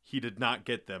he did not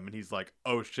get them, and he's like,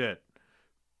 oh shit,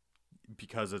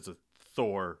 because it's a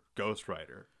Thor Ghost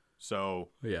Rider. So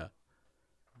Yeah.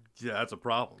 that's a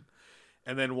problem.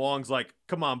 And then Wong's like,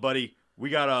 come on, buddy, we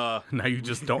gotta... Now you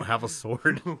just don't have a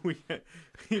sword.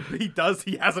 he does.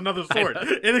 He has another sword.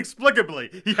 Inexplicably,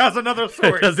 he has another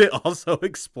sword. Does it also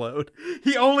explode?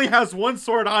 He only has one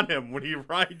sword on him when he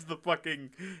rides the fucking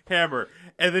hammer.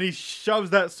 And then he shoves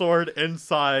that sword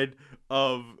inside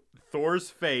of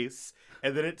Thor's face.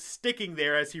 And then it's sticking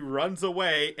there as he runs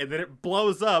away. And then it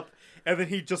blows up. And then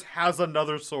he just has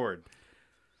another sword.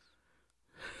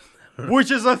 Which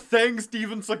is a thing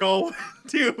Steven Seagal would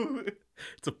do.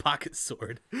 It's a pocket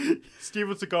sword.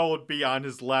 Steven Seagal would be on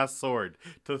his last sword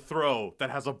to throw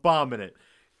that has a bomb in it.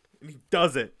 And he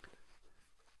does it.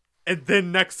 And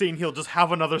then next scene, he'll just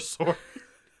have another sword.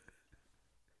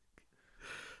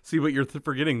 See, but you're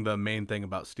forgetting the main thing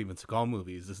about Steven Seagal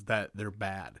movies is that they're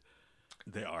bad.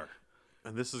 They are.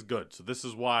 And this is good. So this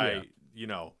is why,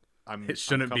 It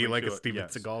shouldn't be like a Steven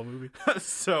Yes. Seagal movie.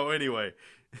 So anyway,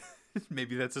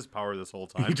 maybe that's his power this whole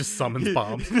time. He just summons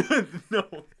bombs. No.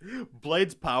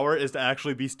 Blade's power is to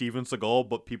actually be Steven Seagal,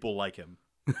 but people like him.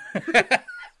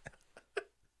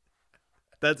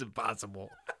 That's impossible.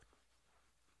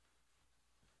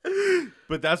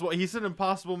 But that's what he's an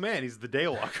impossible man. He's the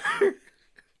Daywalker.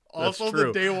 Also, That's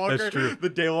true. the Daywalker. That's true. The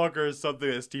Daywalker is something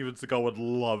that Steven Seagal would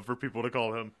love for people to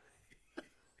call him.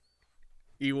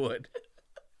 He would.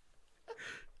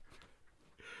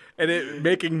 And it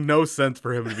making no sense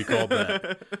for him to be called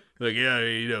that. Like,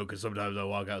 yeah, because sometimes I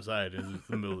walk outside and it's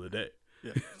the middle of the day.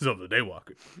 Yeah. So I'm the day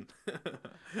walker.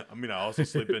 I mean, I also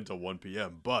sleep until 1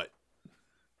 p.m., but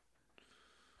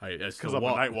Because because I'm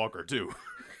a night walker too.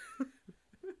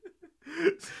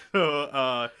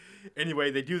 So,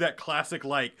 anyway, they do that classic,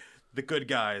 like, the good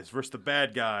guys versus the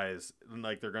bad guys, and,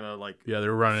 like, they're gonna, like, Yeah,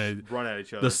 they're running run at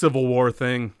each other. the Civil War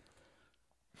thing.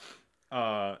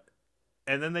 And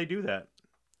then they do that.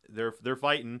 They're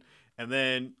fighting, and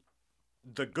then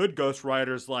the good Ghost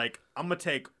Rider's like, I'm gonna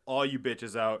take all you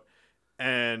bitches out,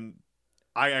 and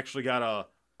I actually got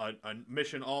a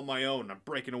mission all my own. I'm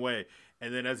breaking away.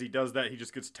 And then as he does that, he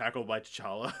just gets tackled by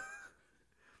T'Challa.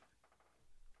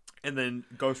 And then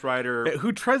Ghost Rider...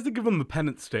 Who tries to give him the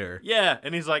pennant stare. Yeah,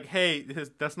 and he's like, hey,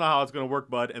 that's not how it's going to work,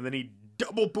 bud. And then he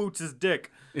double boots his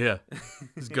dick. Yeah.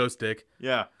 His ghost dick.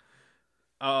 Yeah.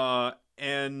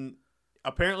 And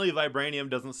apparently Vibranium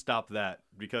doesn't stop that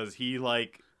because he,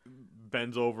 like,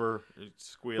 bends over,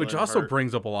 squealing. Which also hurt.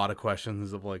 brings up a lot of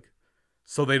questions of, like,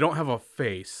 so they don't have a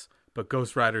face, but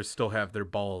Ghost Riders still have their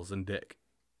balls and dick.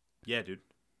 Yeah, dude.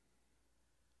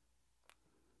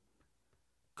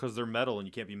 Because they're metal, and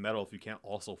you can't be metal if you can't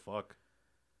also fuck.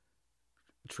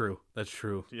 True. That's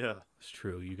true. Yeah. It's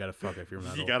true. You gotta fuck if you're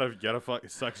metal. You gotta fuck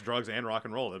sex, drugs, and rock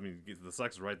and roll. I mean, the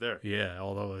sex is right there. Yeah,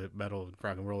 although metal and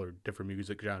rock and roll are different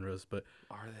music genres, but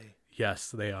Are they?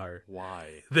 yes, they are.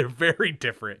 Why? They're very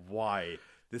different. Why?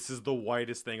 This is the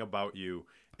whitest thing about you.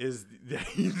 Is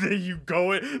that you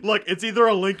go in, like, it's either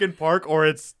a Linkin Park or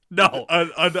it's No,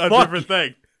 a different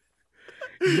thing.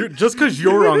 you're, just because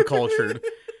you're uncultured.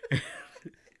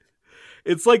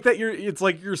 It's like that. It's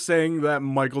like you're saying that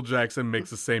Michael Jackson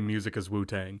makes the same music as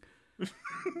Wu-Tang.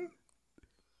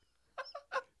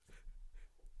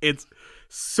 It's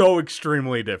so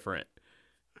extremely different.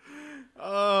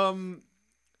 No,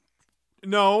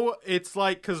 it's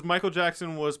like because Michael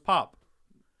Jackson was pop.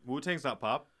 Wu-Tang's not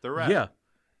pop. They're rap. Yeah.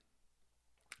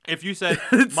 If you said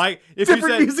It's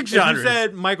different music if you genres.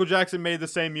 said Michael Jackson made the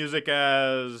same music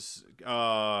as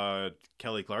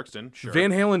Kelly Clarkson, sure. Van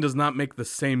Halen does not make the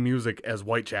same music as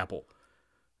Whitechapel.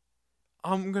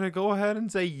 I'm gonna go ahead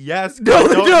and say yes. 'Cause No, I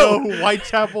don't no. know who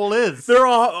Whitechapel is. They're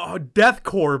a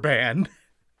deathcore band.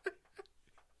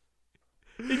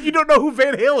 And you don't know who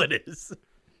Van Halen is.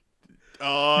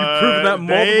 You've proven that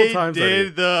multiple times They already.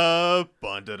 did the.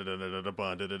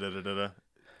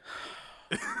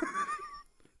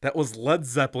 That was Led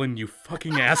Zeppelin, you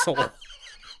fucking asshole.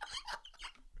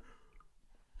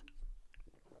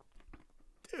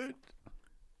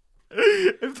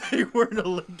 If they weren't a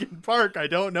Linkin Park, I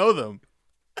don't know them.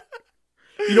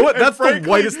 You know what? And That's the frankly-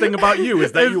 whitest thing about you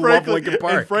is that and you frankly- love Linkin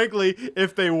Park. And frankly,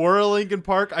 if they were a Linkin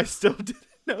Park, I still didn't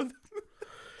know them.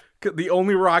 The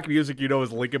only rock music you know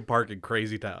is Linkin Park and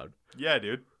Crazy Town. Yeah,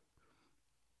 dude.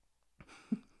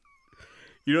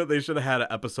 You know, they should have had an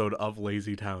episode of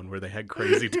Lazy Town where they had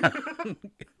Crazy Town.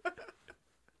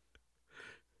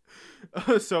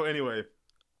 So anyway,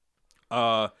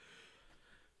 Johnny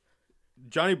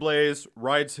Blaze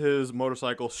rides his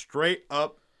motorcycle straight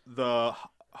up the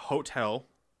hotel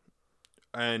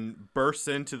and bursts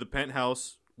into the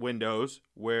penthouse windows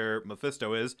where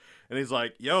Mephisto is, and he's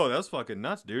like, "Yo, that's fucking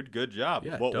nuts, dude. Good job.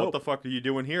 Yeah, What dope. the fuck are you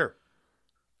doing here?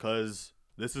 Cause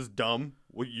this is dumb.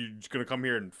 What, you just gonna come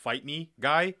here and fight me,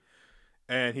 guy?"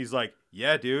 And he's like,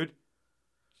 "Yeah, dude.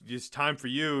 It's time for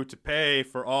you to pay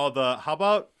for all the. How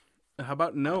about?"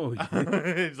 no?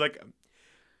 He's like,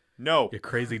 "No." You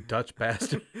crazy Dutch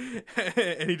bastard.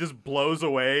 And he just blows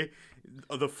away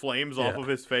the flames off of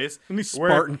his face. And he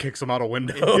Spartan kicks him out a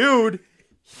window. Dude,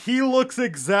 he looks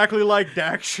exactly like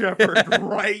Dax Shepard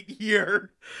right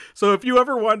here. So if you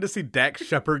ever wanted to see Dax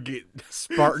Shepard get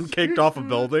Spartan kicked off a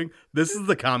building, this is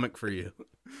the comic for you.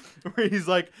 Where he's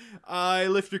like, "I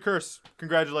lift your curse.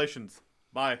 Congratulations.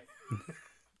 Bye."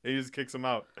 He just kicks him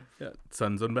out. Yeah,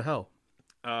 sends him to hell.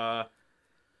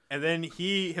 And then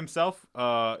he himself,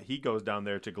 he goes down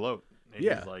there to gloat. And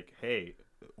Yeah. he's like, "Hey,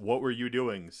 what were you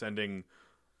doing sending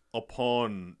a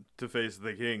pawn to face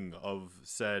the king of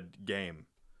said game?"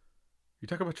 You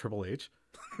talking about Triple H?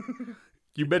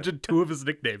 You mentioned two of his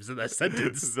nicknames in that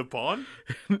sentence. The pawn?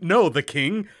 No, the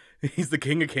king. He's the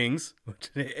king of kings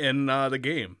in the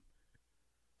game.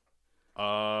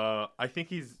 I think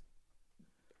he's...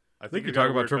 I think you're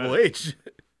talking about Triple H.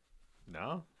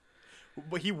 No.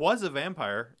 But he was a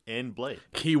vampire in Blade.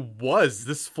 He was.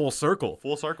 This full circle.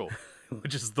 Full circle.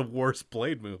 Which is the worst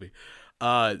Blade movie.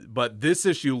 But this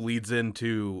issue leads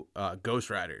into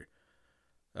Ghost Rider,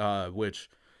 which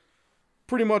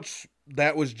pretty much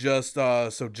that was just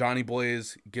so Johnny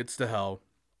Blaze gets to hell.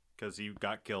 Because he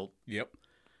got killed. Yep.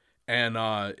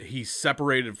 And he's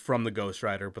separated from the Ghost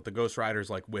Rider, but the Ghost Rider's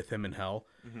like with him in hell.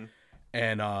 Mm-hmm.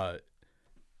 And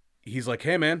he's like,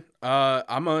 "Hey, man,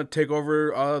 I'm going to take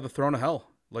over the throne of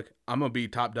hell. Like, I'm going to be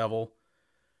top devil."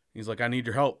 He's like, "I need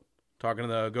your help." Talking to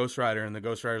the Ghost Rider, and the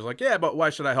Ghost Rider's like, "Yeah, but why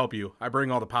should I help you? I bring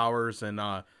all the powers and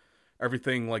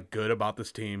everything like good about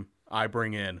this team. I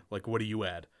bring in. Like, what do you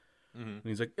add?" Mm-hmm. And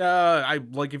he's like, "I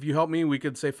like if you help me, we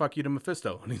could say fuck you to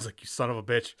Mephisto." And he's like, "You son of a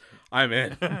bitch, I'm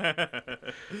in."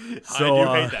 So I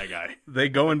do hate that guy. They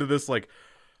go into this like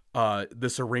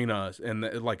this arena, and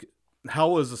like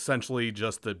hell is essentially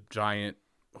just a giant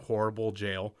horrible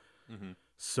jail. Mm-hmm.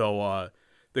 So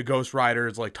the Ghost Rider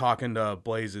is like talking to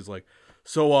Blaze. Is like,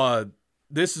 "So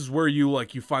this is where you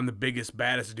find the biggest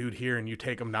baddest dude here, and you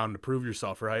take him down to prove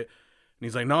yourself, right?" And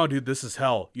he's like, "No, dude, this is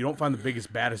hell. You don't find the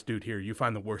biggest baddest dude here. You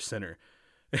find the worst sinner."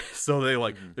 So they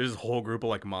there's this whole group of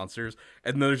like monsters,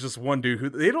 and there's just one dude who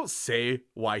they don't say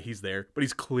why he's there, but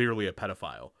he's clearly a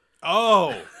pedophile.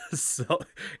 Oh, so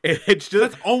it's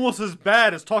just that's almost as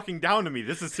bad as talking down to me.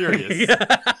 This is serious.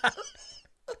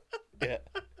 Yeah.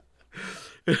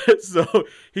 So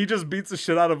he just beats the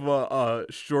shit out of a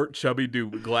short, chubby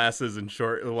dude with glasses and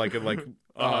short,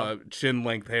 chin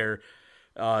length hair.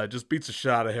 Just beats the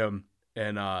shit out of him,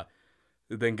 and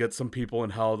then gets some people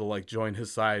in hell to like join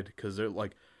his side because they're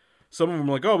like, some of them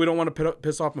are like, "Oh, we don't want to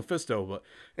piss off Mephisto," but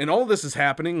and all this is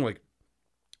happening like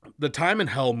the time in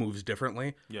hell moves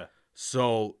differently. Yeah.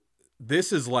 So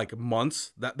this is like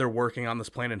months that they're working on this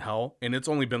plan in hell, and it's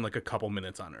only been like a couple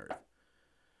minutes on Earth.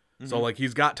 Mm-hmm. So like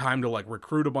he's got time to like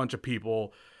recruit a bunch of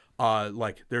people.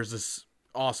 Like there's this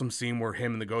awesome scene where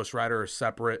him and the Ghost Rider are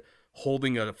separate,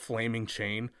 holding a flaming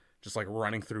chain, just like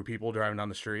running through people driving down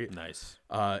the street. Nice.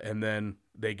 And then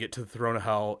they get to the throne of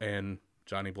hell, and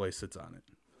Johnny Blaze sits on it.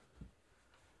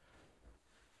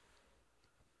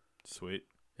 Sweet.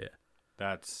 Yeah.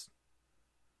 That's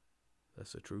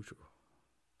the true.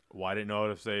 Why didn't know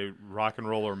to say rock and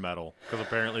roll or metal? Because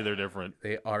apparently they're different.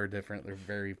 They are different. They're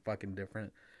very fucking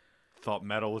different. Thought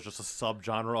metal was just a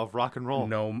subgenre of rock and roll.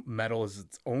 No, metal is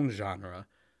its own genre.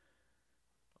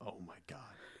 Oh my god.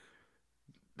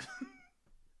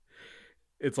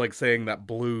 It's like saying that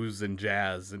blues and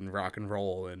jazz and rock and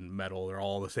roll and metal are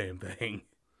all the same thing.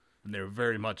 And they're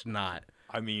very much not.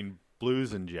 I mean,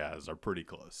 blues and jazz are pretty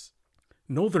close.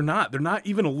 No, they're not. They're not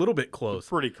even a little bit close.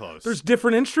 Pretty close. There's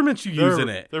different instruments you use in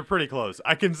it. They're pretty close.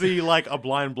 I can see like a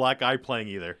blind black guy playing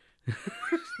either.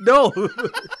 No.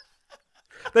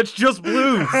 That's just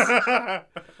blues.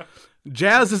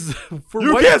 Jazz is for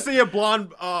you white. Can't see a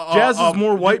blonde. Jazz is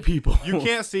more white people. You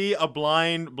can't see a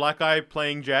blind black guy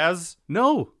playing jazz.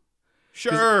 No.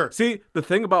 Sure. See, the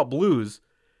thing about blues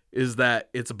is that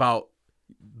it's about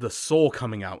the soul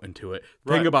coming out into it.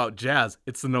 The thing about jazz,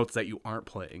 it's the notes that you aren't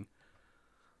playing.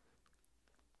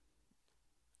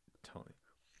 Tony,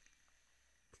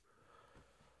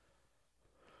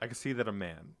 I can see that a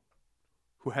man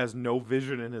who has no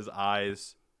vision in his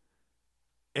eyes,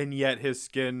 and yet his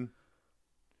skin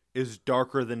is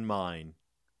darker than mine.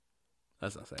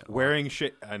 That's not saying a lot. Wearing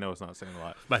shit. I know it's not saying a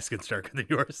lot. My skin's darker than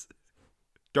yours.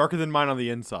 Darker than mine on the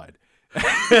inside.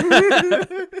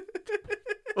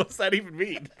 What's that even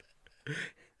mean?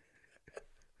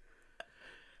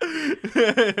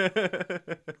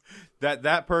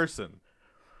 that person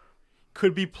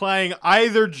could be playing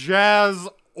either jazz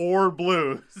or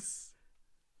blues.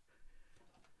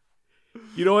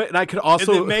 You know what? And I could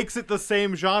also... And it makes it the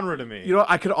same genre to me. You know,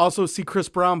 I could also see Chris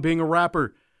Brown being a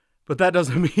rapper, but that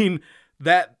doesn't mean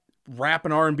that rap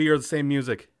and R&B are the same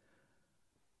music.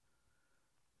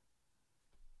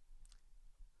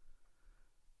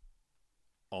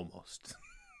 Almost.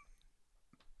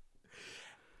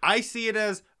 I see it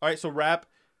as, all right, so rap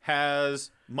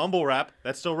has mumble rap.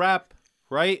 That's still rap,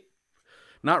 right?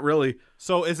 Not really.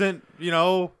 So isn't,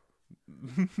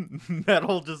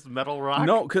 metal just metal rock?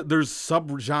 No, 'cause there's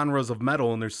subgenres of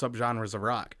metal and there's subgenres of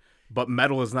rock. But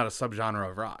metal is not a subgenre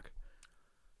of rock.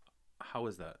 How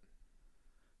is that?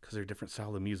 Because they're different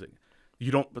style of music.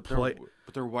 You don't play...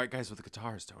 But they're white guys with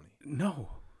guitars, Tony. No.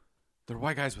 They're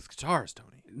white guys with guitars,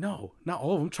 Tony. No, not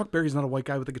all of them. Chuck Berry's not a white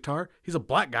guy with a guitar. He's a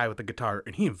black guy with a guitar,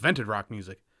 and he invented rock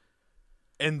music.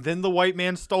 And then the white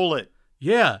man stole it.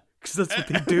 Yeah, because that's what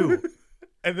they do.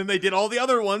 And then they did all the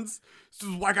other ones. So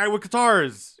this white guy with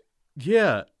guitars.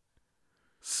 Yeah.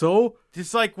 So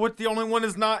it's like what the only one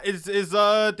is not is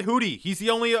Hootie. He's the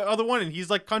only other one, and he's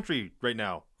like country right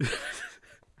now.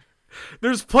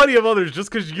 There's plenty of others.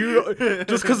 Just because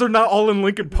they're not all in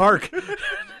Linkin Park,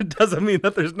 it doesn't mean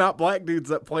that there's not black dudes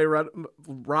that play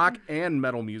rock and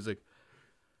metal music.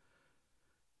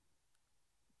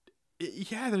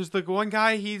 Yeah, there's the one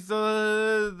guy. He's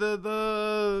but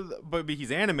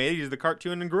he's animated. He's the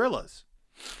cartoon and Gorillas.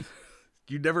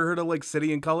 You never heard of like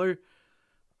City and Color?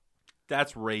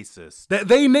 That's racist.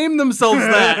 They named themselves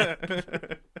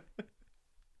that.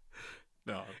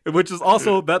 No.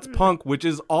 That's punk, which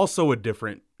is also a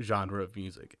different genre of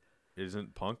music.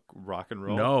 Isn't punk rock and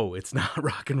roll? No, it's not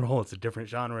rock and roll. It's a different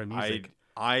genre of music.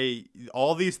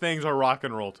 All these things are rock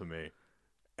and roll to me,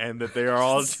 and that they are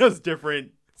all just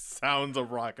different sounds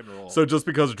of rock and roll. So just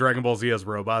because Dragon Ball Z has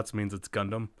robots means it's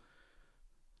Gundam?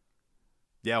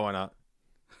 Yeah, why not?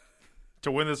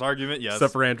 To win this argument, yes.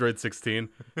 Except for Android 16,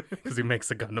 because he makes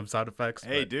the Gundam sound effects.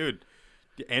 Hey, dude.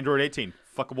 Android 18,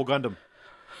 fuckable Gundam.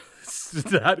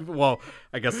 Well,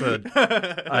 I guess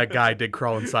a guy did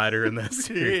crawl inside her in that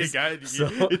series.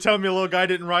 You telling me a little guy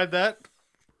didn't ride that?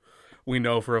 We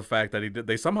know for a fact that he did.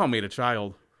 They somehow made a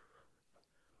child.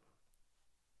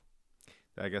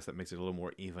 I guess that makes it a little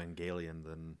more Evangelion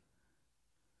than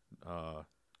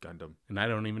Gundam. And I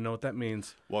don't even know what that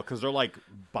means. Well, because they're like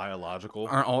biological.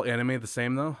 Aren't all anime the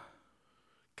same though?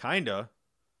 Kinda.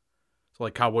 So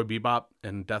like Cowboy Bebop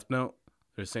and Death Note,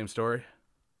 they're the same story?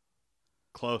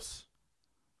 Close.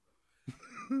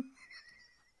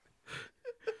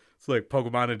 It's like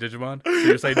Pokemon and Digimon. So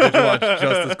you're saying Digimon's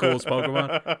just as cool as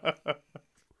Pokemon?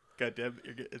 God damn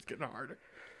it, it's getting harder.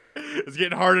 It's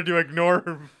getting harder to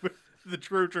ignore the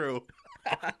true.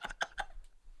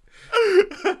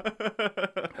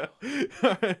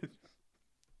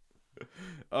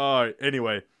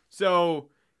 Anyway, so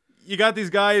you got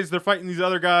these guys, they're fighting these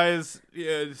other guys.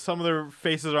 Some of their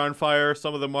faces are on fire,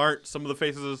 some of them aren't. Some of the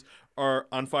faces are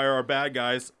on fire are bad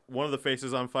guys. One of the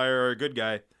faces on fire are a good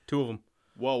guy. Two of them.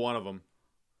 Well, one of them.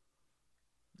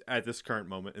 At this current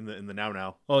moment, in the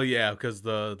now. Oh yeah, because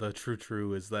the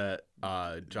true is that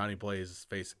Johnny Blaze's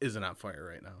face isn't on fire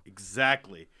right now.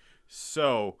 Exactly.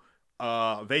 So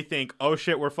they think, oh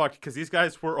shit, we're fucked, because these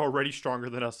guys were already stronger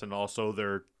than us, and also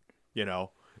they're,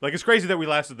 like it's crazy that we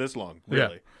lasted this long.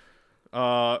 Really. Yeah.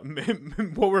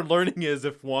 What we're learning is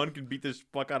if Juan can beat this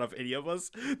fuck out of any of us,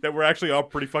 that we're actually all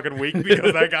pretty fucking weak,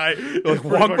 because that guy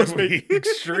Juan must be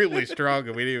extremely strong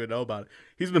and we didn't even know about it.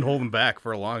 He's been holding back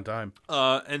for a long time.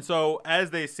 And so as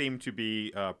they seem to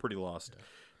be pretty lost.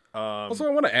 Also, I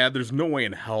want to add, there's no way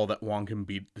in hell that Juan can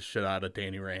beat the shit out of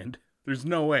Danny Rand. There's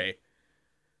no way.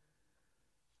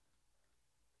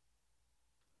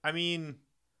 I mean,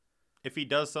 if he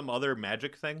does some other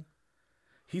magic thing.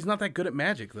 He's not that good at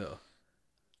magic, though.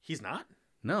 He's not?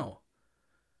 No.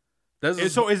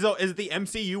 So is the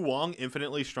MCU Wong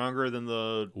infinitely stronger than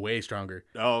the... Way stronger.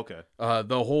 Oh, okay.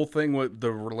 The whole thing with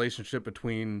the relationship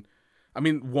between... I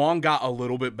mean, Wong got a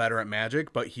little bit better at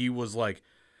magic, but he was like...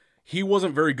 He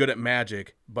wasn't very good at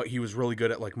magic, but he was really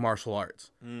good at like martial arts.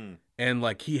 Mm. And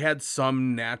like he had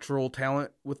some natural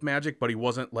talent with magic, but he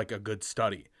wasn't like a good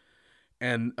study.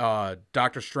 And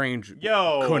Doctor Strange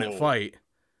couldn't fight.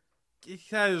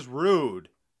 That is rude.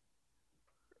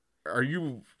 Are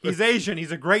you... He's Asian.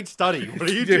 He's a great study. What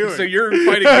are you doing? So you're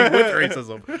fighting me with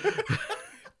racism.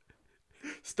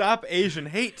 Stop Asian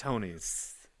hate, Tony.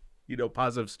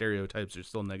 Positive stereotypes are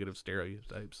still negative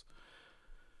stereotypes.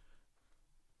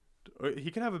 He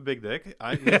can have a big dick.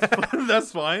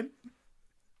 That's fine.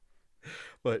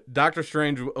 But Doctor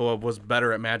Strange was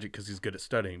better at magic because he's good at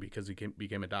studying because he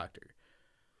became a doctor.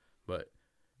 But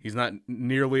he's not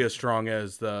nearly as strong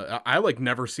as the... I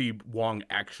never see Wong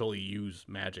actually use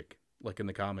magic like in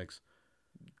the comics.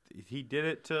 He did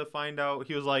it to find out.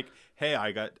 He was like, "Hey,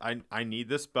 I need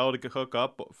this spell to hook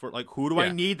up for who do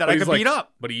I need that I can beat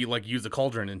up?" But he used a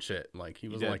cauldron and shit. Like he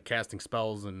was casting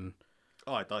spells and.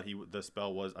 Oh, I thought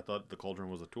I thought the cauldron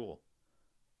was a tool.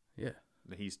 Yeah.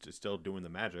 He's still doing the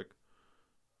magic.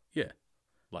 Yeah.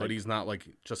 But he's not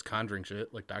just conjuring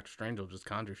shit. Like Doctor Strange will just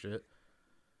conjure shit.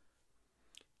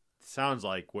 Sounds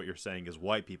like what you're saying is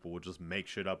white people would just make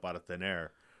shit up out of thin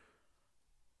air.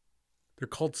 They're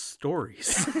called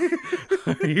stories.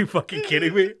 Are you fucking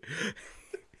kidding me?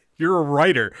 You're a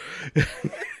writer.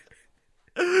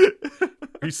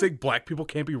 Are you saying black people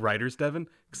can't be writers, Devin?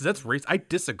 Because that's race. I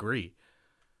disagree.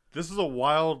 This is a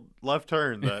wild left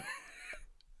turn that,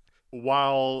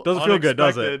 while doesn't feel good,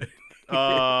 does it?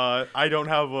 I don't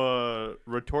have a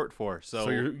retort for. So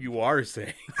you are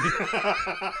saying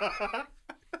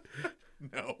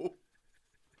no.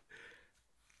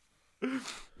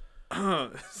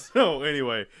 So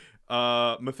anyway,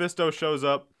 Mephisto shows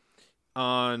up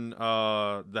on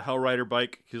the Hellrider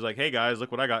bike. He's like, "Hey guys,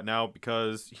 look what I got now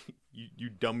because you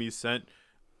dummies sent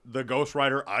the Ghost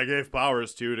Rider I gave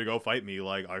powers to go fight me.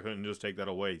 Like I couldn't just take that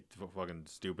away, fucking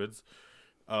stupids.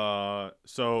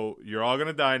 So you're all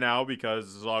gonna die now because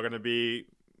this is all gonna be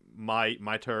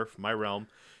my turf, my realm."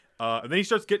 And then he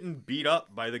starts getting beat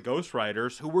up by the Ghost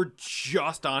Riders who were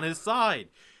just on his side,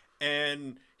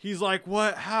 and he's like,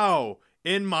 "What? How?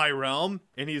 In my realm?"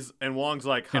 And Wong's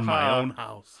like, "Ha in my own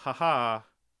house. Haha.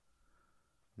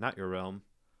 Not your realm.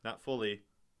 Not fully.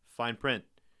 Fine print.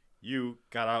 You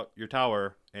got out your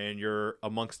tower and you're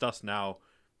amongst us now.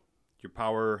 Your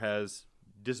power has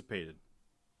dissipated.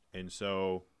 And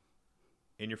so,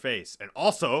 in your face. And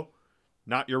also,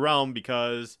 not your realm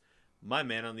because my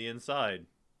man on the inside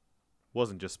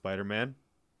wasn't just Spider-Man.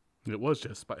 It was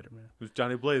just Spider-Man. Who's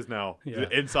Johnny Blaze now? Yeah.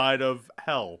 The inside of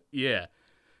hell. Yeah.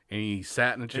 And he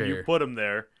sat in a chair. And you put him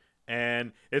there.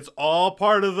 And it's all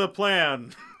part of the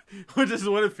plan. Which is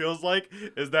what it feels like,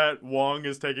 is that Wong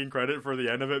is taking credit for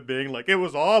the end of it being like, it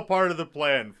was all part of the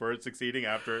plan for it succeeding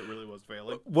after it really was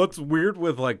failing. What's weird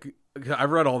with,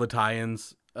 I've read all the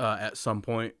tie-ins at some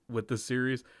point with this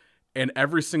series, and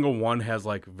every single one has,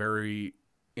 very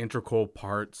integral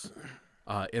parts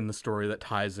in the story that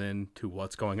ties in to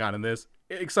what's going on in this,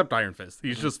 except Iron Fist.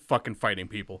 He's just fucking fighting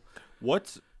people.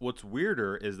 What's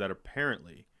weirder is that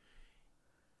apparently,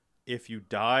 if you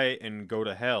die and go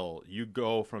to hell, you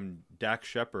go from Dax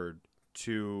Shepard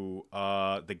to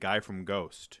the guy from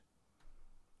Ghost.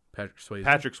 Patrick Swayze.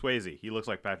 Patrick Swayze. He looks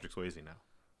like Patrick Swayze now.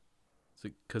 Is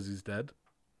it because he's dead?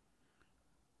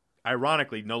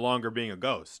 Ironically, no longer being a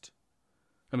ghost.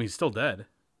 I mean, he's still dead.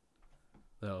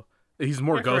 Though he's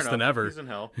more ghost than ever. He's in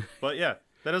hell. But yeah,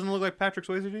 that doesn't look like Patrick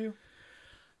Swayze to you?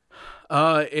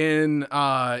 In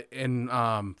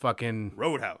fucking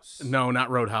Roadhouse. No, not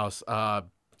Roadhouse.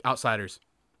 Outsiders.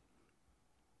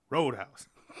 Roadhouse.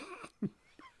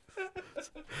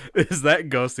 Is that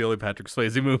Ghost the only Patrick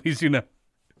Swayze movies you know?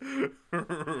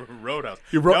 Roadhouse.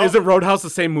 Isn't Roadhouse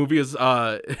the same movie as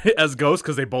as Ghost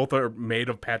because they both are made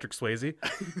of Patrick Swayze?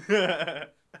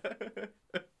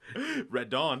 Red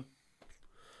Dawn.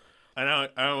 I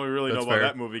don't really know about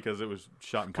that movie because it was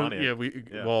shot in Pontiac.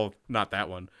 Yeah, well, not that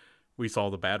one. We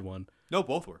saw the bad one. No,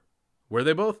 both were. Were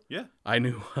they both? Yeah. I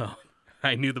knew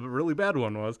the really bad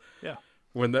one was. Yeah.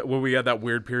 When we had that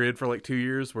weird period for 2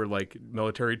 years where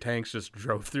military tanks just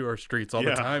drove through our streets all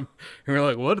the time. And we're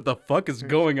like, what the fuck is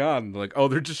going on? Like, oh,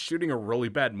 they're just shooting a really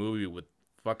bad movie with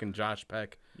fucking Josh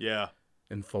Peck. Yeah.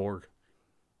 And Thor.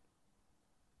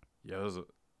 Yeah,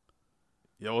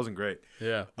 it wasn't great.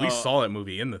 Yeah. We saw that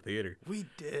movie in the theater. We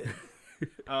did.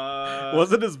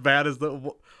 Wasn't as bad as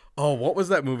the... Oh, what was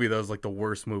that movie that was the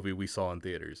worst movie we saw in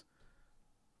theaters?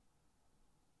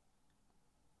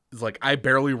 It's I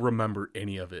barely remember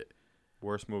any of it.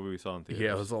 Worst movie we saw in theaters.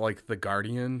 Yeah, it was The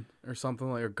Guardian or something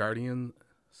or Guardian.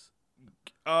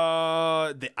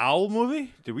 The Owl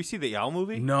movie? Did we see the Owl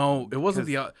movie? No, it wasn't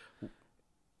the Owl.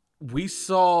 We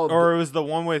saw... Or it was the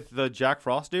one with the Jack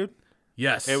Frost dude?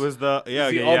 Yes. It was the... Yeah,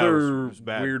 the yeah, other it was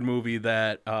bad. weird movie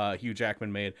that Hugh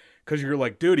Jackman made. Because you're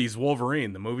like, dude, he's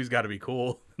Wolverine. The movie's got to be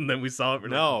cool. And then we saw it.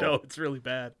 No, it's really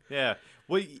bad. Yeah.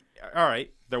 Well, all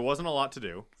right. There wasn't a lot to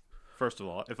do. First of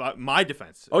all, my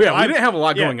defense. Oh yeah, we didn't have a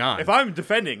lot going on. If I'm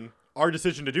defending our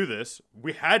decision to do this,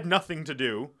 we had nothing to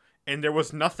do, and there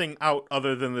was nothing out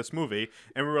other than this movie,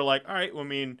 and we were like, all right. Well, I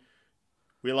mean,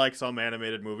 we like some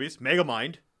animated movies.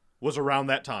 Megamind was around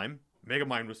that time.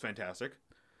 Megamind was fantastic.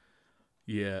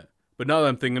 Yeah, But now that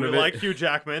I'm thinking We of it, like Hugh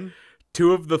Jackman.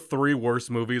 2 of the 3 worst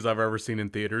movies I've ever seen in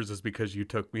theaters is because you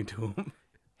took me to them.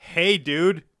 Hey,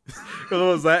 dude.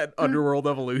 Was that Underworld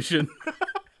Evolution?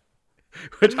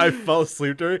 Which I fell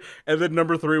asleep during. And then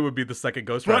number 3 would be the second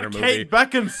Ghost Rider But movie. Kate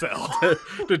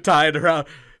Beckinsale. To tie it around.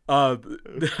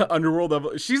 Underworld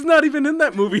Evolution. She's not even in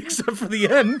that movie except for the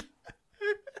end.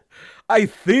 I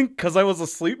think because I was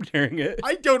asleep during it.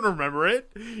 I don't remember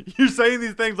it. You're saying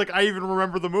these things like I even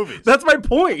remember the movies. That's my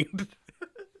point.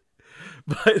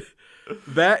 But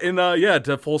that and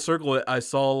to full circle it, I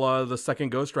saw the second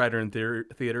Ghost Rider in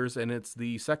theaters, and it's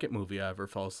the second movie I ever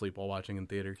fell asleep while watching in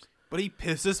theaters. But he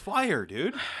pisses fire,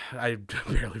 dude. I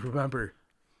barely remember.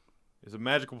 It's a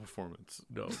magical performance.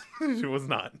 No, It was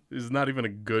not. it's not even a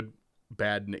good,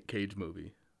 bad Nick Cage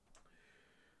movie.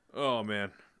 Oh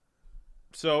man.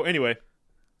 So anyway,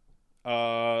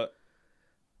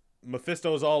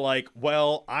 Mephisto's all like,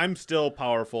 "Well, I'm still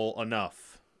powerful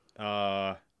enough,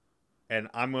 and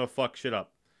I'm gonna fuck shit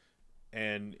up,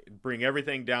 and bring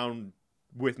everything down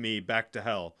with me back to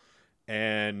hell."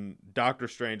 And Doctor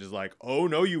Strange is like, "Oh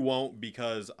no, you won't,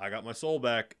 because I got my soul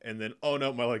back." And then, "Oh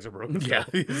no, my legs are broken." Yeah,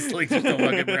 his legs are still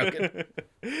fucking broken.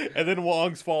 And then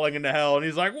Wong's falling into hell, and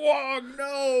he's like, "Wong,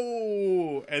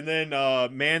 no!" And then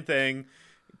Man-Thing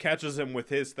catches him with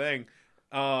his thing,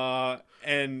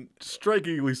 and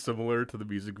Strikingly similar to the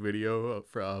music video of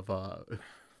fucking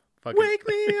 "Wake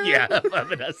me up!" yeah,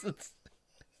 Evanescence.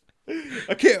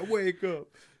 I can't wake up.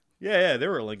 Yeah, they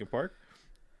were at Linkin Park.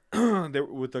 They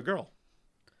were with a girl.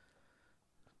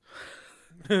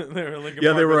 They were at Linkin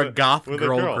Yeah, Park they were with a goth with a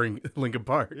girl, Linkin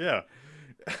Park. Yeah.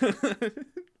 When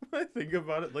I think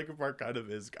about it, Linkin Park kind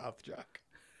of is goth jock.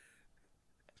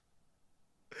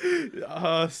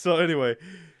 So anyway,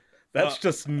 That's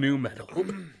just new metal.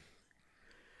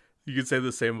 You could say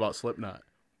the same about Slipknot.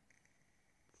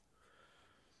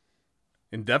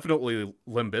 And definitely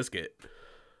Limp Bizkit.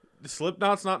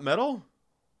 Slipknot's not metal?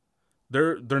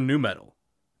 They're new metal.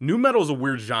 New metal is a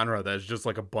weird genre that's just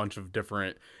like a bunch of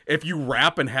different. If you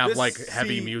rap and have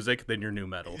heavy music, then you're new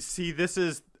metal. See, this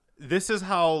is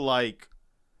how like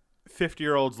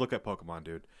 50-year-olds look at Pokemon,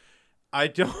 dude. I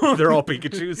don't. They're all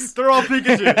Pikachus. They're all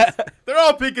Pikachus. They're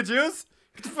all Pikachus.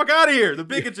 Get the fuck out of here. The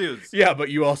Pikachus. Yeah, but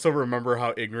you also remember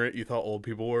how ignorant you thought old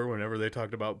people were whenever they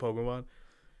talked about Pokemon?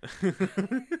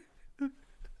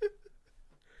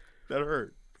 That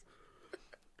hurt.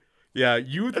 Yeah,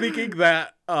 you thinking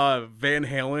that Van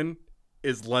Halen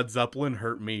is Led Zeppelin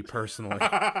hurt me personally.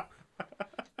 I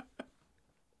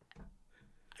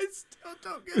still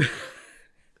don't get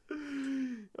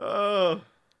it.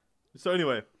 So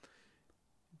anyway,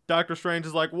 Doctor Strange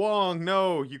is like, "Wong,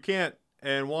 no, you can't."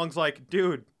 And Wong's like,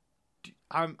 "Dude,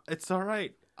 it's all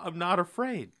right. I'm not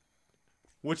afraid."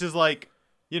 Which is like,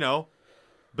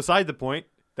 beside the point.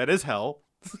 That is hell.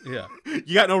 Yeah.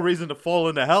 You got no reason to fall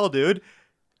into hell, dude.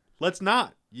 Let's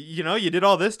not. You did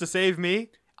all this to save me.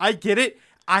 I get it.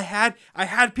 I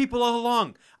had people all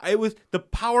along. The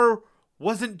power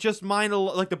wasn't just mine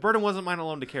alone. Like, the burden wasn't mine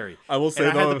alone to carry. I will say,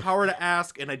 and I had the power to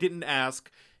ask, and I didn't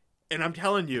ask. And I'm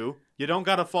telling you, you don't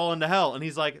got to fall into hell. And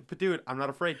he's like, "But dude, I'm not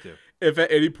afraid to." If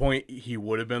at any point he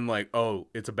would have been like, "Oh,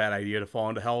 it's a bad idea to fall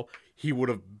into hell," he would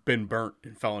have been burnt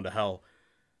and fell into hell.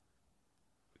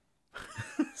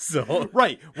 So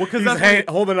right, well, because he's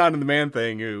holding on to the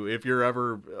Man-Thing. Who, if you're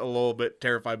ever a little bit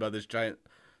terrified by this giant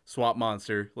swamp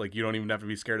monster, like, you don't even have to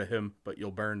be scared of him, but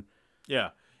you'll burn. Yeah,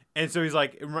 and so he's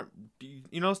like,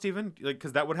 Steven, like,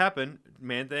 because that would happen.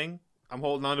 Man-Thing, I'm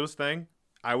holding on to his thing.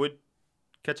 I would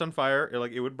catch on fire, or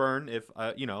like it would burn if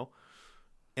and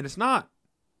it's not.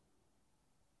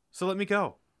 So let me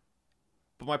go.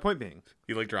 But my point being,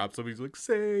 he like drops him. He's like,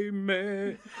 "Save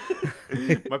me."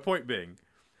 My point being,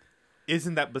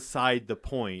 isn't that beside the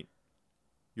point?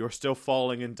 You're still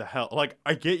falling into hell. Like,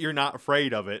 I get you're not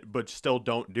afraid of it, but still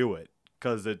don't do it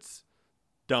because it's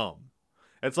dumb.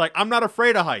 It's like, I'm not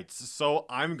afraid of heights, so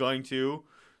I'm going to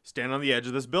stand on the edge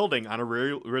of this building on a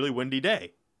really, really windy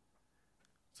day.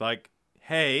 It's like,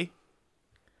 hey,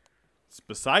 it's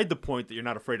beside the point that you're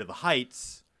not afraid of the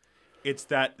heights. It's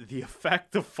that the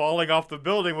effect of falling off the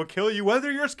building will kill you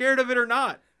whether you're scared of it or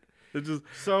not. It just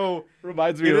So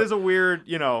reminds me. It is a weird,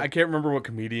 I can't remember what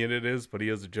comedian it is, but he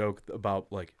has a joke about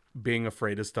like being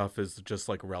afraid of stuff is just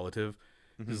like relative.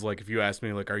 Mm-hmm. Is like, if you ask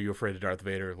me like, "Are you afraid of Darth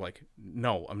Vader?" Like,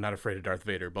 no, I'm not afraid of Darth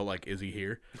Vader, but like, is he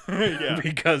here? Yeah.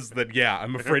 Because then, yeah,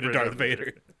 I'm afraid of Darth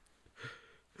Vader.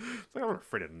 It's like, I'm not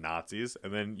afraid of Nazis,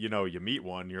 and then you meet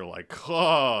one, you're like,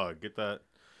 "Oh, get that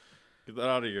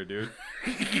out of here, dude."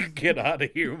 Get out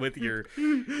of here with your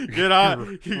get out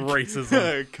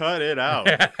racism. Cut it out.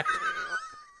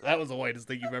 That was the whitest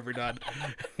thing you've ever done.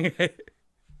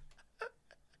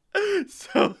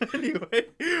 So anyway,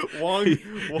 Wong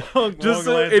Just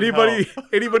so lands in hell.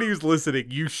 anybody who's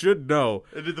listening, you should know.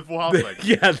 It did the Full House thing.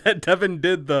 Yeah, that Devin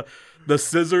did the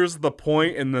scissors, the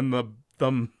point, and then the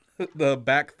thumb, the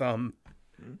back thumb,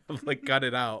 like cut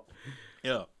it out.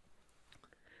 Yeah.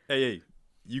 Hey,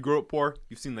 you grew up poor.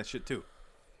 You've seen that shit too.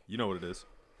 You know what it is.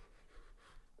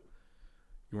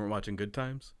 You weren't watching Good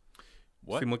Times?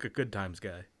 What? Seem like a Good Times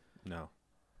guy. No.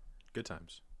 Good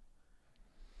Times.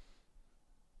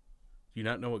 Do you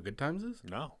not know what Good Times is?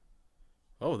 No.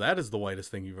 Oh, that is the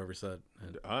whitest thing you've ever said.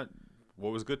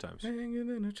 What was Good Times? Hanging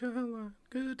in a child line,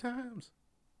 Good Times.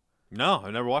 No,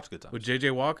 I never watched Good Times. With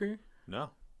J.J. Walker? No.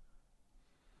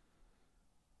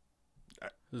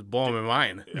 This is blowing my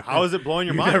mind. How is it blowing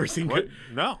your You've mind? never seen What? Good?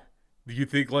 No. Do you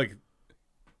think, like,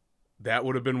 that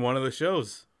would have been one of the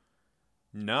shows?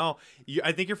 No.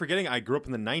 I think you're forgetting I grew up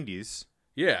in the 90s.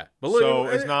 Yeah. But So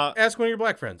it's not... Ask one of your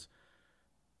black friends.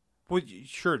 Well,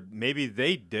 sure, maybe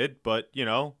they did, but, you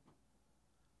know...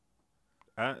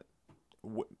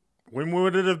 when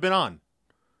would it have been on?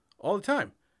 All the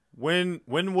time. When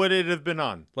would it have been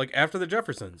on? Like, after the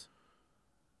Jeffersons.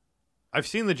 I've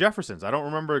seen the Jeffersons. I don't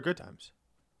remember Good Times.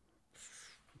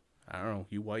 I don't know.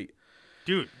 You white.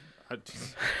 Dude. I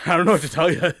don't know what to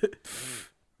tell you.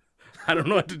 I don't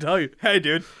know what to tell you. Hey,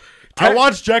 dude. I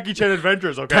watched Jackie Chan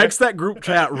Adventures, okay? Text that group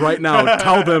chat right now.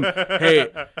 Tell them, hey,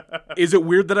 is it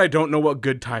weird that I don't know what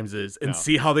Good Times is? And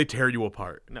see how they tear you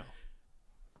apart. No.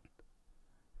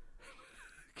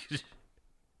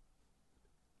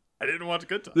 I didn't watch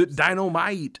Good Times. The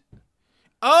Dynamite.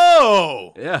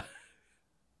 Oh! Yeah.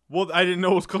 Well, I didn't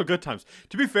know it was called Good Times.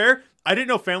 To be fair, I didn't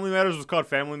know Family Matters was called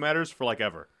Family Matters for like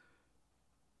ever.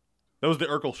 That was the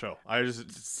Urkel show.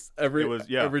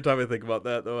 Every time I think about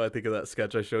that, though, I think of that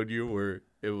sketch I showed you where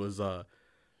it was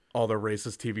all the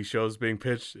racist TV shows being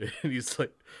pitched, and he's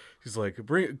like,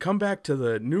 come back to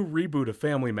the new reboot of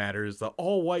Family Matters, the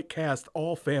all white cast,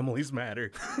 all families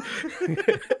matter.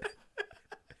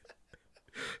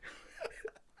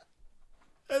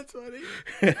 That's funny.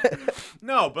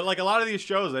 No, but like a lot of these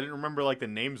shows, I didn't remember like the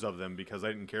names of them because I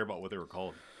didn't care about what they were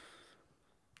called.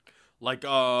 Like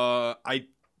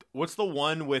what's the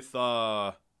one with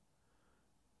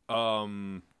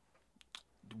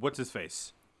what's his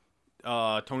face?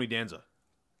 Tony Danza.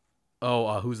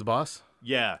 Oh, Who's the Boss?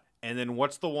 Yeah. And then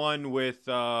what's the one with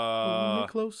Pull me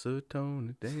closer,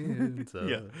 Tony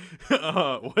Danza.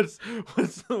 Yeah. What's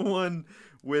the one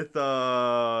with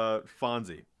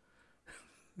Fonzie?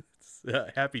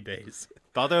 Happy Days.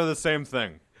 Thought they were the same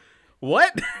thing.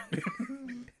 What?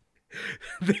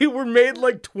 They were made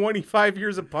like 25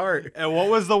 years apart. And what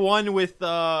was the one with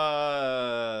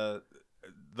the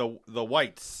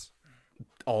whites?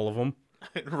 All of them.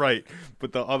 Right,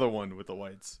 but the other one with the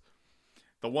whites.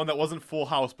 The one that wasn't Full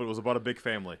House, but it was about a big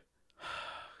family.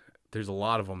 There's a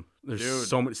lot of them. There's Dude.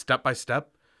 so many. Step by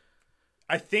Step.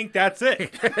 I think that's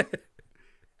it.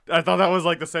 I thought that was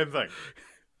like the same thing.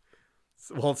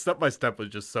 Well, Step by Step was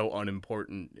just so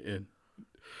unimportant.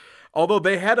 Although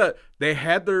they had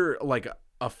their like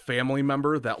a family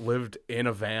member that lived in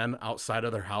a van outside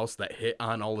of their house that hit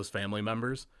on all his family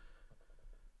members.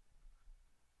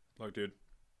 Look, dude.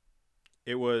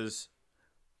 It was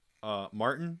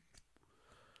Martin,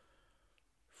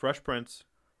 Fresh Prince,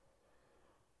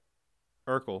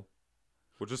 Urkel,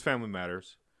 which is Family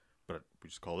Matters, but we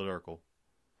just called it Urkel,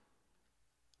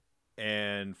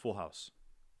 and Full House.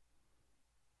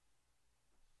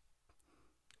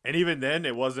 And even then,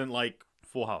 it wasn't like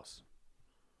Full House.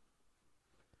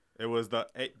 It was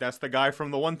that's the guy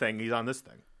from the one thing. He's on this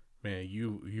thing. Man,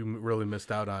 you really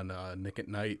missed out on Nick at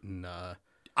Night and.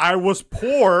 I was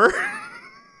poor.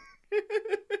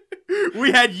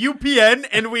 We had UPN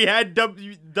and we had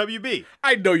WB.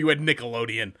 I know you had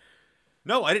Nickelodeon.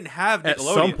 No, I didn't have Nickelodeon. At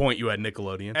some point, you had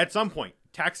Nickelodeon. At some point,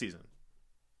 tax season.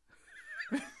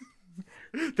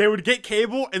 They would get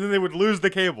cable and then they would lose the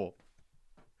cable.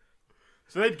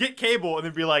 So they'd get cable and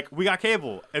they'd be like, "We got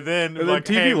cable," and then like,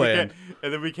 TV "Hey, Land."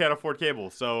 and then we can't afford cable,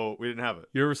 so we didn't have it.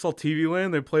 You ever saw TV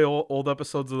Land? They play old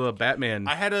episodes of the Batman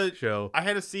show. I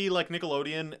had to see like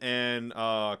Nickelodeon and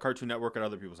Cartoon Network at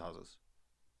other people's houses.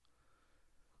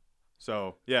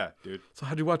 So yeah, dude. So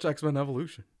how'd you watch X-Men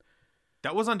Evolution?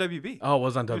 That was on WB. Oh, it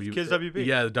was on WB. Kids WB.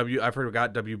 Yeah, I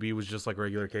forgot WB was just like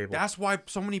regular cable. That's why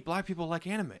so many black people like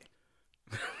anime.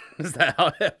 Is that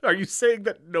how? Are you saying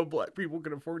that no black people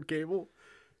can afford cable?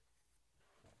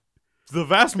 The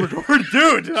vast majority,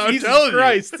 dude. I'm telling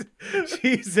you.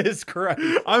 Jesus Christ.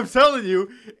 I'm telling you,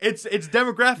 it's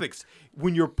demographics.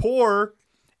 When you're poor,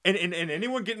 and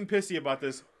anyone getting pissy about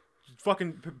this,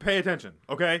 fucking pay attention,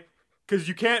 okay? Because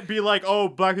you can't be like, oh,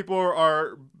 black people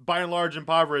are by and large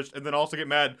impoverished, and then also get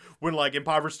mad when like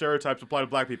impoverished stereotypes apply to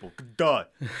black people. Duh.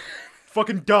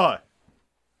 Fucking duh.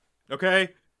 Okay?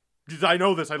 I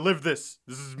know this. I live this.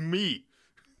 This is me.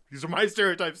 These are my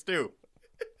stereotypes too.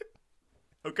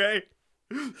 Okay?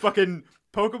 Fucking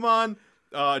Pokemon,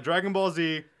 Dragon Ball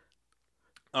Z,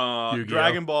 Yu-Gi-Oh.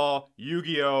 Dragon Ball,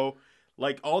 Yu-Gi-Oh,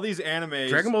 like all these animes.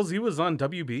 Dragon Ball Z was on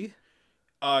WB?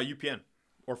 UPN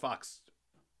or Fox.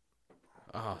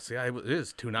 Oh, see, it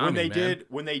is Toonami,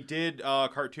 when they did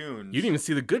cartoons. You didn't even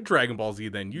see the good Dragon Ball Z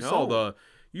then. You saw No.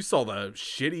 the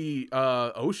shitty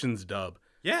Oceans dub.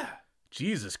 Yeah.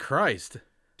 Jesus Christ.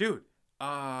 Dude,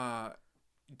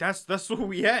 that's what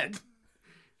we had.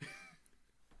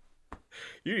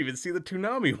 You didn't even see the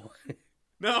Toonami one.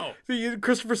 No. See,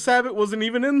 Christopher Sabat wasn't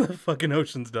even in the fucking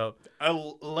Oceans dub.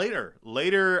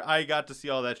 Later I got to see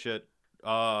all that shit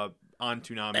on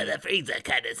Toonami. The Frieza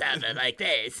kind of sounded like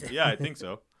this. Yeah, I think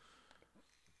so.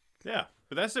 Yeah,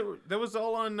 but that's it. That was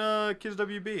all on Kids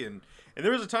WB, and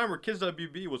there was a time where Kids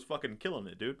WB was fucking killing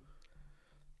it, dude.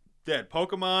 They had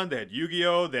Pokemon, they had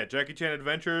Yu-Gi-Oh, they had Jackie Chan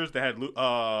Adventures, they had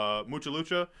Mucha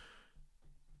Lucha.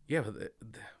 Yeah, but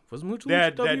was Mucha They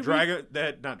had WB? They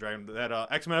had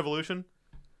X-Men Evolution.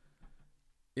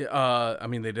 Yeah, I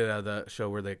mean, they did have that show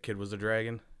where the kid was a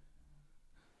dragon.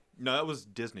 No, that was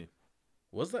Disney.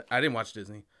 Was that? I didn't watch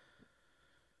Disney.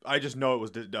 I just know it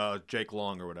was Jake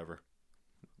Long or whatever.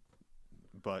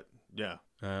 But yeah,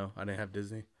 No, I didn't have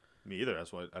Disney. me either.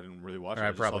 That's why I didn't really watch Or it. I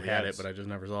just saw probably the had ads. it, but I just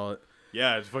never saw it.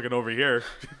 Yeah, it's fucking over here.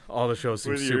 All the shows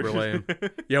seem With super your- lame.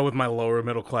 Yeah, with my lower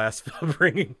middle class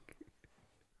upbringing.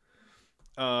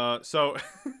 So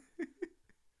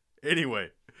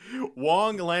anyway,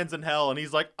 Wong lands in hell and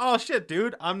he's like, "Oh shit,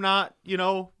 dude, I'm not,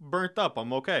 burnt up.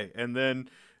 I'm okay." And then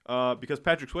because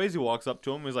Patrick Swayze walks up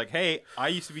to him, he's like, "Hey, I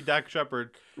used to be Dak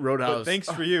Shepard, Roadhouse. but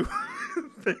thanks for you,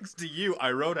 thanks to you,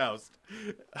 I roadhoused."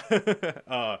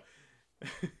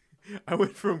 I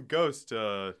went from Ghost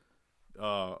to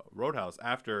Roadhouse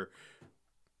after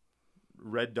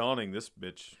Red Dawning this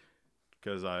bitch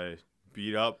because I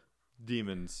beat up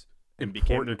demons. And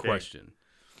became Important their king. question.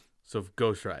 So if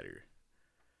Ghost Rider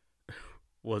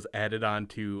was added on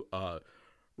to a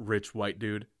rich white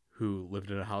dude who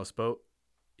lived in a houseboat,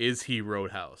 is he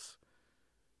Roadhouse?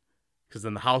 Because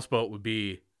then the houseboat would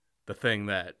be the thing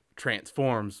that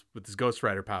transforms with his Ghost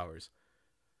Rider powers.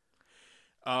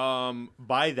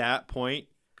 By that point,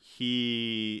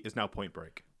 he is now Point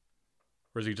Break.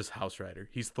 Or is he just House Rider?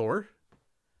 He's Thor?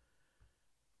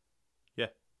 Yeah.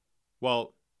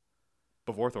 Well,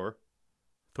 before Thor.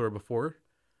 Thor before?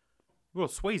 Well,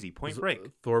 Swayze, Point Was it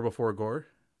Break. Thor before Gore?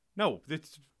 No,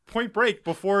 it's Point Break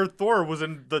before Thor was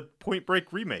in the Point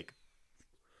Break remake.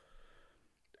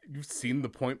 You've seen the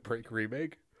Point Break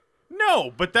remake?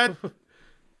 No, but that...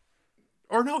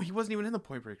 Or no, he wasn't even in the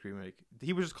Point Break remake.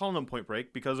 He was just calling him Point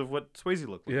Break because of what Swayze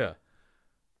looked like. Yeah.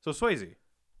 So Swayze.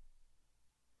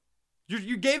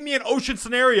 You gave me an ocean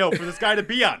scenario for this guy to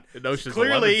be on. An Ocean's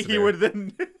Clearly, 11 he would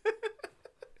then...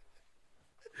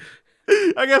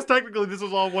 I guess technically this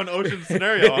was all one ocean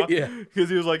scenario, huh? Yeah. Because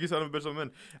he was like, "You son of a bitch, I'm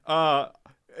in."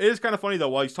 It is kind of funny though.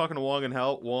 While he's talking to Wong in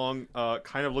hell, Wong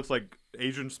kind of looks like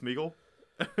Adrian Smeagol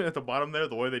at the bottom there.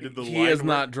 The way they did the He line is work.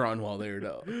 not drawn well there,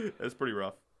 though. It's pretty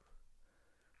rough.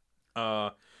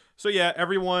 So yeah,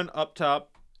 everyone up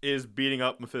top is beating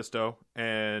up Mephisto,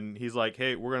 and he's like,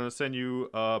 "Hey, we're gonna send you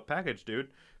a package, dude,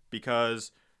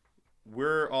 because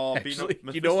we're all beating up Actually,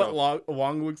 Mephisto." you know what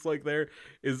Wong looks like there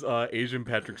is Asian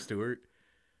Patrick Stewart.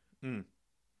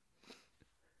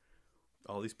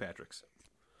 All these Patricks.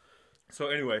 So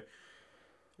anyway,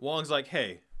 Wong's like,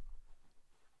 "Hey,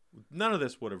 none of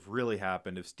this would have really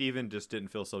happened if Steven just didn't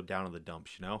feel so down in the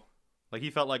dumps, you know? Like he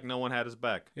felt like no one had his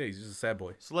back. Yeah, he's just a sad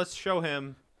boy. So let's show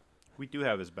him we do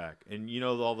have his back. And you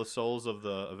know all the souls of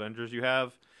the Avengers you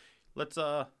have? Let's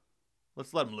let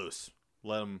them loose.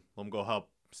 Let them go help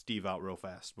Steve out real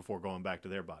fast before going back to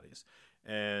their bodies."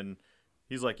 And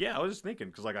he's like, "Yeah, I was just thinking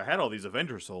because like I had all these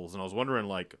Avenger souls and I was wondering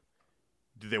like,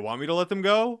 do they want me to let them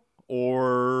go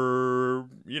or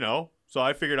So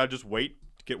I figured I'd just wait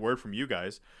to get word from you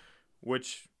guys,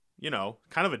 which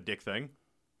kind of a dick thing.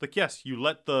 Like, yes, you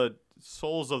let the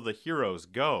souls of the heroes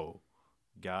go,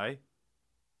 guy.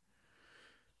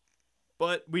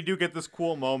 But we do get this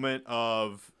cool moment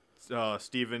of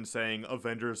Steven saying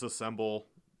Avengers Assemble,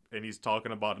 and he's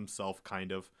talking about himself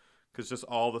kind of, because just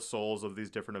all the souls of these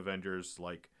different Avengers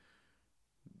like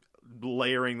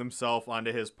layering themselves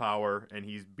onto his power, and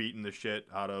he's beating the shit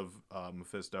out of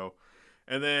Mephisto.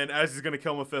 And then as he's going to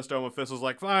kill Mephisto, Mephisto's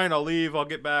like, "Fine, I'll leave, I'll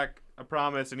get back, I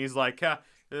promise." And he's like,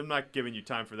 "I'm not giving you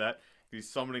time for that." He's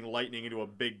summoning lightning into a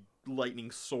big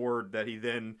lightning sword that he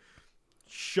then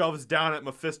shoves down at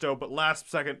Mephisto, but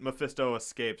last second Mephisto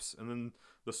escapes, and then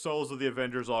the souls of the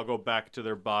Avengers all go back to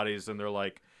their bodies, and they're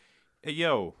like, "Hey,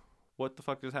 yo, what the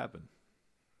fuck just happened?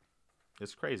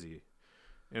 It's crazy."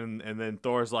 And then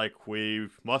Thor's like, "We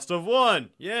must have won.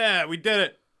 Yeah, we did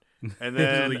it." And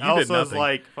then Elsa's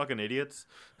like, "Fucking idiots!"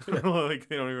 Like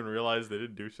they don't even realize they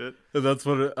didn't do shit. That's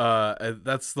what.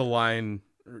 That's the line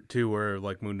too, where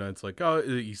like Moon Knight's like, "Oh,"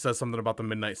 he says something about the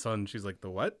Midnight Sun. She's like, "The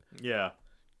what?" Yeah.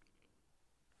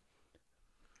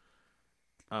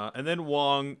 And then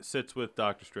Wong sits with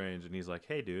Doctor Strange, and he's like,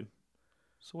 "Hey, dude.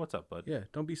 So what's up, bud? Yeah,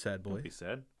 don't be sad, boy. Don't be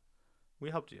sad. We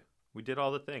helped you. We did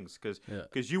all the things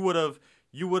because you would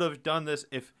have done this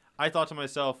if I thought to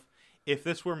myself, if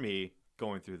this were me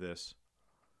going through this,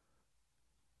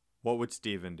 what would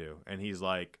Steven do?" And he's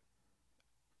like,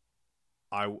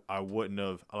 I wouldn't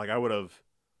have, like, I would have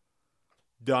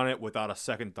done it without a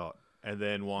second thought. And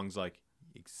then Wong's like,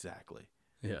 exactly.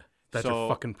 Yeah. That's your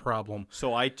fucking problem.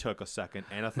 So I took a second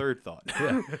and a third thought.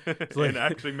 Yeah. Like, and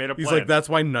actually made a plan. He's like, that's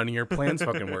why none of your plans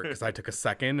fucking work. Because I took a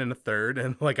second and a third,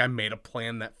 and like I made a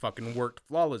plan that fucking worked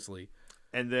flawlessly.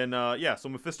 And then, so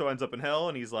Mephisto ends up in hell,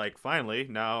 and he's like, finally,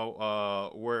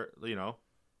 now we're,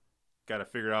 got to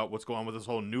figure out what's going on with this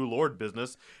whole New Lord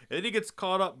business. And then he gets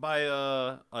caught up by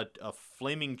a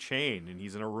flaming chain, and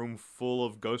he's in a room full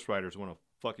of Ghost Riders who want to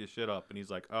fuck his shit up. And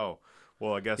he's like, oh,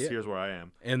 well, I guess here's where I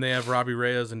am. And they have Robbie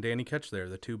Reyes and Danny Ketch there,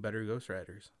 the two better Ghost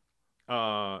Riders.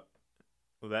 Well,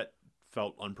 that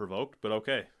felt unprovoked, but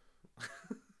okay.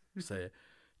 Say it.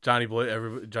 Johnny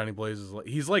Blaze is like,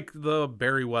 he's like the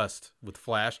Barry West with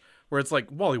Flash, where it's like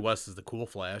Wally West is the cool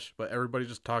Flash, but everybody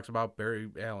just talks about Barry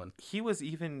Allen. He was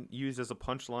even used as a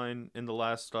punchline in the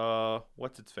last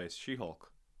what's its face,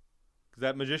 She-Hulk.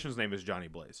 That magician's name is Johnny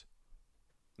Blaze.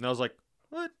 And I was like,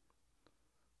 what?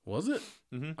 Was it?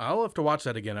 Mm-hmm. I'll have to watch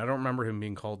that again. I don't remember him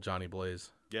being called Johnny Blaze.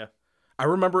 Yeah. I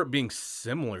remember it being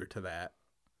similar to that.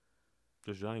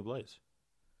 Just Johnny Blaze.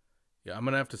 Yeah, I'm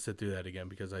going to have to sit through that again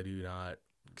because I do not.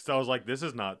 Because I was like, this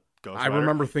is not Ghost Rider. I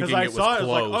remember thinking it was close. I was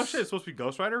like, oh shit, it's supposed to be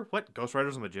Ghost Rider? What? Ghost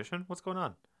Rider's a magician? What's going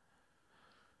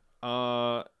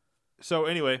on? So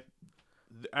anyway,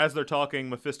 as they're talking,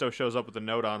 Mephisto shows up with a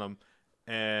note on him,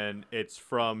 and it's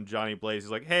from Johnny Blaze.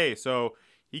 He's like, hey, so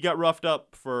he got roughed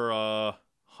up for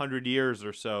 100 years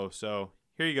or so. So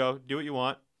here you go. Do what you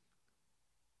want.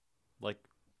 Like,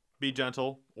 be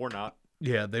gentle or not.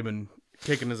 Yeah, they've been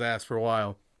kicking his ass for a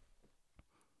while.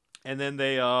 And then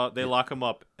they lock him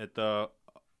up at the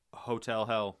Hotel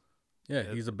Hell.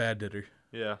 Yeah, he's a bad didder.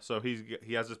 Yeah, so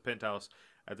he has his penthouse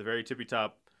at the very tippy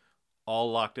top,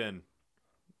 all locked in,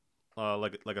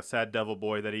 like a sad devil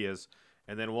boy that he is.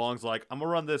 And then Wong's like, I'm gonna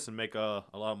run this and make a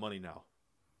lot of money now.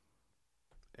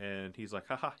 And he's like,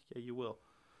 haha, yeah, you will.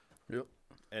 Yep.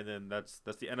 And then that's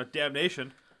the end of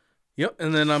Damnation. Yep.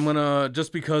 And then I'm gonna,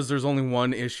 just because there's only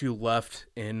one issue left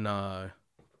in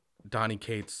Donny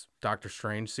Cates' Doctor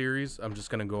Strange series, I'm just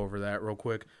gonna go over that real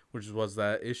quick, which was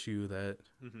that issue that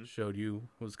showed you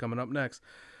was coming up next.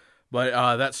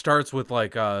 But that starts with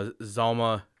like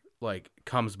Zelma like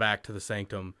comes back to the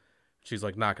Sanctum. She's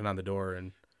like knocking on the door,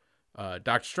 and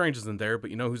Doctor Strange isn't there, but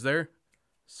you know who's there?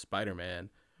 Spider-Man.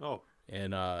 Oh.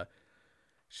 And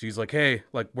she's like, hey,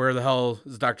 like, where the hell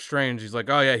is Doctor Strange? He's like,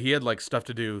 oh yeah, he had like stuff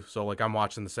to do, so like I'm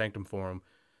watching the Sanctum for him.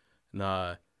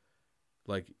 And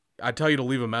like, I tell you to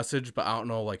leave a message, but I don't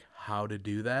know like how to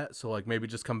do that, so like maybe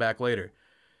just come back later.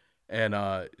 And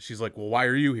she's like, well, why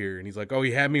are you here? And he's like, oh,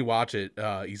 he had me watch it.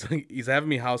 He's having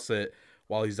me house sit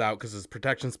while he's out because his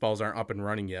protection spells aren't up and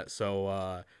running yet.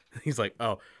 So he's like,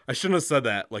 oh, I shouldn't have said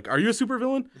that. Like, are you a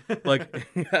supervillain? Like,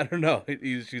 I don't know.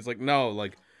 She's like, no,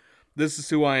 like, this is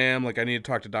who I am. Like, I need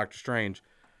to talk to Doctor Strange.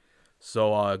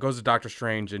 So it goes to Doctor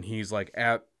Strange, and he's like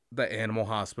at the animal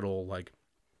hospital, like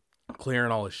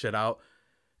clearing all his shit out.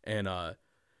 And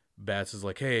Bats is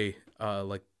like, hey,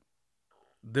 like,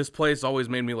 this place always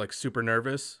made me like super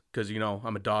nervous because, you know,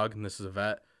 I'm a dog and this is a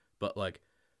vet, but like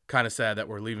kind of sad that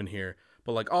we're leaving here.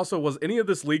 But like, also, was any of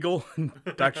this legal?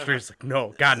 Doctor Strange's like,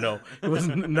 no, God, no, it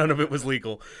wasn't. None of it was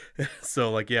legal.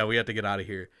 So like, yeah, we had to get out of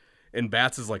here. And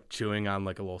Bats is like chewing on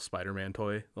like a little Spider-Man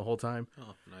toy the whole time.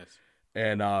 Oh, nice.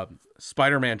 And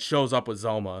Spider-Man shows up with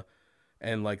Zelma,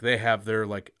 and like they have their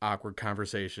like awkward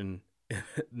conversation.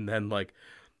 And then like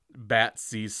Bat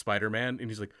sees Spider-Man,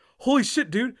 and he's like, holy shit,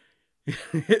 dude.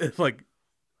 Like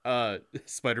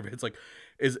Spider-Man's like,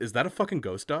 is that a fucking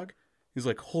ghost dog? He's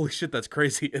like, holy shit, that's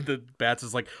crazy. And then Bats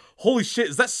is like, holy shit,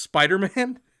 is that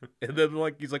Spider-Man? And then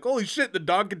like he's like, holy shit, the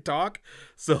dog can talk.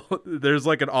 So there's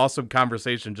like an awesome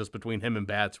conversation just between him and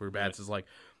Bats, where Bats is like,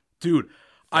 dude,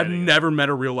 I've never met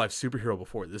a real life superhero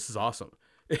before. This is awesome.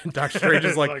 And Doctor Strange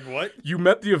is like, what? You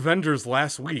met the Avengers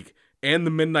last week, and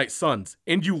the Midnight Suns,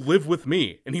 and you live with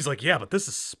me. And he's like, yeah, but this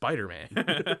is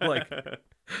Spider-Man. Like,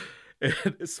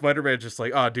 Spider-Man's just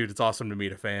like, oh, dude, it's awesome to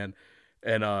meet a fan.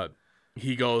 And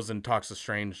he goes and talks to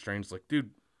Strange. Strange's like,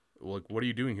 dude, like, what are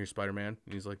you doing here, Spider-Man?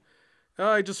 And he's like, oh,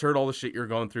 I just heard all the shit you're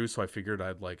going through, so I figured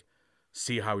I'd, like,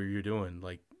 see how you're doing,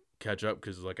 like, catch up,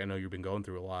 because, like, I know you've been going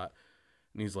through a lot.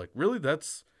 And he's like, really?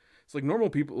 It's like normal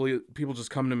people just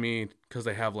come to me because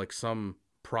they have, like, some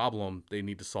problem they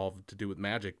need to solve to do with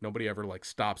magic. Nobody ever, like,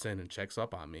 stops in and checks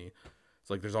up on me. It's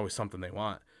like there's always something they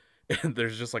want. And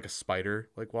there's just, like, a spider,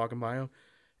 like, walking by him.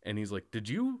 And he's like, did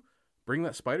you bring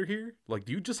that spider here? Like,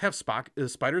 do you just have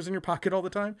spiders in your pocket all the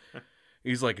time?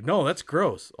 He's like, no, that's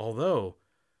gross. Although,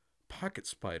 pocket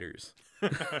spiders.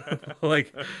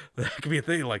 Like, that could be a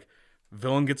thing. Like,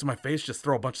 villain gets in my face, just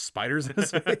throw a bunch of spiders in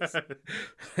his face.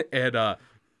 And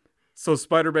so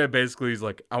Spider-Man basically is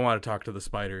like, I want to talk to the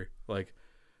spider. Like,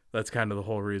 that's kind of the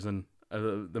whole reason.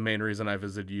 The main reason I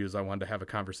visited you is I wanted to have a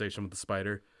conversation with the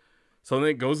spider. So then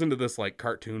it goes into this, like,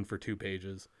 cartoon for 2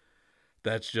 pages.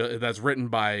 That's written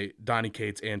by Donny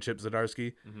Cates and Chip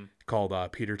Zdarsky, called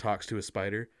Peter Talks to a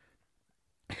Spider.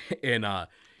 And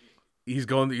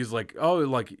he's like, oh,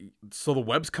 like, so the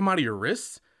webs come out of your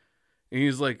wrists? And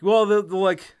he's like, well,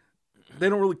 they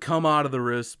don't really come out of the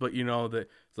wrists, but, you know,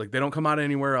 it's like they don't come out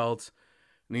anywhere else.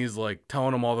 And he's like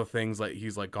telling him all the things that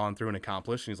he's, like, gone through and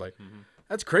accomplished. And he's like,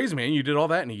 that's crazy, man. You did all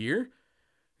that in a year? And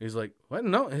he's like, what?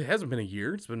 No, it hasn't been a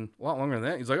year. It's been a lot longer than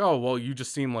that. He's like, oh, well, you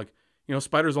just seem like, you know,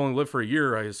 spiders only live for a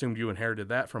year. I assumed you inherited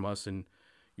that from us, and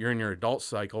you're in your adult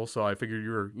cycle, so I figured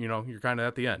you're kind of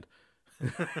at the end.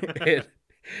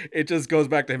 It just goes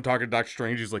back to him talking to Doctor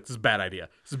Strange. He's like, this is a bad idea.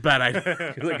 This is a bad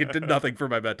idea. Like, it did nothing for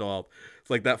my mental health.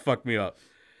 It's like, that fucked me up.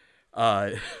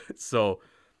 So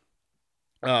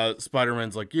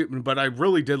Spider-Man's like, but I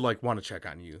really did, like, want to check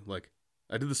on you. Like,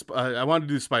 I did this. I wanted to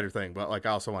do the spider thing, but, like,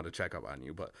 I also wanted to check up on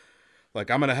you. But,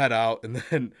 like, I'm gonna head out. And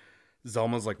then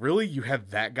Zelma's like, really? You had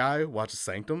that guy watch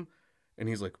Sanctum? And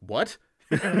he's like, what?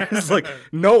 He's like,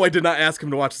 no, I did not ask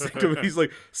him to watch Sanctum. He's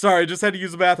like, sorry, I just had to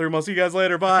use the bathroom. I'll see you guys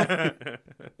later. Bye.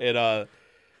 And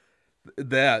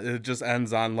it just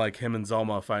ends on, like, him and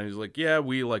Zelma finally. He's like, yeah,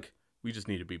 we just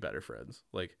need to be better friends.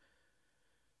 Like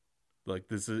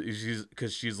this is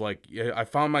she's like, yeah, I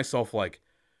found myself, like,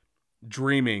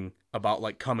 dreaming about,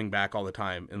 like, coming back all the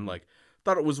time, and, like,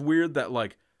 thought it was weird that,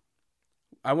 like,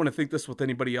 I wouldn't think this with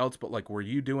anybody else, but, like, were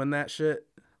you doing that shit?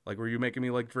 Like, were you making me,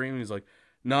 like, dream? And he's like,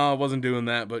 no, I wasn't doing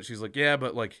that. But she's like, yeah,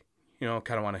 but, like, you know,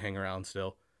 kind of want to hang around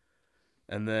still.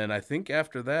 And then I think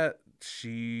after that,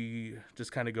 she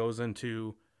just kind of goes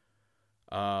into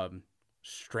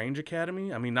Strange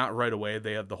Academy. I mean, not right away.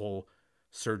 They have the whole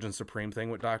Surgeon Supreme thing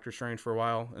with Doctor Strange for a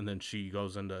while. And then she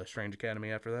goes into Strange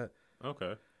Academy after that.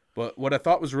 Okay. But what I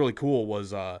thought was really cool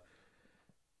was they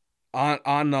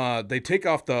take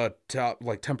off the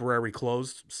like temporary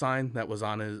closed sign that was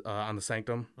on his on the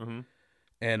Sanctum,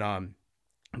 and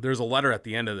there's a letter at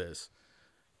the end of this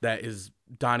that is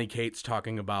Donny Cates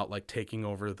talking about, like, taking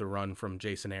over the run from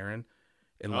Jason Aaron,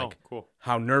 and like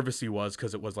how nervous he was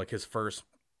because it was, like, his first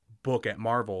book at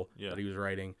Marvel that he was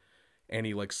writing, and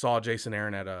he, like, saw Jason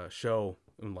Aaron at a show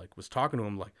and, like, was talking to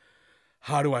him like,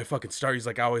 how do I fucking start? He's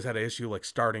like, I always had an issue, like,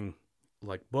 starting,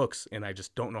 like, books, and I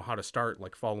just don't know how to start,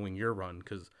 like, following your run,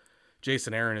 because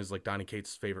Jason Aaron is, like, Donny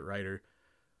Cates' favorite writer.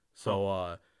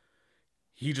 So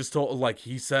he just told, like,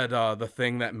 he said the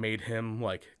thing that made him,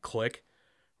 like, click,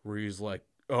 where he's like,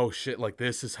 oh shit, like,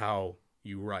 this is how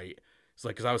you write. It's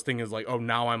like, because I was thinking, is like, oh,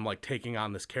 now I'm, like, taking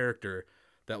on this character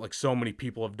that, like, so many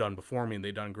people have done before me, and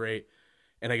they've done great.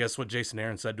 And I guess what Jason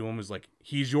Aaron said to him was like,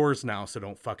 he's yours now, so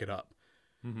don't fuck it up.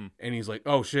 And he's like,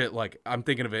 oh shit, like, I'm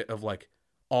thinking of it of, like,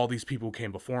 all these people who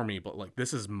came before me, but, like,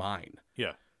 this is mine.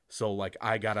 Yeah. So, like,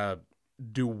 I gotta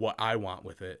do what I want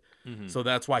with it. So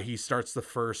that's why he starts the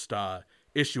first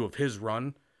issue of his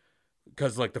run,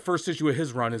 because, like, the first issue of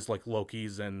his run is, like,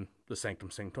 Loki's and the Sanctum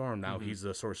Sanctorum. Now he's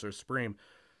the Sorcerer Supreme.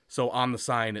 So on the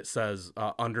sign it says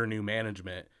under new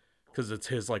management, because it's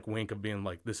his, like, wink of being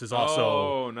like, this is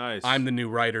also nice. I'm the new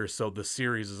writer, so the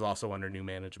series is also under new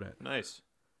management. Nice.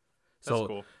 That's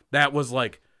cool. That was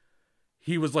like,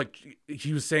 he was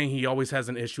saying he always has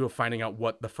an issue of finding out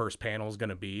what the first panel is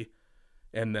going to be.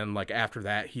 And then, like, after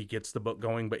that, he gets the book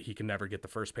going, but he can never get the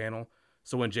first panel.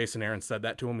 So when Jason Aaron said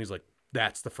that to him, he's like,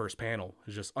 that's the first panel.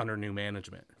 It's just under new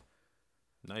management.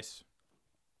 Nice.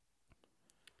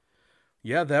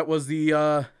 Yeah, that was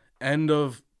the end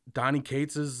of Donny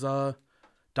Cates'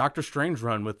 Doctor Strange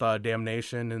run with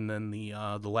Damnation, and then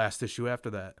the last issue after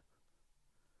that.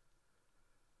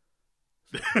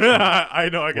 I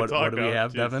know I can talk. What do we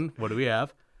have, Devin? What do we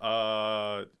have?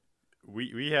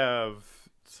 We have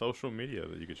social media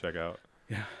that you can check out.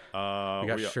 Yeah. We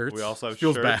got shirts. We also have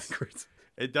Feels shirts. backwards.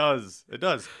 It does.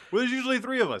 Well, there's usually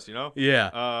 3 of us, you know?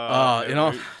 Yeah.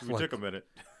 We took a minute.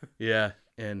 Yeah,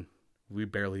 and we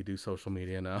barely do social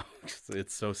media now.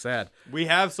 It's so sad. We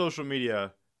have social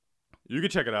media. You can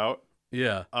check it out.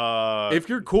 Yeah. If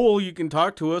you're cool, you can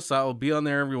talk to us. I'll be on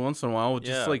there every once in a while.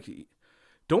 Just like,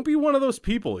 don't be one of those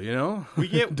people, you know?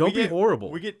 Don't be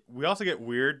horrible. We also get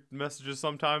weird messages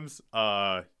sometimes.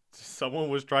 Someone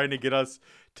was trying to get us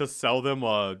to sell them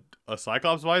a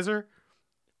Cyclops visor.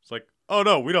 It's like, oh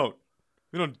no, we don't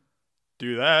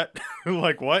do that.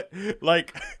 Like, what?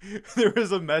 Like, there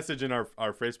was a message in our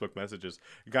Facebook messages.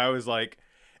 A guy was like,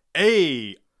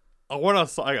 hey, I want a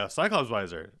Cyclops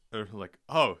visor. And we're like,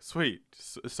 oh, sweet.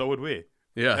 So would we.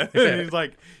 Yeah. And he's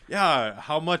like, yeah,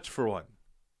 how much for one?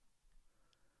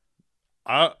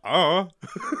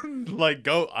 Like,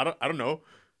 go, I don't know.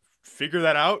 Figure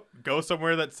that out. Go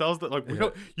somewhere that sells that. Like, we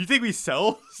don't. You think we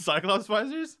sell Cyclops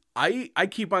visors? I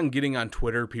keep on getting on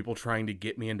Twitter people trying to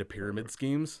get me into pyramid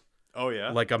schemes. Oh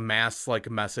yeah. Like a mass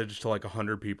message to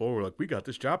 100 people. We're like, we got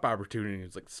this job opportunity.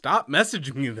 It's like, stop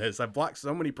messaging me this. I've blocked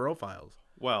so many profiles.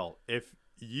 Well, if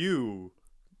you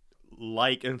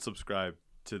like and subscribe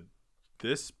to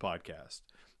this podcast,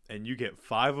 and you get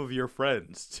 5 of your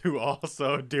friends to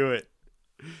also do it,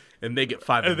 and they get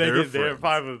 5 of their friends,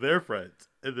 5 of their friends,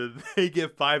 and then they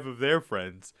get 5 of their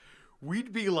friends,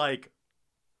 we'd be like,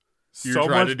 you're so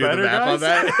trying much to do better, the math guys? on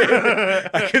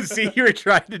that. I can see you were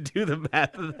trying to do the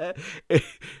math of that.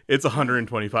 It's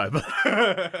 125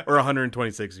 or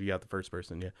 126 if you got the first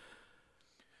person. Yeah.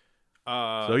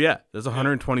 So yeah, there's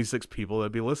 126 people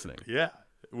that'd be listening. Yeah,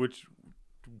 which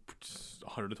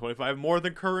 125 more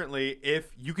than currently.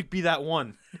 If you could be that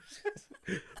one.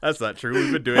 That's not true.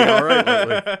 We've been doing all right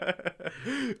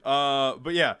lately.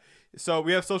 But yeah. So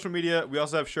we have social media. We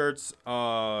also have shirts.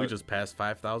 We just passed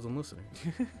 5,000 listening.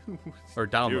 Or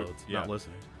downloads, yeah. not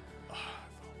listening.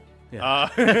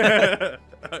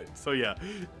 So yeah.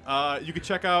 You can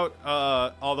check out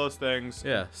all those things.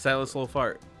 Yeah, Silas Little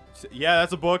Fart. Yeah,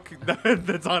 that's a book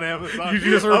that's on Amazon. You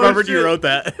just remembered you wrote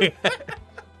that.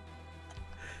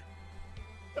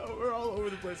 Oh, we're all over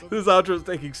the place. This outro's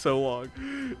taking so long.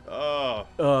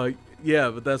 Oh. Yeah,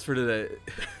 but that's for today.